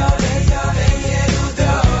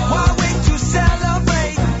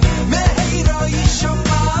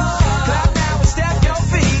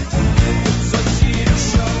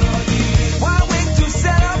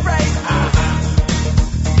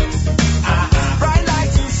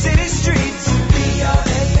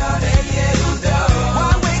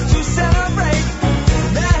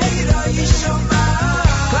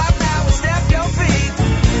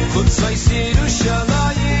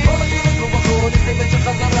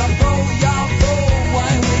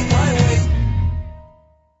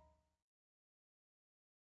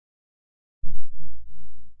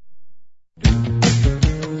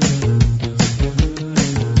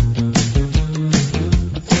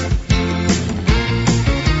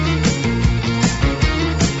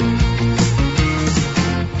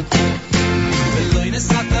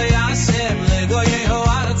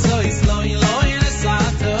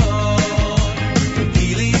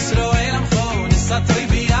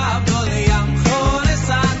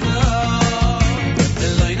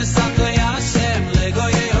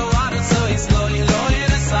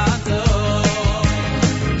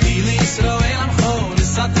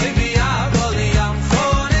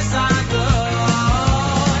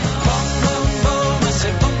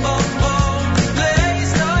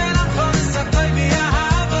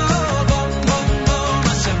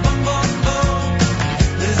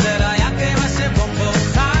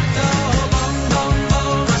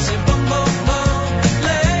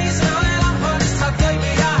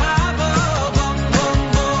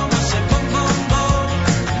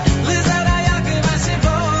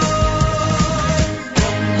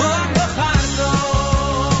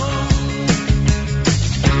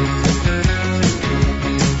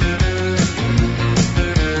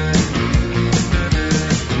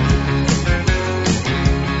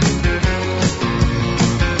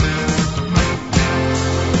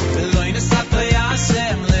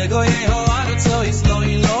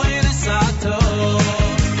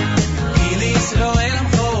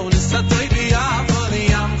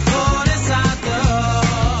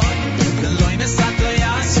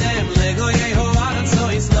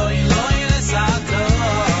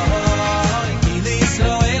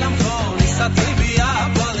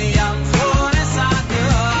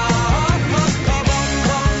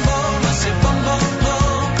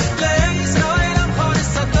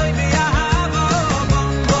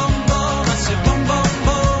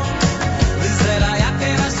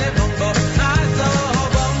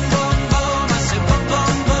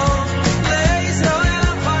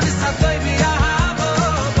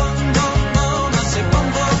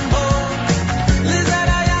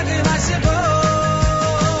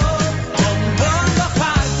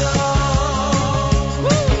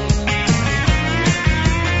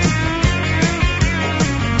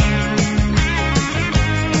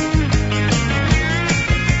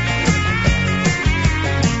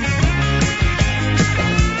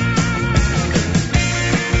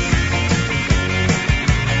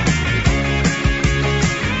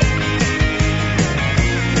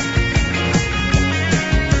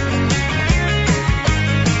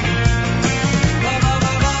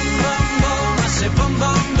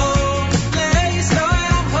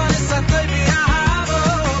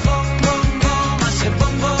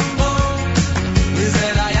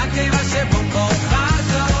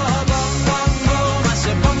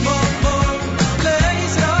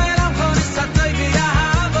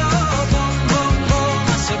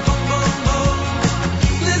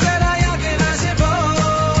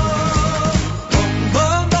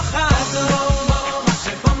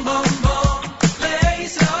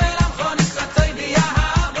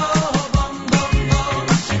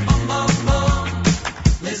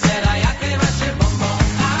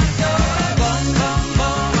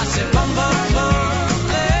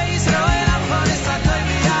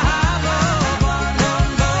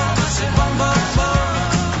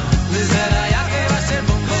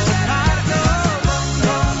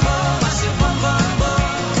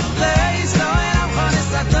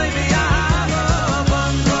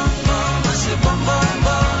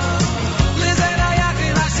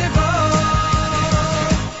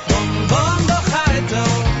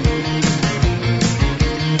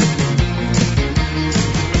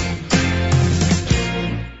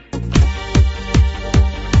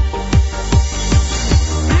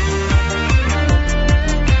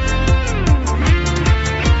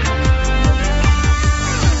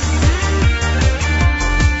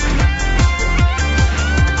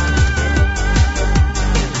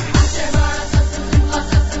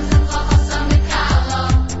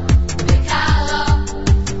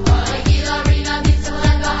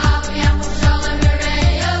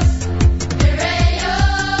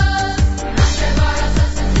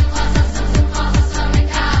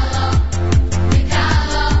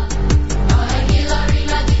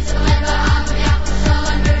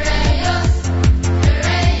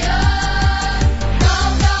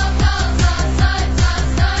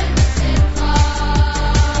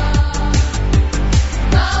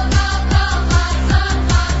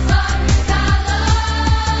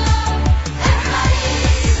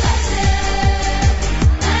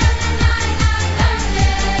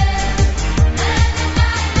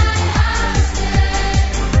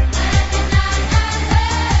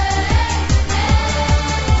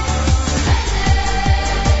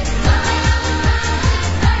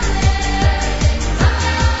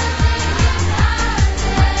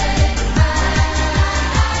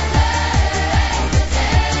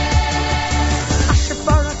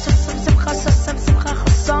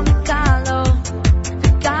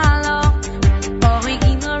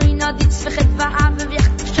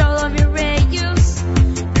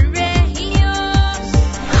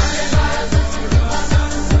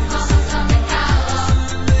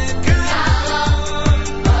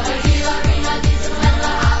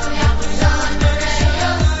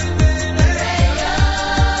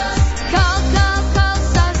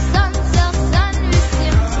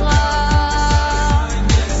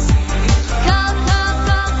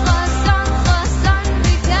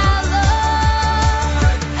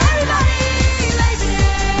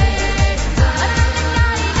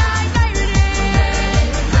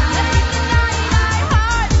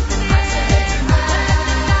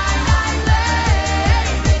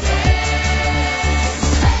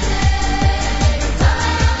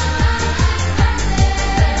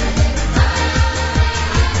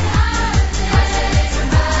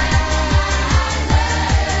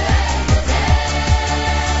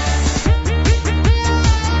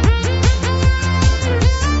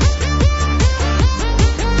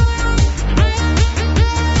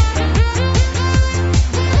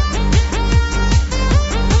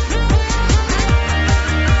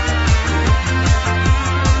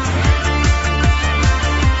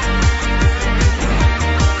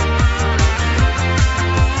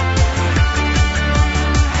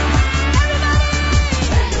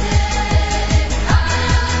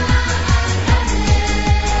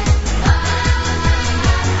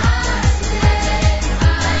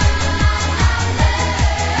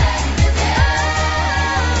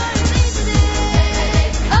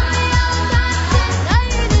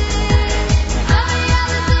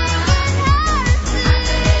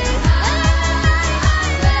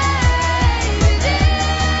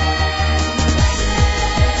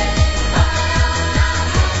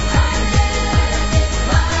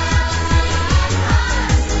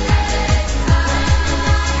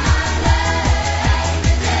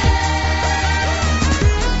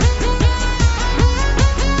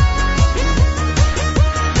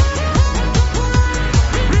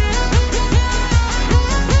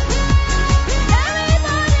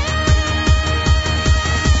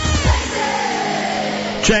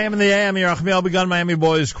JM in the AM, Yerachmiel begun Miami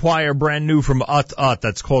Boys Choir, brand new from Ut Ut.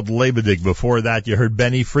 That's called Lebedik. Before that, you heard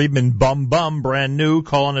Benny Friedman, Bum Bum, brand new.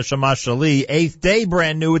 Kol Neshama Shali, 8th Day,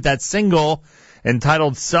 brand new with that single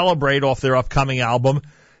entitled Celebrate off their upcoming album.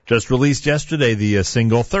 Just released yesterday, the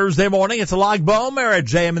single. Thursday morning, it's a Lag BaOmer at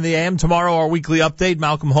JM in the AM. Tomorrow, our weekly update.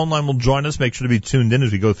 Malcolm Hoenlein will join us. Make sure to be tuned in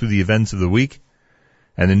as we go through the events of the week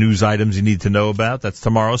and the news items you need to know about. That's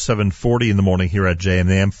tomorrow, 7:40 in the morning here at JM in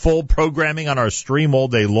the AM. Full programming on our stream all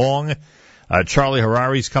day long. Charlie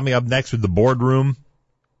Harari's coming up next with the boardroom.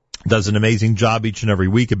 Does an amazing job each and every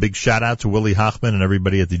week. A big shout out to Willie Hochman and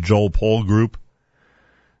everybody at the Joel Paul Group.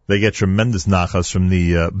 They get tremendous nachas from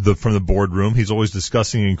the boardroom. He's always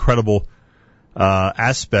discussing incredible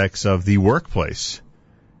aspects of the workplace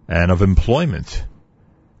and of employment.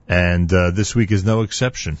 And this week is no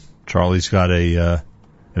exception. Charlie's got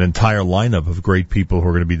an entire lineup of great people who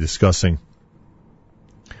are going to be discussing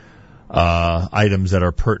items that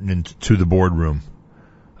are pertinent to the boardroom.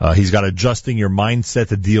 He's got adjusting your mindset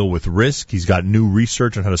to deal with risk. He's got new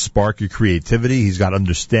research on how to spark your creativity. He's got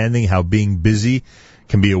understanding how being busy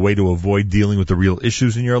can be a way to avoid dealing with the real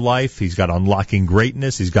issues in your life. He's got unlocking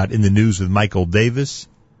greatness. He's got in the news with Michael Davis.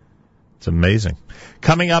 It's amazing.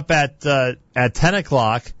 Coming up at 10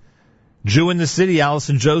 o'clock, Jew in the City,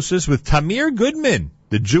 Allison Josephs with Tamir Goodman.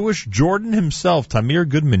 The Jewish Jordan himself, Tamir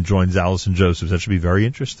Goodman, joins Allison Josephs. That should be very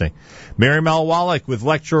interesting. Miriam Al-Wallach with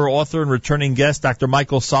lecturer, author, and returning guest Dr.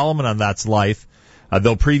 Michael Solomon on That's Life.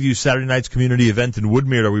 They'll preview Saturday night's community event in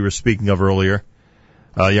Woodmere that we were speaking of earlier.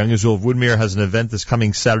 Young Israel of Woodmere has an event this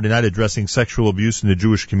coming Saturday night addressing sexual abuse in the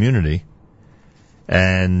Jewish community.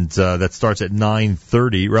 And that starts at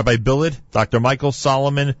 9:30. Rabbi Billet, Dr. Michael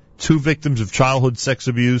Solomon, 2 victims of childhood sex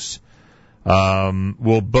abuse,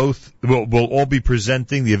 will all be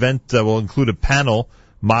presenting. The event will include a panel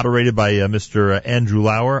moderated by Mr. Andrew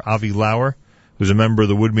Lauer, Avi Lauer, who's a member of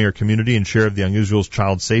the Woodmere community and chair of the Young Israel's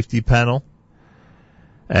Child Safety Panel.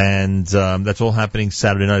 And that's all happening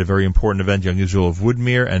Saturday night, a very important event, Young Israel of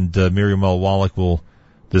Woodmere, and Miriam Al-Wallach will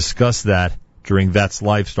discuss that during That's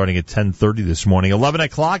Life starting at 10:30 this morning. 11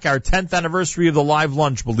 o'clock, our 10th anniversary of the live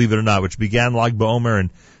lunch, believe it or not, which began Lag BaOmer in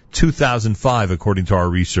 2005, according to our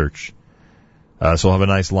research. So we'll have a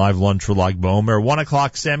nice live lunch for Lag BaOmer. 1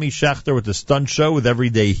 o'clock, Sammy Schechter with the Stunt Show with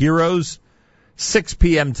Everyday Heroes. 6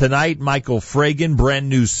 p.m. tonight, Michael Fragan, brand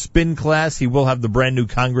new spin class. He will have the brand new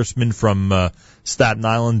congressman from Staten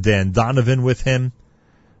Island, Dan Donovan, with him,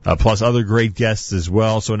 plus other great guests as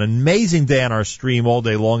well. So an amazing day on our stream all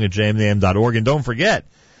day long at jmintheam.org. And don't forget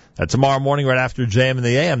that tomorrow morning, right after JM in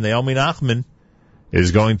the AM, Naomi Nachman is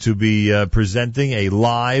going to be presenting a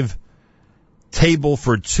live Table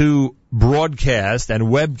for Two broadcast and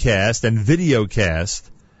webcast and videocast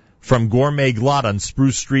from Gourmet Glot on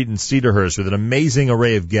Spruce Street in Cedarhurst with an amazing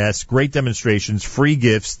array of guests, great demonstrations, free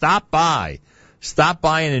gifts. Stop by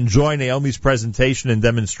and enjoy Naomi's presentation and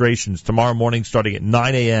demonstrations tomorrow morning starting at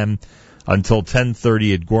 9 a.m. until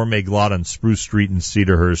 10:30 at Gourmet Glot on Spruce Street in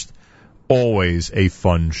Cedarhurst. Always a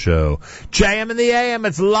fun show. JM in the AM,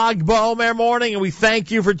 it's Lag BaOmer morning, and we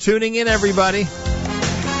thank you for tuning in, everybody.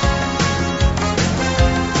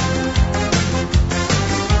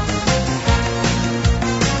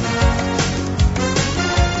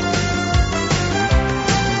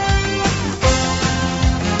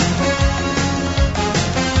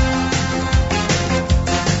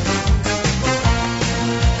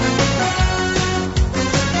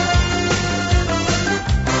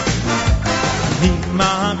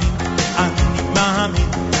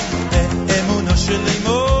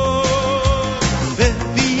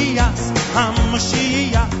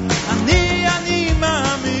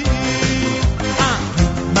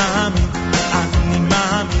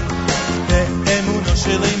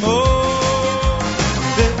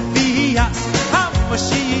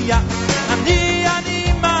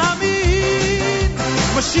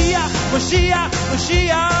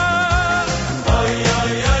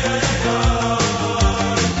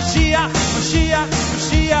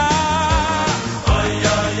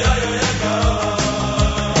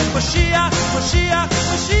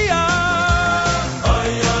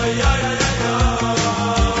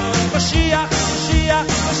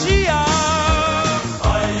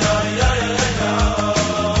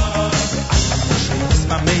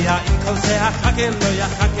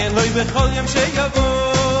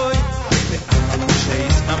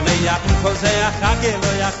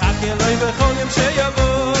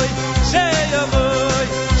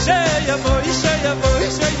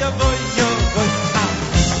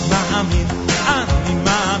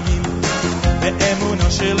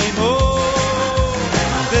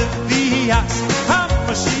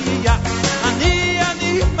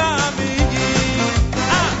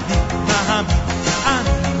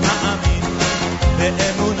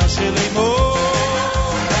 שלמו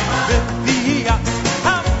בביאת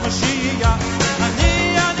המשיח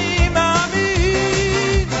אני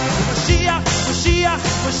מאמין משיח משיח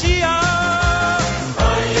משיח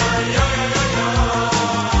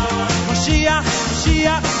משיח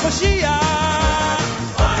משיח משיח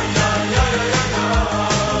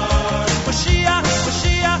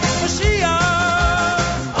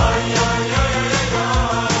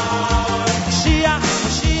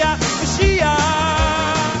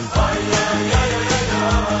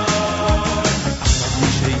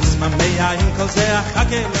כל זה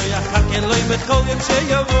יחכה לו בכל יום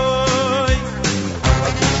שיבואי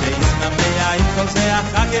שיזמע עם כל זה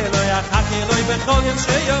יחכה לו בכל יום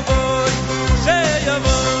שיבואי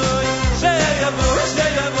שיבואי שיבואי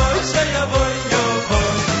שיבואי שיבואי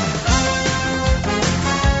יבואי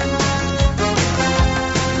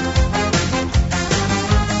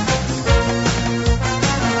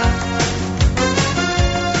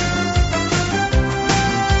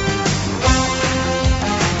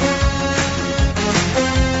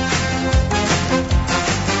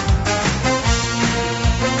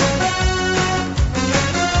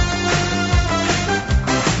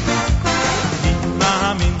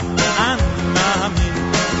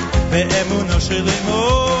באמונו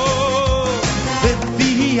שלמו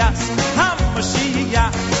בביאת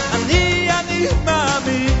המשיח אני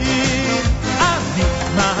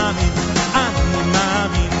מאמין אני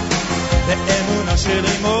מאמין באמונו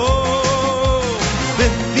שלמו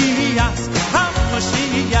בביאת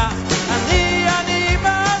המשיח אני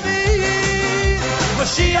מאמין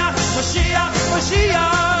משיח משיח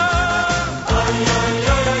משיח אוי אוי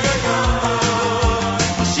אוי אוי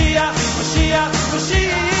משיח משיח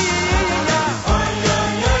משיח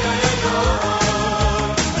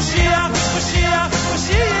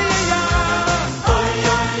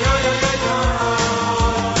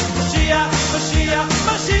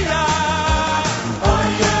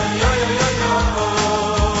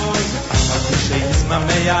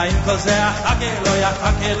עם כל זה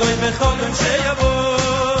יחכה לו בכל יום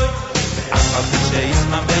שיבואי אף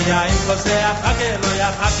שישמע עם כל זה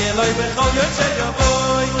יחכה לו בכל יום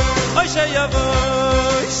שיבואי אוי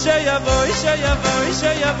שיבואי שיבואי שיבואי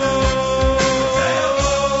שיבואי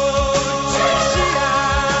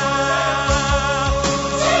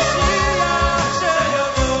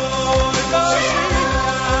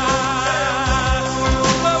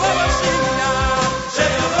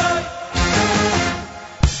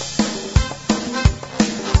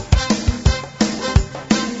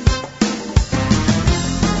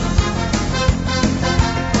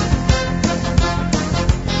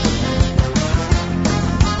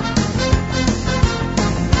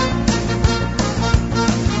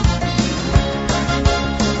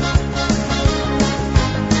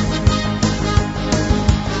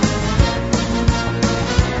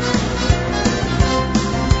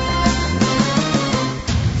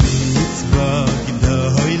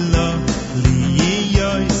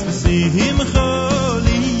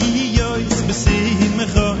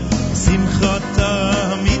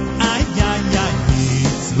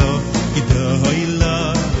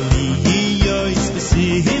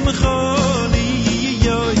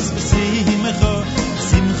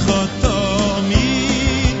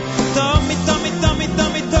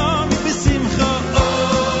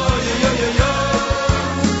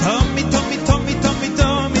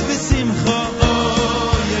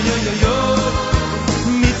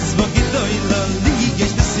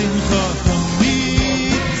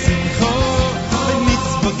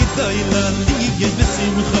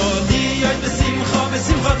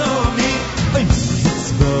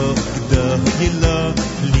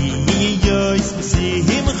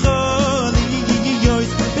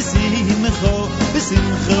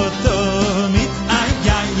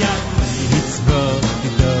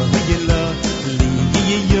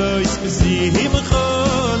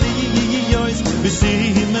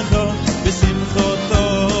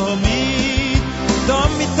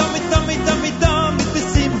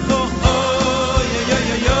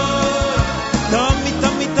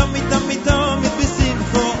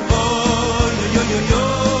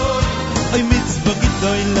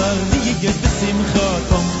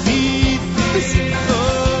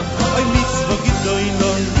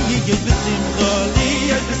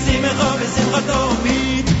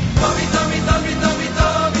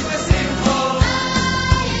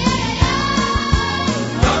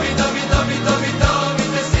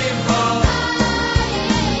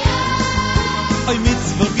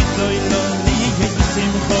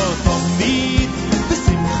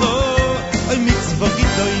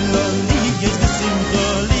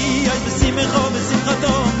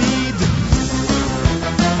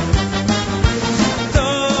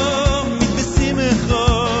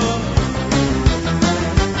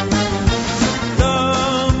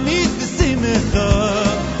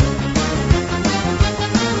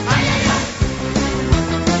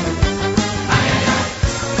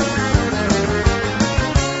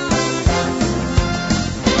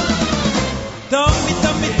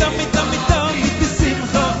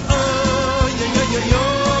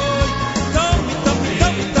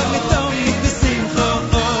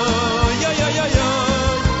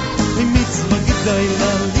g'day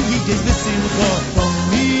lali yes besimcha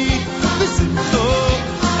tamid besimcha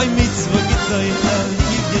ay mitzvah g'day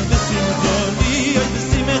lali yes besimcha li ay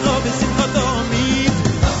besimcha besimcha tamid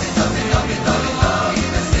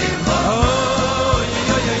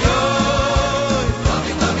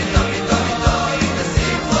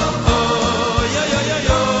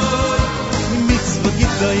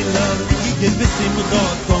besimcha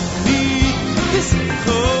tamid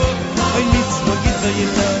besimcha ay mitzvah g'day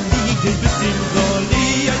lali yes besimcha li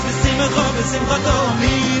ay besimcha besimcha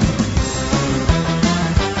tamid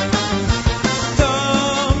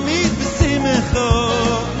tamid besimcha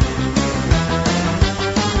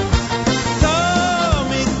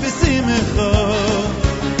tamid besimcha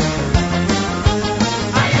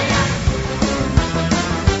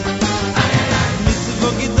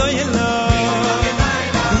mitzvah g'day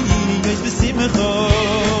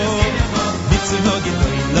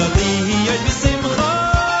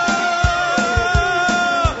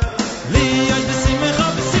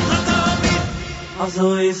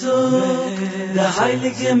der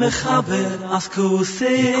heilige Mechaber as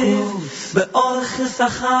Kusif beorches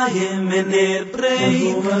achayim in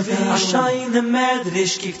brein a shayne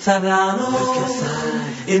medrish kiktarano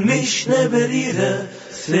in mishne berire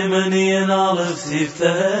simani in alef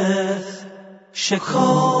siftes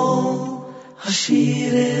shekol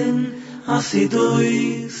hashirin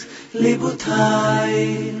asidois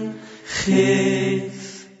libutai chis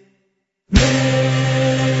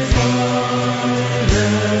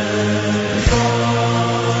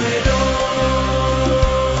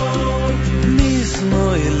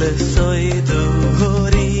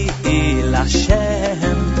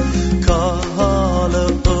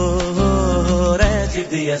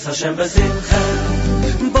Yes, Hashem besimcha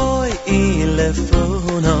boy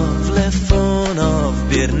lefonov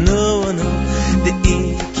birnuno de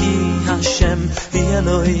iki Hashem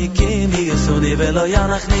Eloi kimi yesodi velo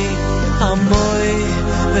yanachni amoy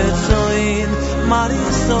vetzoin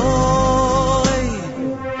marisoy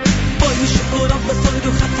boy shkurov besoy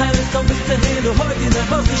du khatal som bestehel hoy de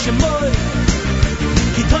boy shmoy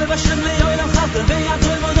ki toy vashem le yoylam khater ve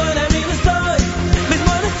yatoy modoy le mi besoy mit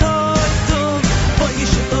marisoy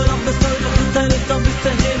Don't be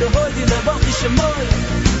saying hold in the box shmoy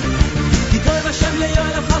Gitoy vashem le yoy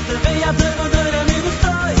la khater ve yadoy modoy mi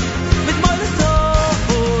besoy mit moy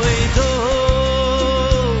soy do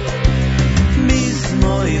mis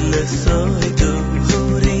moy le soy do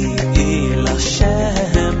huri ila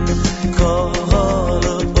shem kol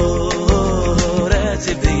oret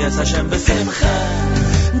biyas Hashem besimcha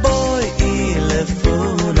boy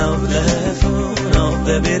lefonov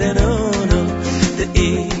de birenono de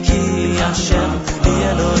iki Hashem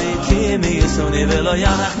Eloi kimi yesoni velo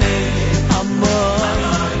yanachni amoy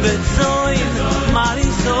betzoin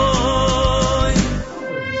marisoy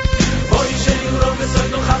boy sheirov besoy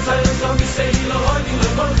no khatzay so misei lo hodi lo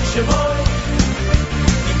bol shmoy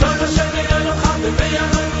itoy Hashem Eloi khatzay ve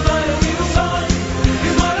yanoy modoy mi besoy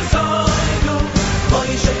mi marisoy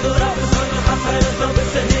boy sheirov besoy no khatzay so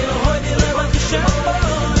misei lo hodi lo bol shmoy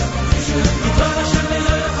itoy Hashem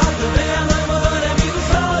Eloi khatzay ve yanoy modoy mi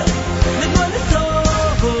besoy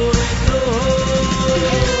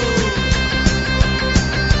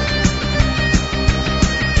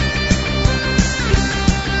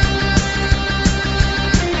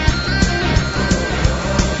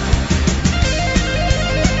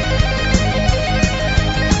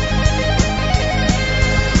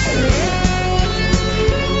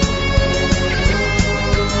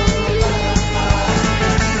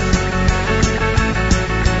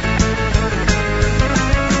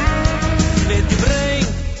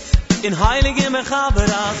in heilige Mechaber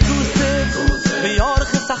as Kusif be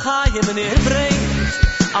yorches achayim in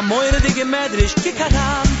bringt a moire dige medrish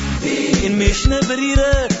kikaram in mishne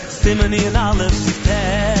berire simeni in alef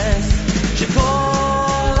siftes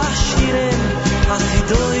shekol ashirin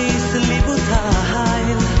asidois libutai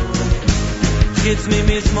chitz mi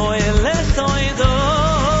mismoy lesoido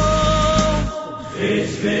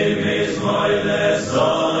chitz mi mismoy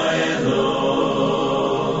lesoido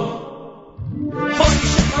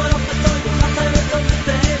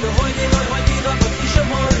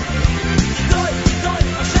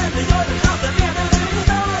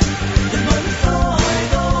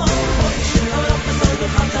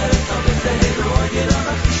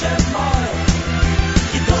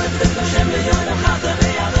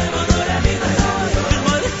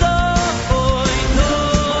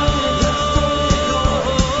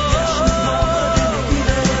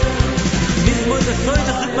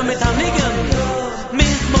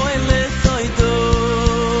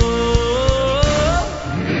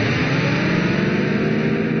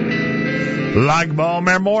Lag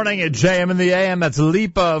B'Omer morning at JM in the AM. That's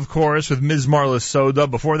Lipa, of course, with Mizmar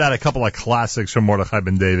L'Soda. Before that, a couple of classics from Mordechai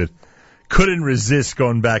Ben David. Couldn't resist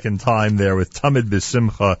going back in time there with Tamid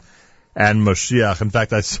B'Simcha and Moshiach. In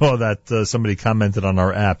fact, I saw that somebody commented on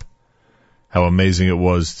our app how amazing it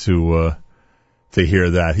was to hear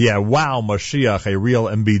that. Yeah, wow, Moshiach, a real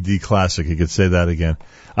MBD classic. You could say that again.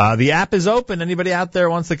 The app is open. Anybody out there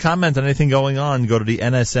wants to comment on anything going on, go to the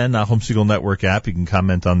NSN, Nachum Segal Network app. You can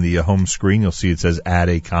comment on the home screen. You'll see it says add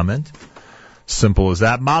a comment. Simple as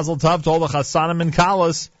that. Mazel tov to all the Chassanim and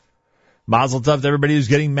Kalas. Mazel tov to everybody who's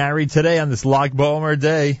getting married today on this Lag B'Omer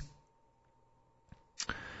day.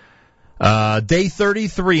 Day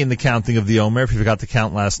 33 in the counting of the Omer. If you forgot to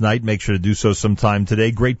count last night, make sure to do so sometime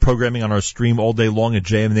today. Great programming on our stream all day long at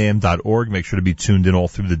jmnam.org. Make sure to be tuned in all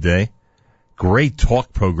through the day. Great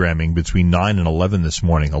talk programming between 9 and 11 this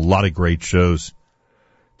morning. A lot of great shows.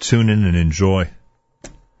 Tune in and enjoy.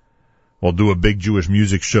 We'll do a big Jewish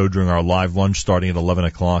music show during our live lunch starting at 11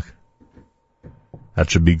 o'clock.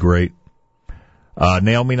 That should be great.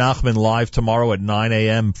 Naomi Nachman live tomorrow at 9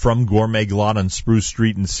 a.m. from Gourmet Glot on Spruce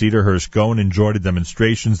Street in Cedarhurst. Go and enjoy the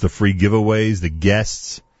demonstrations, the free giveaways, the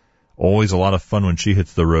guests. Always a lot of fun when she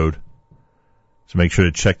hits the road. So make sure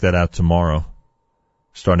to check that out tomorrow,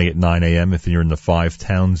 starting at 9 a.m. if you're in the Five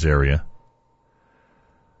Towns area.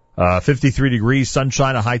 53 degrees,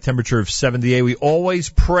 sunshine, a high temperature of 78. We always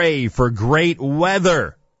pray for great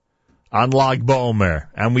weather on Lag B'Omer,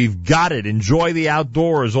 and we've got it. Enjoy the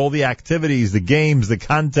outdoors, all the activities, the games, the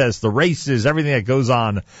contests, the races, everything that goes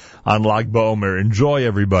on Lag B'Omer. Enjoy,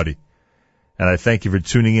 everybody. And I thank you for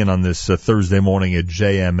tuning in on this Thursday morning at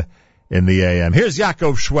JM in the AM. Here's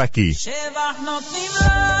Yaakov Shweki.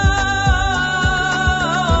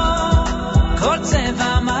 כל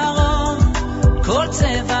צבע מרום, כל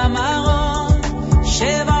צבע מרום.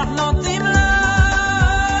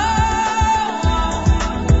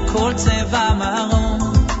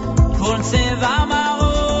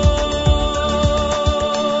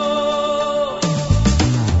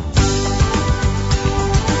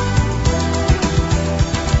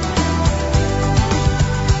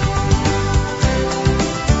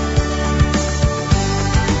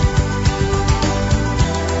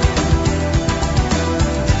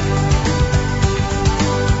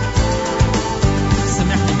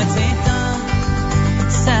 שמחים בצאתם,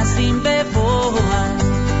 ששים בבוהם,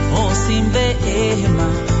 עושים באימה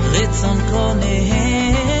רצון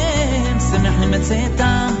קונהם, שמחים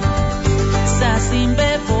בצאתם, ששים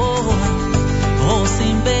בבוהם,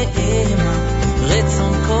 עושים באימה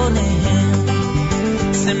רצון קונהם,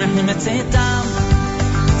 שמחים בצאתם,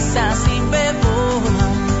 ששים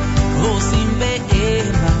בבוהם, עושים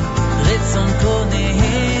באימה רצון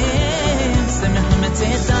קונהם, שמחים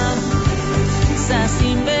בצאתם,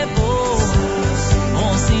 ששים בבוהם,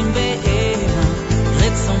 עושים באימה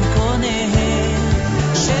רצון קונהם,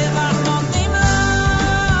 שבח נותנים לו,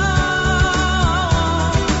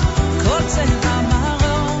 כל צבע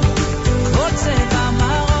מרום, כל צבע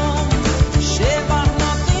מרום, שבח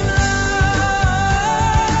נותנים לו,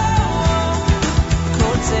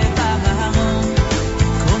 כל צבע מרום,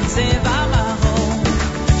 כל צבע מרום,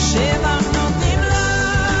 שבח נותנים לו,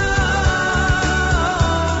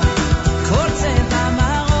 כל צבע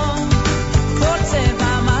מרום,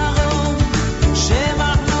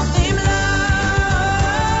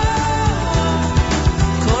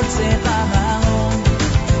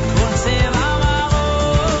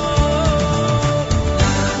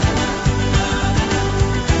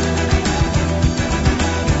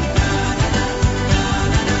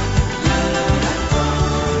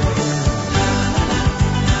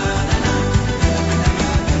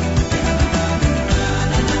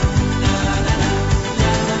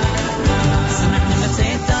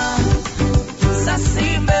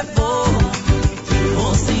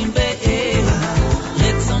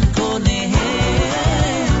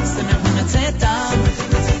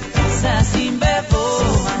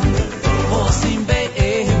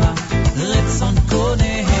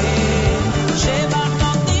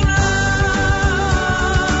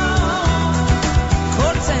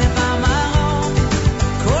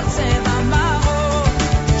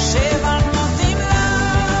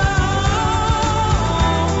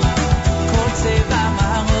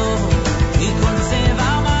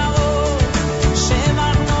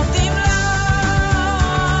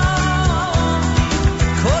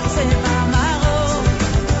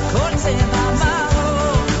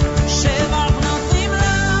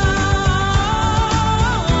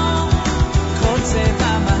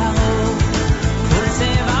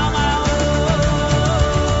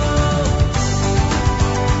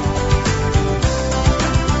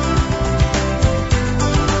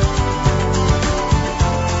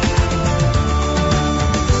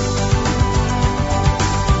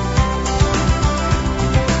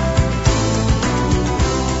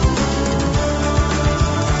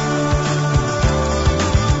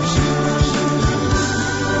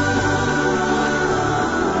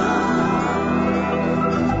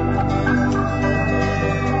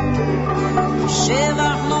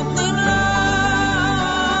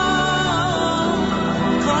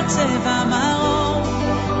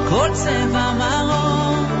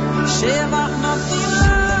 ומרום שבח נותנים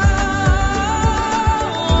לו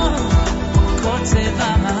כל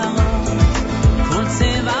צבע מרום כל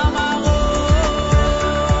צבע מרום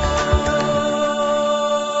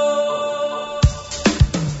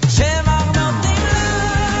שבח נותנים לו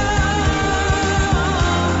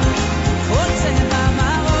כל צבע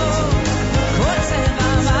מרום כל צבע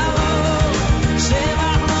מרום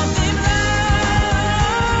שבח נותנים לו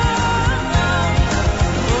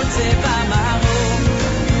כל צבע מרום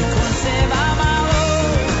כל צבע מרום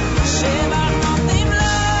שבח נותנים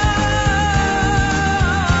לו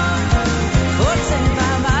כל צבע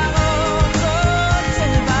מרום כל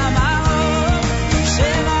צבע מרום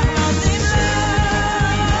שבח נותנים לו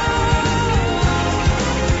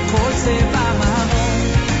כל צבע מרום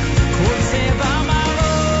כל צבע מרום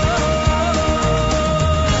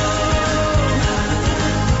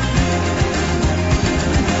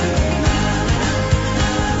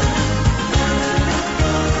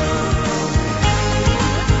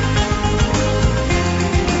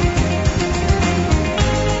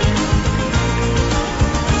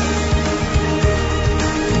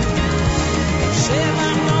שבח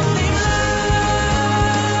נותנים לו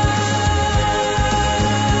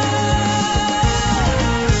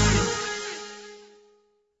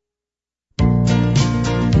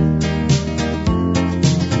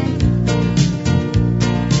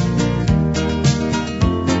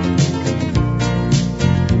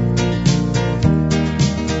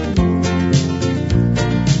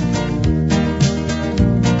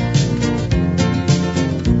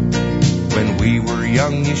When we were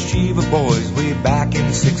young yeshiva boys way back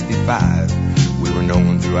in 65, we were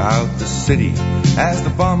known throughout the city as the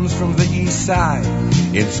bums from the east side.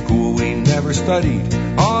 In school we never studied,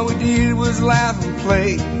 all we did was laugh and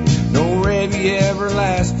play. No Rebbe ever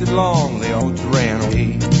lasted long, they all ran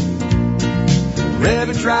away.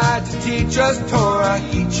 Rebbe tried to teach us Torah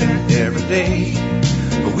each and every day,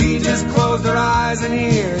 but we just closed our eyes and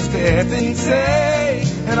ears to everything he'd say.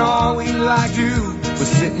 And all we liked to do was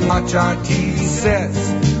sit and watch our TV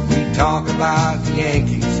sets. We'd talk about the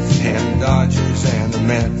Yankees and the Dodgers and the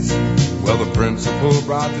Mets. Well, the principal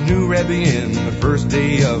brought the new Rebbe in the first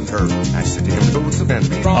day of term. I said to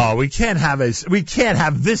him, Oh, we can't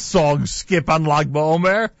have this song skip on Lag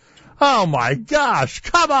BaOmer. Oh my gosh,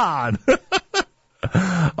 come on.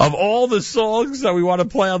 Of all the songs that we want to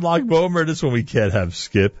play on Lag BaOmer, this one we can't have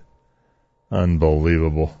skip.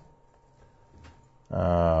 Unbelievable.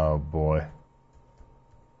 Oh boy.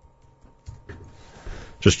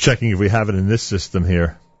 Just checking if we have it in this system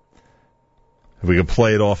here. If we can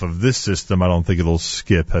play it off of this system, I don't think it'll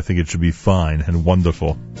skip. I think it should be fine and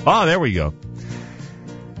wonderful. Oh, there we go.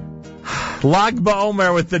 Lag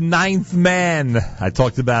BaOmer with the ninth man. I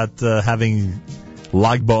talked about having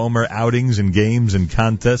Lag BaOmer outings and games and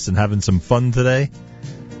contests and having some fun today.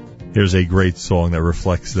 Here's a great song that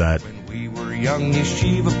reflects that. When we were young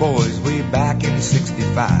yeshiva boys way back in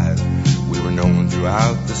 65, we were known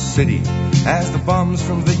throughout the city as the bums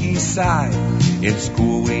from the east side. In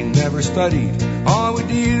school we never studied, all we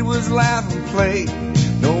did was laugh and play.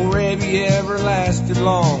 No Rebbe ever lasted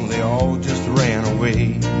long, they all just ran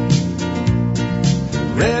away.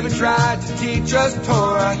 Rebbe tried to teach us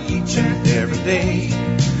Torah each and every day,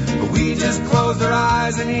 but we just closed our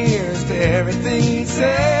eyes and ears to everything he'd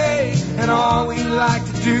say. And all we liked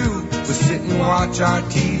to do was sit and watch our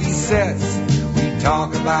TV sets. We'd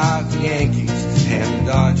talk about the Yankees and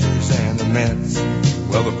the Dodgers and the Mets.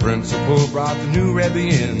 Well, the principal brought the new Rebbe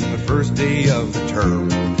in the first day of the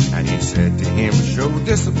term, and he said to him, show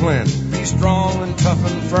discipline, be strong and tough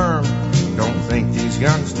and firm. Don't think these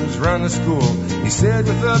youngsters run the school, he said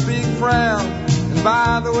with a big frown. And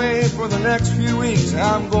by the way, for the next few weeks,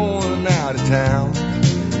 I'm going out of town.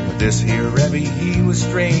 But this here Rebbe, he was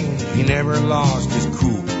strange, he never lost his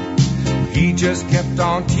cool. He just kept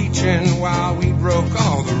on teaching while we broke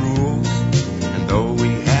all the rules. And though we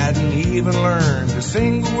hadn't even learned a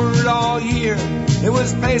single word all year, it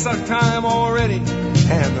was Pesach time already,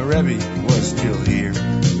 and the Rebbe was still here.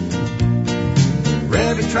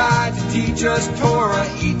 Rebbe tried to teach us Torah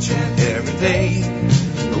each and every day,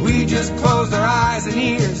 but we just closed our eyes and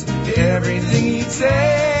ears to everything he'd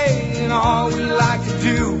say. And all we liked to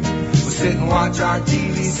do was sit and watch our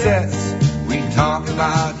TV sets. We'd talk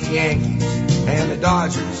about the Yankees and the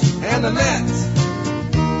Dodgers and the Mets.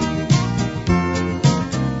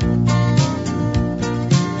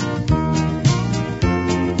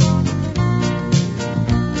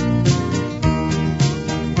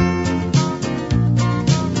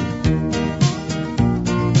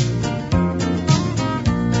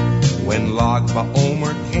 When Lag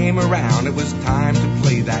BaOmer came around, it was time to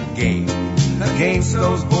play that game. against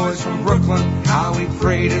those boys from Brooklyn. How we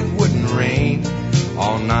prayed it wouldn't rain.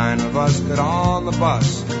 All 9 of us got on the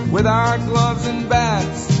bus with our gloves and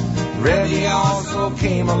bats. Rebbe also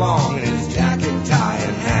came along in his jacket, tie,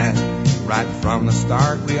 and hat. Right from the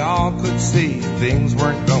start we all could see things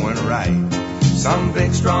weren't going right. Some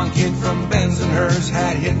big strong kid from Bensonhurst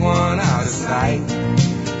had hit one out of sight.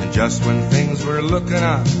 And just when things were looking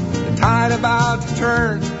up, the tide about to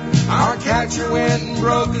turn, our catcher went and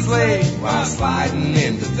broke his leg while sliding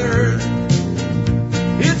into third.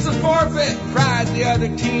 It's a forfeit, cried the other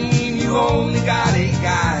team, you only got 8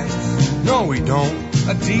 guys. No, we don't,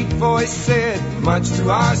 a deep voice said, much to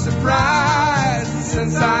our surprise. And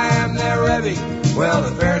since I am their Rebbe, well,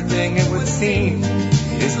 the fair thing it would seem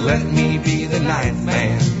is let me be the 9th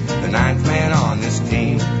man on this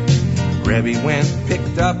team. Rebbe went,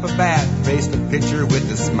 picked up a bat, faced the pitcher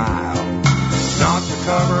with a smile, knocked the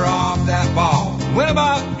cover off that ball, went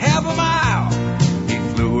about half a mile. He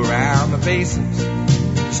flew around the bases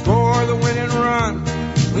to score the winning run.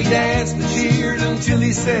 We danced and cheered until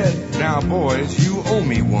he said, now boys, you owe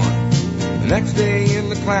me one. The next day in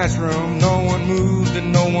the classroom, no one moved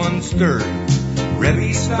and no one stirred.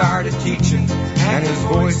 Rebbe started teaching, and his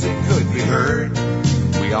voice it could be heard.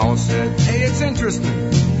 We all said, hey, it's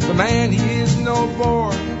interesting, the man, he is no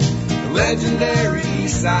bore. The legendary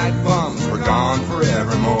East Side bums were gone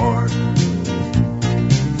forevermore.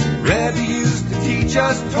 Rebbe used to teach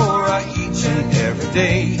us Torah each and every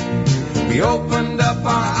day. We opened up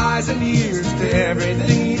our eyes and ears to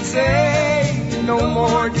everything he'd say. No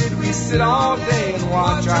more did we sit all day and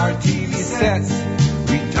watch our TV sets.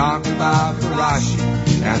 We talked about the Rashi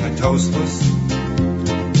and the Tosfos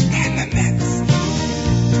and the Mets.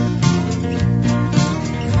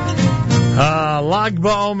 Lag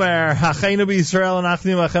BaOmer, Hacheinu B'Yisrael and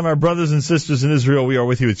Achim Achem, our brothers and sisters in Israel, we are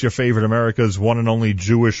with you. It's your favorite America's one and only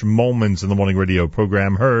Jewish Moments in the Morning radio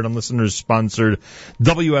program, heard on listeners-sponsored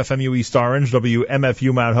WFMU East Orange,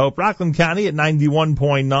 WMFU Mount Hope, Rockland County at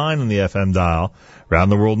 91.9 on the FM dial, around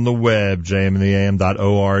the world on the web,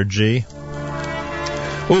 jmandtheam.org.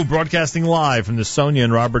 Broadcasting live from the Sonia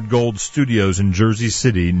and Robert Gold studios in Jersey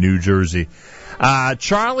City, New Jersey.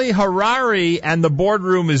 Charlie Harari and the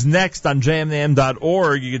Boardroom is next on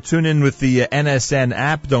jmam.org. You can tune in with the NSN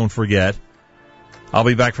app, don't forget. I'll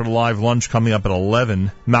be back for the live lunch coming up at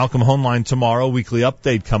 11. Malcolm Homeline tomorrow, weekly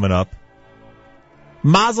update coming up.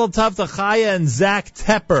 Mazel Tov to Chaya and Zach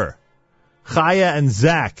Tepper. Chaya and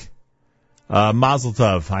Zach. Mazel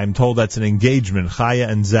Tov. I'm told that's an engagement. Chaya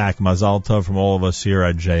and Zach. Mazel Tov from all of us here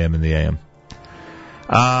at JM in the AM.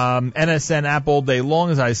 NSN app all day long,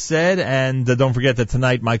 as I said, and don't forget that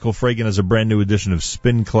tonight Michael Fragan has a brand new edition of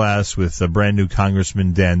Spin Class with brand new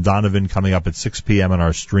Congressman Dan Donovan coming up at 6 p.m. on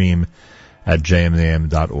our stream at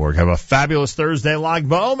jmam.org. Have a fabulous Thursday, Lag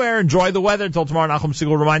BaOmer. Enjoy the weather. Until tomorrow, Nachum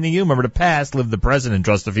Segal reminding you, remember the past, live the present, and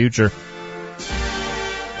trust the future.